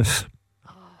Elvis.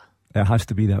 It has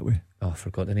to be that way. I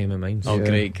forgot the name of mine.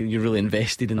 Great, you're really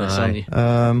invested in this, aren't you?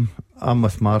 I'm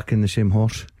with Mark in the same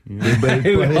horse. Any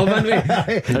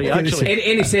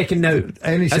second now.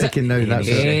 Any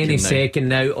second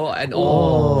now.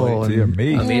 Oh, dear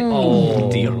me. I mean,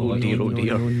 dear.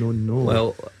 No.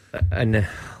 Well, in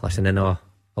a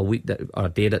week or a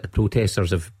day that the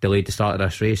protesters have delayed the start of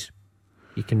this race,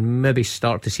 you can maybe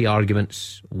start to see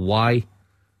arguments why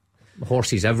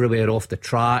horses everywhere off the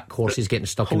track, horses getting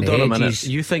stuck in the Hold on a minute. hedges.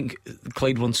 You think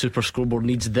Clyde One Super Scoreboard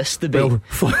needs this debate? Well,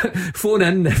 phone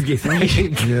in if you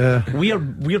think. Yeah.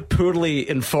 We're poorly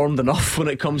informed enough when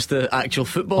it comes to actual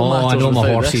football Oh, matters. I know my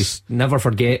without horses. this. Never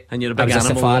forget. And you're a I big was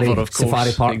animal safari, lover, of course.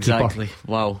 safari park exactly.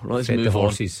 keeper. Wow. Let's Fed move the on.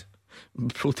 horses.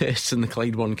 Protests in the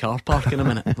Clyde One car park in a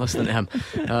minute. Listening to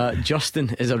him.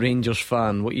 Justin is a Rangers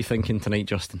fan. What are you thinking tonight,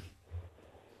 Justin?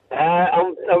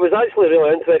 I was actually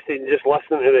really interested in just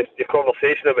listening to the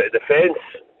conversation about defence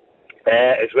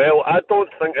as well. I don't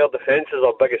think our defence is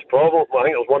our biggest problem. I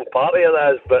think there's one part of it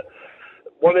that is, but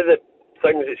one of the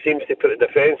things that seems to put the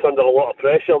defence under a lot of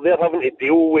pressure, they're having to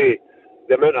deal with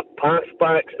the amount of pass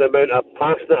backs, the amount of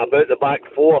passing it about the back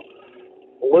four.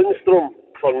 Lundstrom,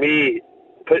 for me,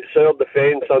 puts our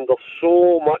defence under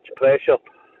so much pressure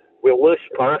with loose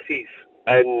passes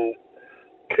and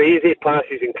crazy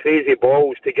passes and crazy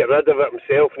balls to get rid of it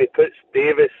himself, and he puts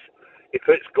Davis, he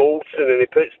puts Goldson, and he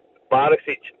puts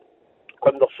Barisic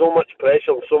under so much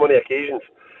pressure on so many occasions.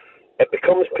 It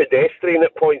becomes pedestrian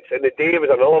at points, and the day was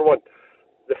another one.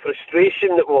 The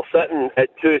frustration that we were sitting at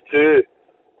 2-2,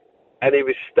 and he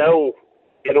was still,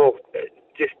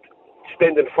 just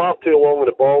spending far too long on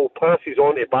the ball, passes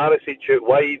on to Barisic out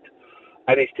wide,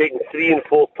 and he's taking 3 and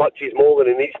 4 touches more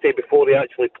than he needs to before he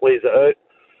actually plays it out.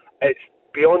 It's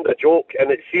beyond a joke, and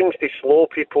it seems to slow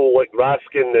people like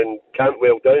Raskin and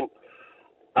Cantwell down.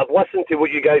 I've listened to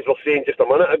what you guys were saying just a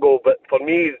minute ago, but for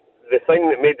me, the thing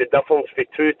that made the difference for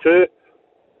 2-2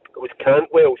 was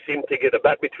Cantwell seemed to get a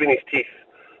bit between his teeth,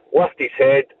 lift his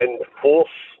head and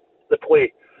force the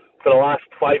play for the last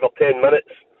 5 or 10 minutes,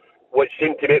 which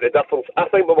seemed to make the difference. I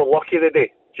think we were lucky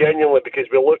today, genuinely, because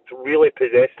we looked really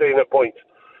pedestrian at points.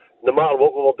 No matter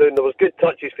what we were doing, there was good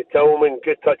touches for Tillman,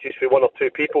 good touches for 1 or 2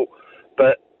 people,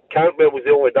 but Cantwell was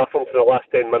the only difference in the last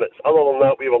 10 minutes. Other than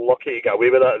that, we were lucky to get away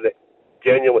with that today.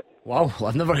 Genuinely. Wow,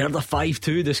 I've never heard a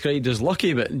 5-2 described as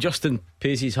lucky, but Justin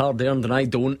pays his hard earned and I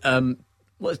don't.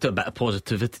 Let's do a bit of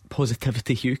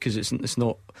positivity, Hugh, because it's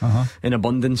not in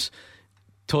abundance.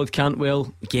 Todd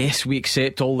Cantwell, yes, we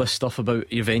accept all this stuff about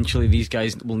eventually these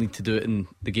guys will need to do it in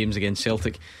the games against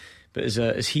Celtic, but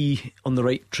is he on the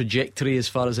right trajectory as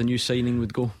far as a new signing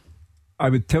would go? I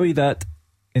would tell you that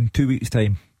in 2 weeks'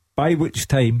 time, by which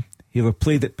time he'll have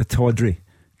played at Pittodrie,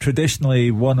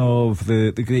 traditionally one of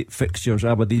the great fixtures,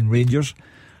 Aberdeen Rangers,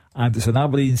 and it's an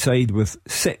Aberdeen side with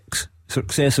 6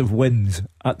 successive wins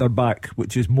at their back,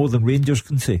 which is more than Rangers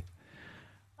can say,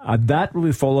 and that will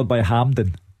be followed by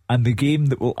Hampden, and the game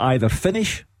that will either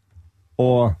finish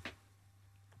or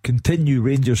continue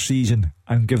Rangers' season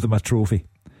and give them a trophy.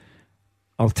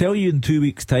 I'll tell you in 2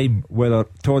 weeks' time whether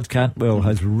Todd Cantwell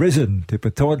has risen to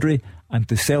Pittodrie and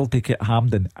to Celtic at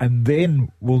Hampden, and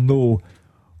then we'll know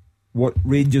what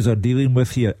Rangers are dealing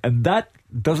with here. And that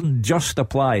doesn't just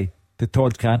apply to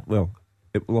Todd Cantwell.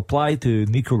 It will apply to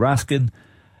Nico Raskin,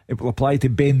 it will apply to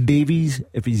Ben Davies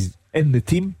if he's in the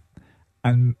team,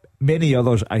 and many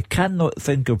others. I cannot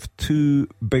think of 2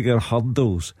 bigger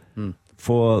hurdles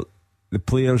for the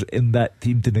players in that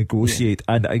team to negotiate.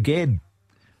 And again,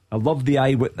 I love the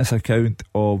eyewitness account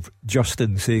of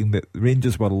Justin saying that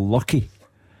Rangers were lucky.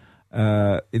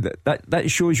 That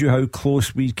shows you how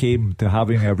close we came to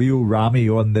having a real Rami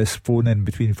on this phone in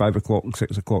between 5 o'clock and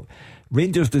 6 o'clock.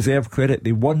 Rangers deserve credit.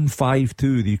 They won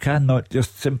 5-2. You cannot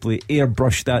just simply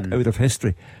airbrush that out of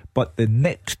history. But the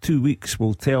next 2 weeks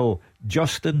will tell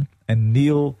Justin and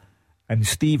Neil and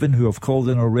Stephen, who have called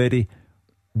in already,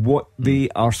 what they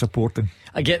are supporting.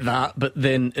 I get that, but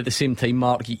then at the same time,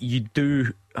 Mark, you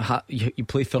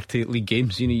play 38 league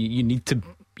games. You need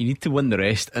to win the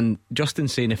rest. And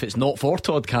Justin's saying if it's not for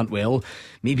Todd Cantwell,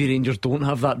 maybe Rangers don't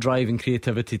have that drive and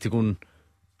creativity to go on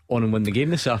and win the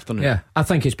game this afternoon. Yeah, I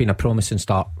think it's been a promising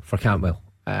start for Cantwell.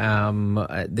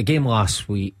 The game last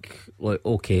week,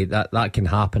 okay, that can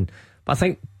happen, but I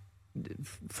think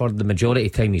for the majority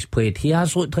of time he's played, he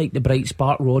has looked like the bright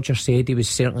spark. Roger said he was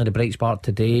certainly the bright spark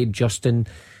today. Justin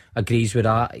agrees with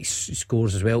that. He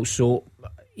scores as well. So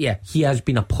yeah, he has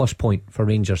been a plus point for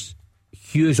Rangers.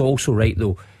 Hugh's also right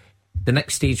though. The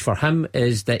next stage for him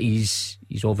is that he's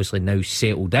obviously now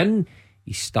settled in.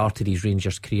 He started his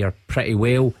Rangers career pretty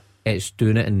well. It's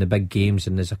doing it in the big games,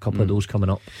 and there's a couple of those coming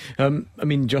up. I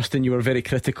mean, Justin, you were very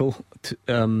critical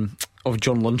of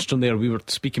John Lundstrom there. We were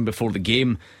speaking before the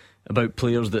game about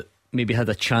players that maybe had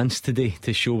a chance today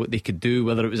to show what they could do,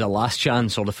 whether it was a last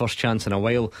chance or the first chance in a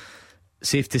while.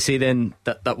 Safe to say then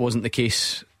that wasn't the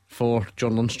case for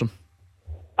John Lundstrom?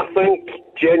 I think,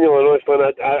 genuinely honest,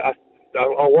 man,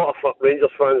 a lot of Rangers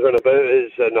fans run about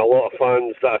us, and a lot of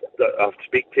fans that I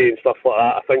speak to and stuff like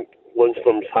that. I think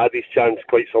Lundstrom's had his chance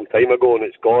quite some time ago and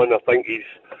it's gone. I think he's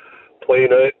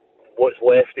playing out what's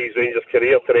left of his Rangers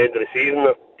career to the end of the season,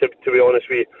 to be honest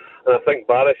with you. And I think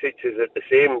Barisic is at the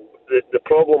same. The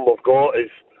problem we've got is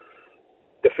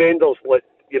defenders like,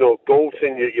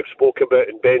 Goldson, you've spoken about,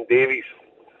 and Ben Davies.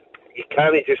 You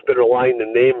can't just be relying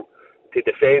on them to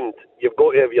defend. You've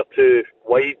got to have your two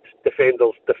wide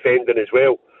defenders defending as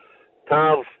well.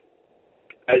 Tav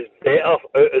is better out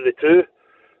of the two.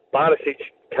 Barisic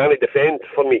can't defend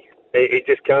for me. He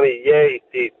just can't. Yeah,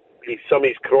 some of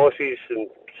his crosses and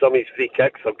some of his free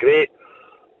kicks are great,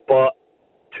 but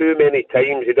too many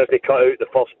times he doesn't cut out the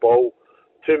first ball.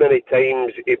 Too many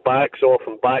times he backs off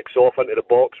into the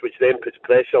box, which then puts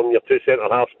pressure on your two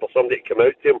centre-halves for somebody to come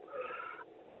out to him.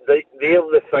 They're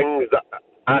the things that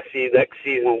I see next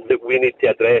season that we need to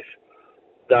address.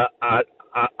 That a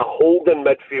holding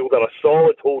midfielder, a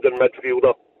solid holding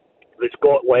midfielder that's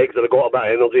got legs, that have got a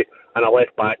bit of energy, and a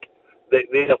left back.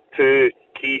 They are two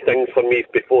key things for me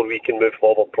before we can move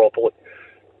forward properly.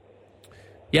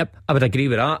 Yep, I would agree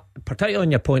with that, particularly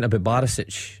on your point about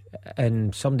Barisic.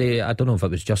 And somebody, I don't know if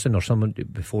it was Justin or someone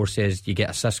before, says you get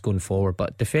assists going forward,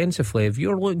 but defensively, if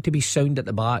you're looking to be sound at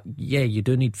the back, yeah, you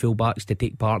do need full-backs to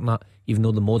take part in that, even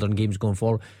though the modern game's going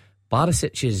forward.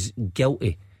 Barisic is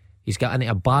guilty. He's got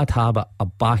into a bad habit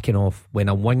of backing off. When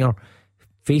a winger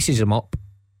faces him up,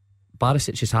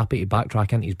 Barisic is happy to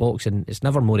backtrack into his box, and it's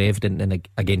never more evident than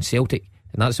against Celtic,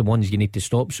 and that's the ones you need to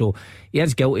stop. So he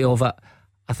is guilty of it.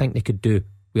 I think they could do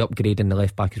with upgrading the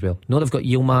left back as well. No, they've got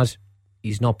Yilmaz.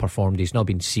 He's not performed, he's not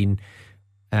been seen,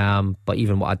 but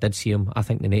even what I did see him, I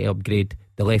think they need to upgrade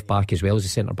the left back as well as the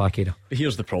centre back area.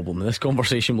 Here's the problem, and this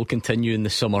conversation will continue in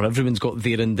the summer. Everyone's got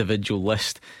their individual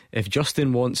list. If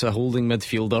Justin wants a holding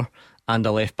midfielder and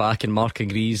a left back, and Mark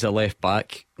agrees a left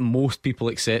back, most people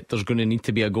accept there's going to need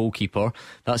to be a goalkeeper.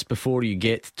 That's before you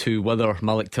get to whether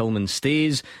Malik Tillman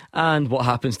stays and what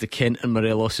happens to Kent and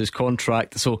Morelos'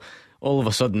 contract. So all of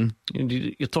a sudden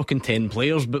you're talking 10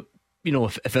 players, but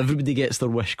if everybody gets their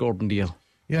wish, Gordon Dalziel.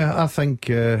 Yeah, I think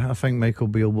Michael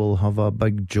Beale will have a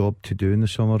big job to do in the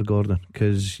summer, Gordon,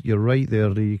 because you're right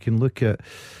there. You can look at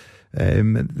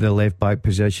the left back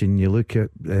position, you look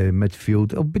at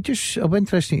midfield. It'll be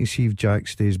interesting to see if Jack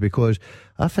stays, because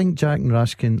I think Jack and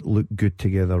Raskin look good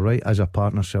together, right? As a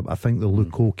partnership, I think they'll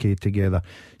look okay together.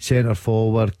 Centre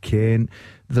forward, Kent.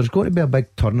 There's got to be a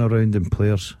big turnaround in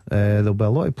players. There'll be a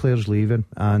lot of players leaving,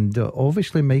 and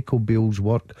obviously Michael Beale's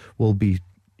work will be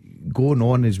going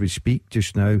on as we speak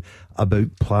just now about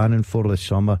planning for the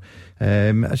summer.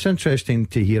 It's interesting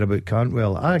to hear about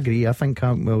Cantwell. I agree, I think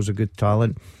Cantwell's a good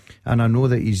talent, and I know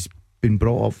that he's been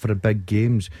brought up for the big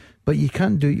games, but you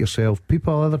can't do it yourself.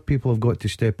 Other people have got to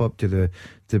step up to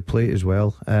the plate as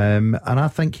well, and I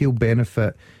think he'll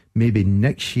benefit maybe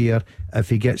next year if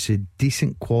he gets a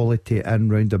decent quality in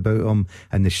round about him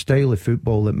and the style of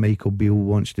football that Michael Beale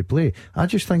wants to play. I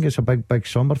just think it's a big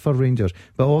summer for Rangers,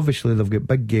 but obviously they've got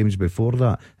big games before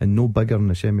that, and no bigger in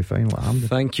the semi-final at Hampden.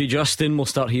 Thank you, Justin. We'll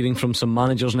start hearing from some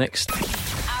managers next.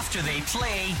 After they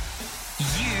play,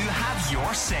 you have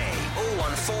your say.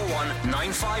 0141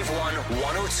 951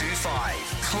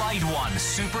 1025. Clyde One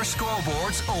Super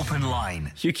Scoreboard's open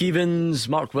line. Hugh Keevins,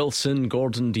 Mark Wilson,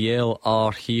 Gordon Dalziel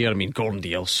are here. I mean, Gordon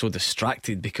Dalziel's so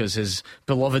distracted because his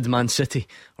beloved Man City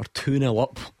are 2-0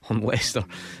 up on Leicester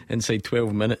inside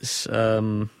 12 minutes.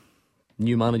 New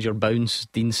manager bounce,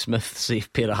 Dean Smith,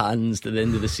 safe pair of hands to the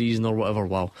end of the season or whatever.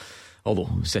 Wow.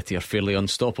 Although City are fairly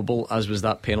unstoppable, as was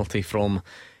that penalty from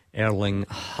Erling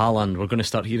Haaland. We're going to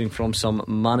start hearing from some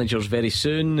managers very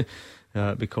soon,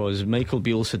 because Michael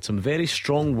Beale's had some very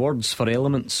strong words for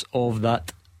elements of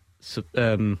that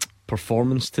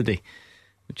performance today,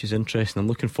 which is interesting. I'm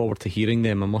looking forward to hearing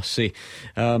them, I must say.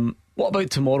 What about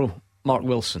tomorrow, Mark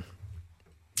Wilson?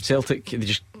 Celtic, are they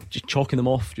just chalking them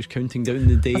off, just counting down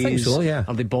the days? I think so, yeah.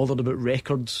 Are they bothered about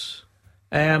records?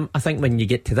 I think when you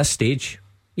get to this stage,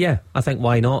 yeah, I think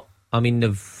why not? I mean,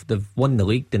 they've won the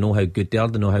league. They know how good they are.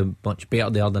 They know how much better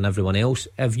they are than everyone else.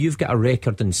 If you've got a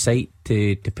record in sight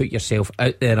to put yourself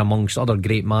out there amongst other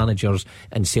great managers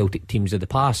and Celtic teams of the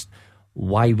past,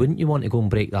 why wouldn't you want to go and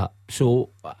break that?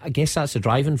 So I guess that's the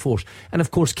driving force. And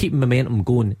of course, keeping momentum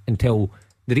going until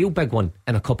the real big one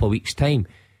in a couple of weeks' time.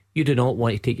 You do not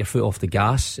want to take your foot off the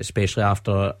gas, especially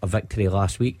after a victory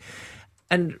last week.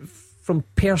 And from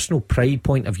personal pride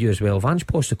point of view as well, Ange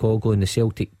Postecoglou and the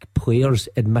Celtic players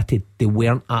admitted they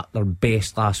weren't at their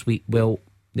best last week. Well,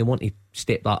 they want to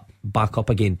step that back up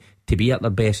again to be at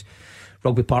their best.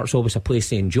 Rugby Park's always a place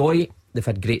to enjoy. They've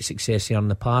had great success here in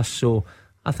the past, so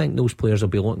I think those players will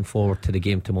be looking forward to the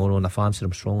game tomorrow, and I fancy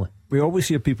them strongly. We always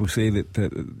hear people say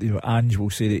that Ange will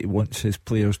say that he wants his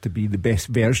players to be the best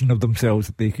version of themselves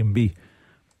that they can be.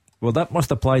 Well, that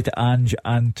must apply to Ange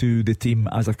and to the team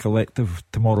as a collective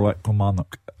tomorrow at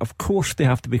Kilmarnock. Of course they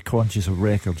have to be conscious of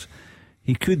records.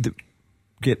 He could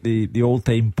get the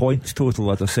all-time points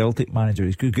total as a Celtic manager.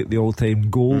 He could get the all-time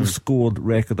goals scored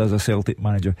record as a Celtic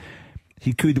manager.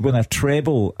 He could win a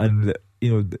treble, and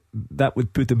that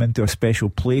would put him into a special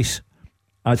place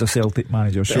as a Celtic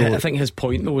manager. So I think his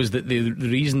point though is that the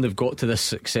reason they've got to this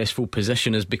successful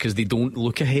position is because they don't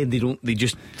look ahead. They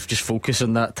just focus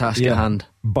on that task at hand.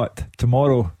 But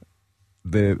tomorrow,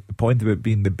 the point of it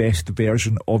being the best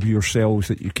version of yourselves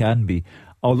that you can be,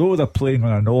 although they're playing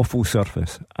on an awful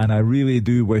surface, and I really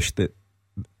do wish that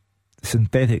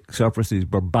synthetic surfaces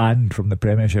were banned from the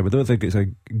Premiership. I don't think it's a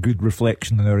good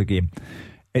reflection in our game.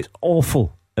 It's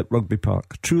awful at Rugby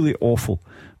Park, truly awful.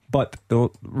 But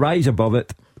they'll rise above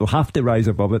it. They'll have to rise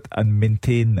above it and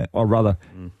maintain, or rather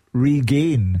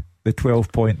regain, the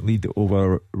 12-point lead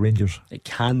over Rangers. It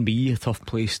can be a tough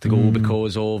place to go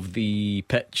because of the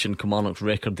pitch, and Kilmarnock's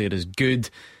record there is good.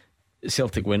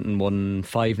 Celtic went and won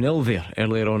 5-0 there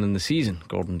earlier on in the season,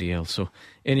 Gordon DL. So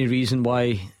any reason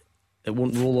why it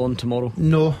won't roll on tomorrow?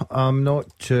 No, I'm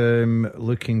not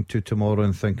looking to tomorrow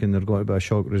and thinking they're going to be a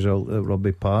shock result at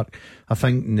Rugby Park. I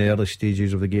think in the early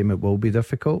stages of the game it will be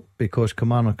difficult because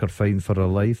Kilmarnock are fighting for their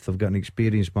life. They've got an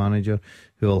experienced manager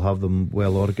who will have them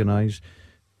well organised.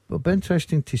 But it'll be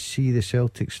interesting to see the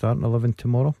Celtic starting 11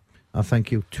 tomorrow. I think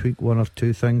he'll tweak one or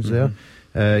two things there,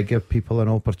 give people an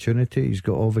opportunity. He's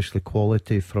got obviously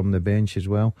quality from the bench as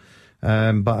well.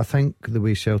 But I think the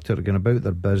way Celtic are going about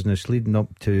their business leading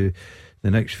up to the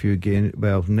next few games,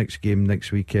 next game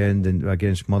next weekend and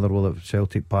against Motherwell at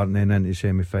Celtic Park and then into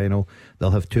semi-final,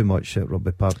 they'll have too much at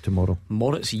Rugby Park tomorrow.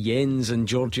 Moritz Jens and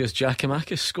Georgios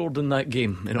Giacomakis scored in that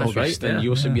game in August, and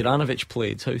Josip Juranovic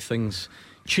played. How things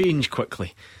change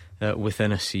quickly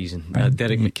within a season.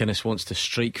 Derek McInnes wants to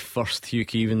strike first. Hugh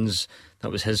Keevins, that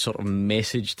was his sort of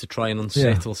message to try and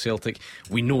unsettle Celtic.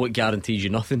 We know it guarantees you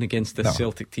nothing against this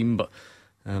Celtic team, but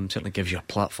certainly gives you a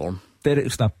platform.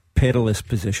 Derek's in a perilous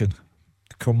position.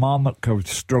 Kilmarnock have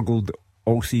struggled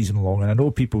all season long, and I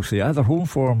know people say they're home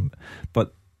form,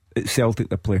 but it's Celtic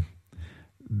they're playing.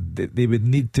 They would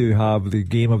need to have the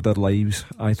game of their lives,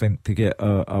 I think, to get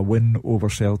a win over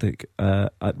Celtic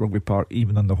at Rugby Park,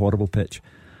 even on the horrible pitch.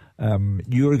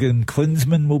 Jurgen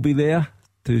Klinsmann will be there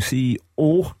to see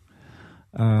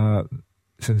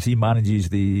since he manages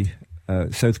the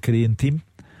South Korean team,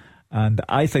 and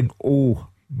I think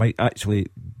might actually,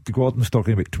 Gordon's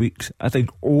talking about tweaks, I think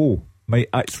might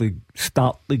actually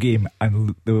start the game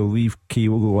and they will leave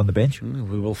Kyogo on the bench.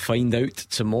 We will find out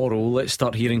tomorrow. Let's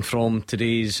start hearing from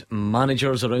today's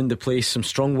managers around the place. Some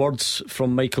strong words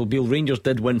from Michael Beale. Rangers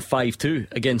did win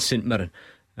 5-2 against St Mirren,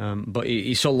 but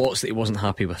he saw lots that he wasn't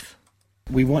happy with.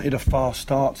 We wanted a fast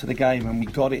start to the game and we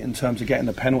got it in terms of getting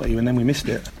the penalty, and then we missed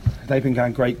it. They've been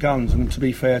going great guns, and to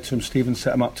be fair to him, Stephen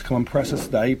set them up to come and press us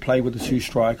today, play with the two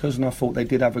strikers, and I thought they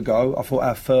did have a go. I thought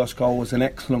our first goal was an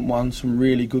excellent one, some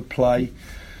really good play.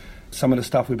 Some of the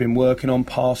stuff we've been working on,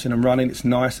 passing and running, it's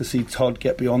nice to see Todd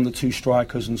get beyond the two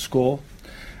strikers and score.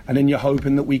 And then you're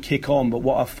hoping that we kick on, but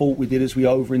what I thought we did is we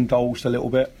overindulged a little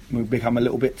bit. We've become a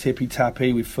little bit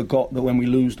tippy-tappy. We forgot that when we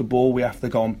lose the ball we have to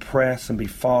go and press and be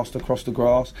fast across the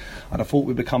grass, and I thought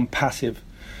we'd become passive.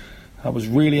 I was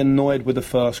really annoyed with the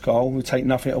first goal. We take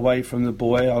nothing away from the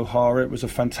boy O'Hara, it was a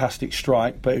fantastic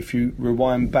strike, but if you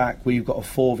rewind back, we've got a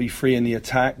 4v3 in the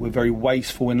attack. We're very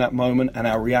wasteful in that moment, and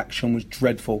our reaction was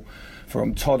dreadful.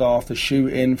 From Todd after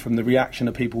shooting, from the reaction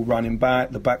of people running back,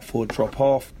 the back four drop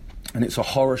off, and it's a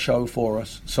horror show for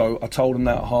us. So I told them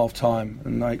that at half time,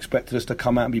 and I expected us to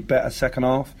come out and be better second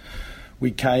half. We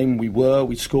came,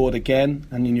 we scored again,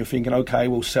 and then you're thinking, okay,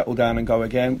 we'll settle down and go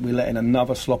again. We let in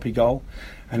another sloppy goal,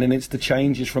 and then it's the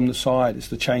changes from the side, it's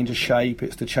the change of shape,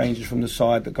 it's the changes from the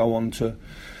side that go on to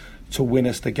win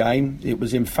us the game. It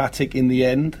was emphatic in the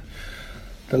end.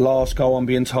 The last goal, I'm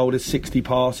being told, is 60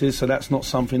 passes, so that's not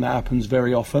something that happens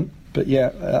very often. But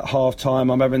yeah, at half time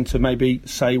I'm having to maybe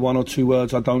say one or two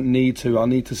words I don't need to. I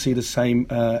need to see the same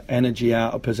energy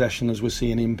out of possession as we're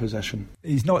seeing in possession.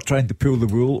 He's not trying to pull the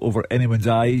wool over anyone's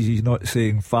eyes. He's not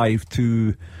saying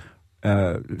 5-2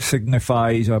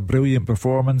 signifies a brilliant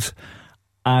performance,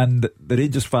 and the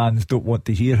Rangers fans don't want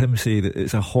to hear him say that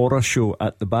it's a horror show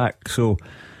at the back. So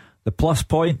the plus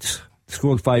points,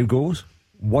 scored 5 goals,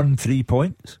 won 3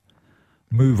 points,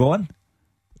 move on.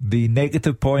 The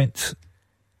negative points,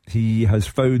 he has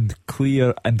found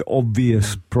clear and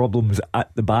obvious problems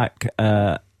at the back,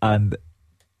 and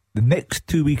the next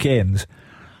 2 weekends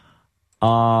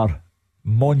are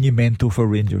monumental for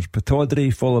Rangers.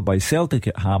 Pittodrie followed by Celtic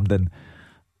at Hampden.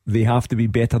 They have to be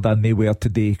better than they were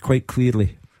today, quite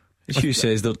clearly. As Hugh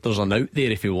says, there's an out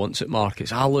there if he wants it, Mark.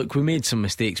 It's look, we made some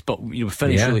mistakes, but we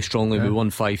finished really strongly. We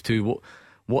won 5-2.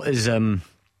 What is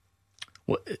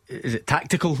what is it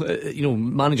tactical?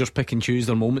 Managers pick and choose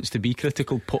their moments to be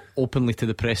critical, put openly to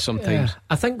the press sometimes.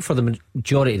 I think for the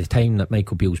majority of the time that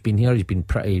Michael Beale's been here, he's been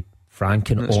pretty frank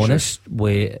and honest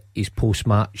with his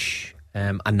post-match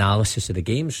analysis of the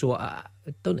game. So I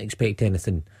don't expect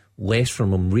anything less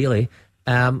from him, really.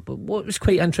 But what was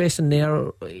quite interesting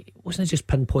there, wasn't it just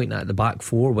pinpointing at the back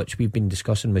four, which we've been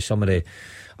discussing with some of the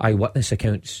eyewitness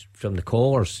accounts from the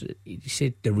callers. He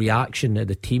said the reaction of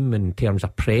the team in terms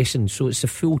of pressing. So it's the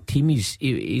full team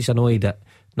he's annoyed at,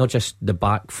 not just the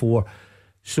back four.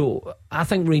 So I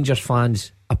think Rangers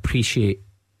fans appreciate,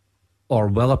 or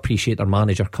will appreciate, their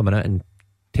manager coming out and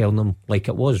telling them like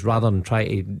it was, rather than try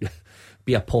to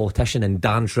be a politician and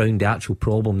dance round the actual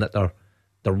problem that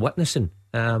they're witnessing.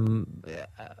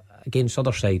 Against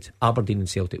other sides, Aberdeen and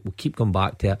Celtic, we'll keep going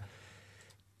back to it.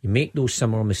 You make those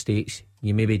similar mistakes,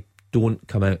 you maybe don't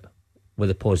come out with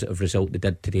a positive result they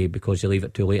did today because you leave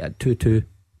it too late. At 2-2,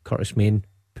 Curtis Main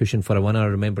pushing for a winner. I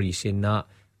remember you saying that.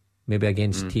 Maybe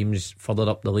against teams further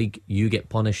up the league, you get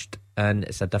punished and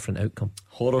it's a different outcome.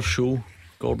 Horror show,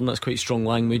 Gordon, that's quite strong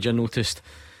language. I noticed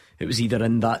it was either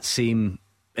in that same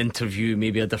interview,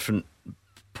 maybe a different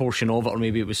portion of it, or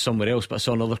maybe it was somewhere else, but I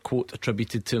saw another quote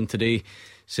attributed to him today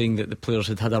saying that the players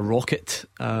had a rocket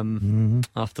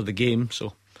after the game.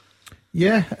 So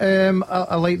yeah,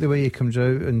 I like the way he comes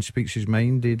out and speaks his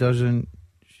mind. He doesn't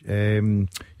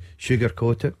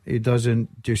sugarcoat it. He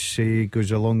doesn't just say,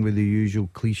 goes along with the usual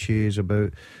cliches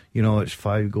about, it's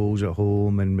 5 goals at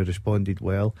home and we responded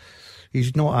well.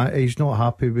 He's not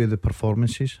happy with the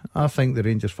performances. I think the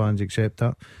Rangers fans accept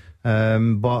that,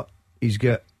 but he's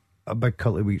got a big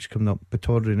couple of weeks coming up.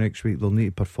 Pittodrie next week, they'll need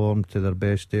to perform to their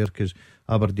best there because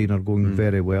Aberdeen are going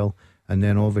very well, and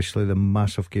then obviously the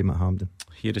massive game at Hampden.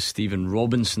 Here is Stephen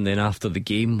Robinson then after the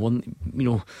game,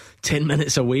 10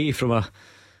 minutes away from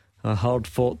a hard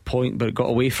fought point, but it got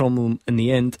away from them in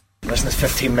the end. Listen, it's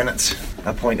 15 minutes,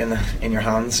 a point in your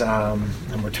hands, and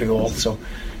we're 2-2. So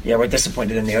yeah, we're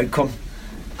disappointed in the outcome.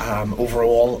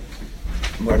 Overall,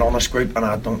 we're an honest group, and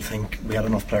I don't think we had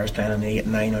enough players playing in the 8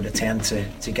 and 9 out of 10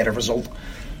 to get a result,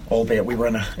 albeit we were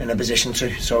in a position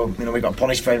to. So we got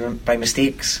punished by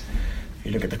mistakes. If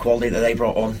you look at the quality that they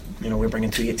brought on, we're bringing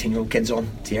 2 18-year-old kids on,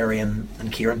 Thierry and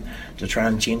Kieran, to try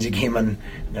and change the game, and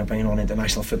they're bringing on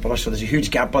international footballers. So there's a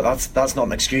huge gap, but that's not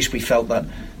an excuse. We felt that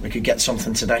we could get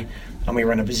something today, and we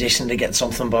were in a position to get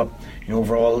something. But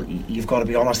overall, you've got to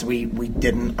be honest, we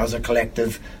didn't, as a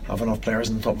collective, have enough players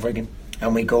in the top of our game.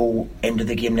 And we go into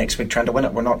the game next week trying to win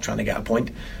it. We're not trying to get a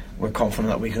point. We're confident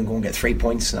that we can go and get 3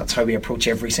 points, and that's how we approach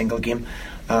every single game.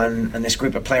 And this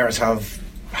group of players have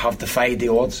defied the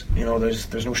odds.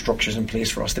 There's no structures in place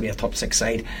for us to be a top 6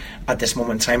 side at this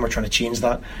moment in time. We're trying to change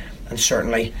that, and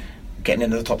certainly getting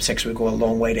into the top 6 will go a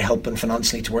long way to helping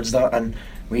financially towards that. And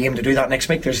we aim to do that next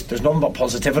week. There's nothing but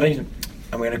positivity,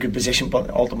 and we're in a good position, but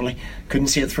ultimately couldn't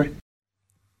see it through.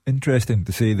 Interesting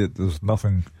to say that there's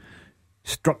nothing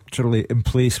structurally in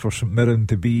place for St Mirren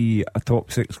to be a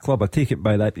top 6 club. I take it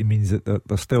by that he means that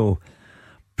they're still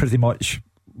pretty much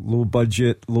low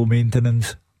budget, low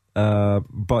maintenance,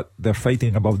 but they're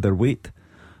fighting above their weight.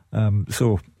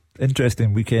 So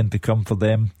interesting weekend to come for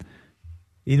them.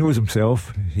 He knows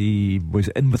himself. He was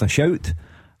in with a shout,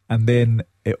 and then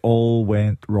it all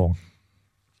went wrong.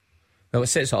 Well, it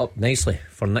sets it up nicely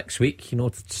for next week.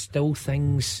 Still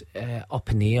things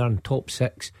up in the air in top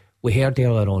 6. We heard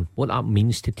earlier on what that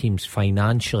means to teams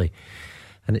financially,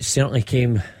 and it certainly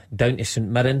came down to St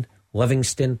Mirren.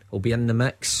 Livingston will be in the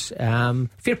mix.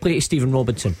 Fair play to Stephen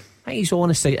Robinson. I think he's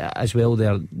honest as well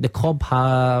there. The club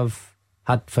have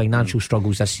had financial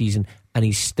struggles this season, and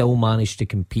he's still managed to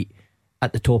compete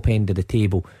at the top end of the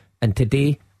table. And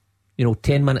today,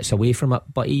 10 minutes away from it,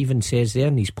 but he even says there,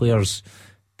 and these players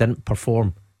didn't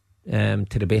perform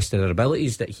to the best of their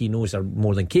abilities that he knows are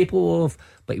more than capable of,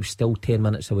 but he was still 10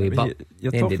 minutes away. But at the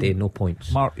end of the day, no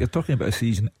points. Mark, you're talking about a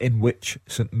season in which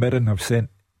St Mirren have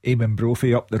sent Eamon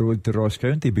Brophy up the road to Ross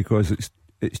County because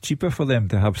it's cheaper for them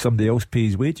to have somebody else pay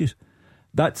his wages.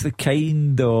 That's the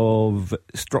kind of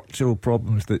structural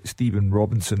problems that Stephen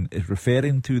Robinson is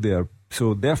referring to there.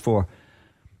 So therefore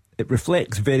it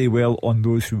reflects very well on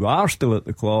those who are still at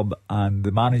the club and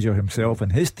the manager himself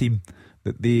and his team,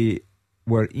 that they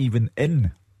were even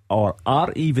in, or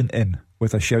are even in,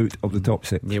 with a shout of the top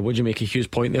 6. Yeah, would you make a Hugh's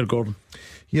point there, Gordon?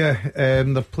 Yeah,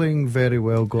 they're playing very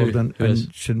well, Gordon and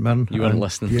St Mirren. You weren't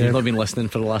listening. Yeah. You've not been listening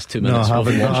for the last 2 No, minutes. I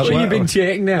haven't. What have you been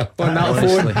checking now on that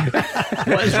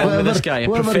phone? What is wrong with this guy? A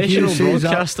professional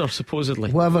broadcaster,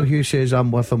 supposedly. Whatever Hugh says,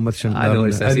 I'm with him with St Mirren. I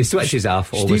know he switches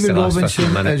off. Stephen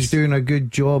Robinson is doing a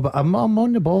good job. I'm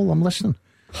on the ball. I'm listening.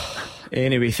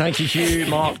 Anyway, thank you, Hugh.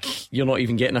 Mark, you're not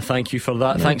even getting a thank you for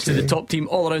that. Okay. Thanks to the top team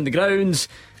all around the grounds.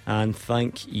 And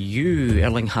thank you.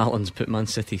 Erling Haaland's put Man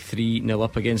City 3-0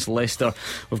 up against Leicester.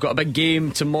 We've got a big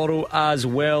game tomorrow as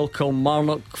well.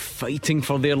 Kilmarnock fighting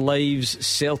for their lives.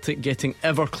 Celtic getting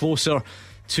ever closer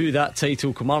to that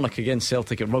title. Kilmarnock against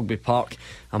Celtic at Rugby Park.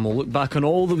 And we'll look back on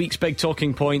all the week's big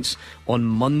talking points on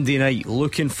Monday night.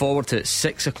 Looking forward to it,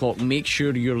 6 o'clock. Make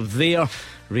sure you're there.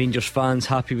 Rangers fans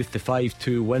happy with the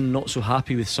 5-2 win, not so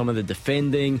happy with some of the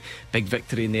defending. Big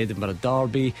victory in the Edinburgh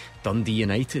Derby. Dundee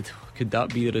United, could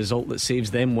that be the result that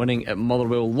saves them winning at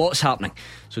Motherwell? Lots happening,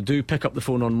 so do pick up the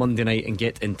phone on Monday night and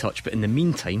get in touch. But in the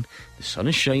meantime, the sun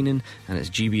is shining and it's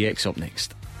GBX up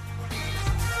next.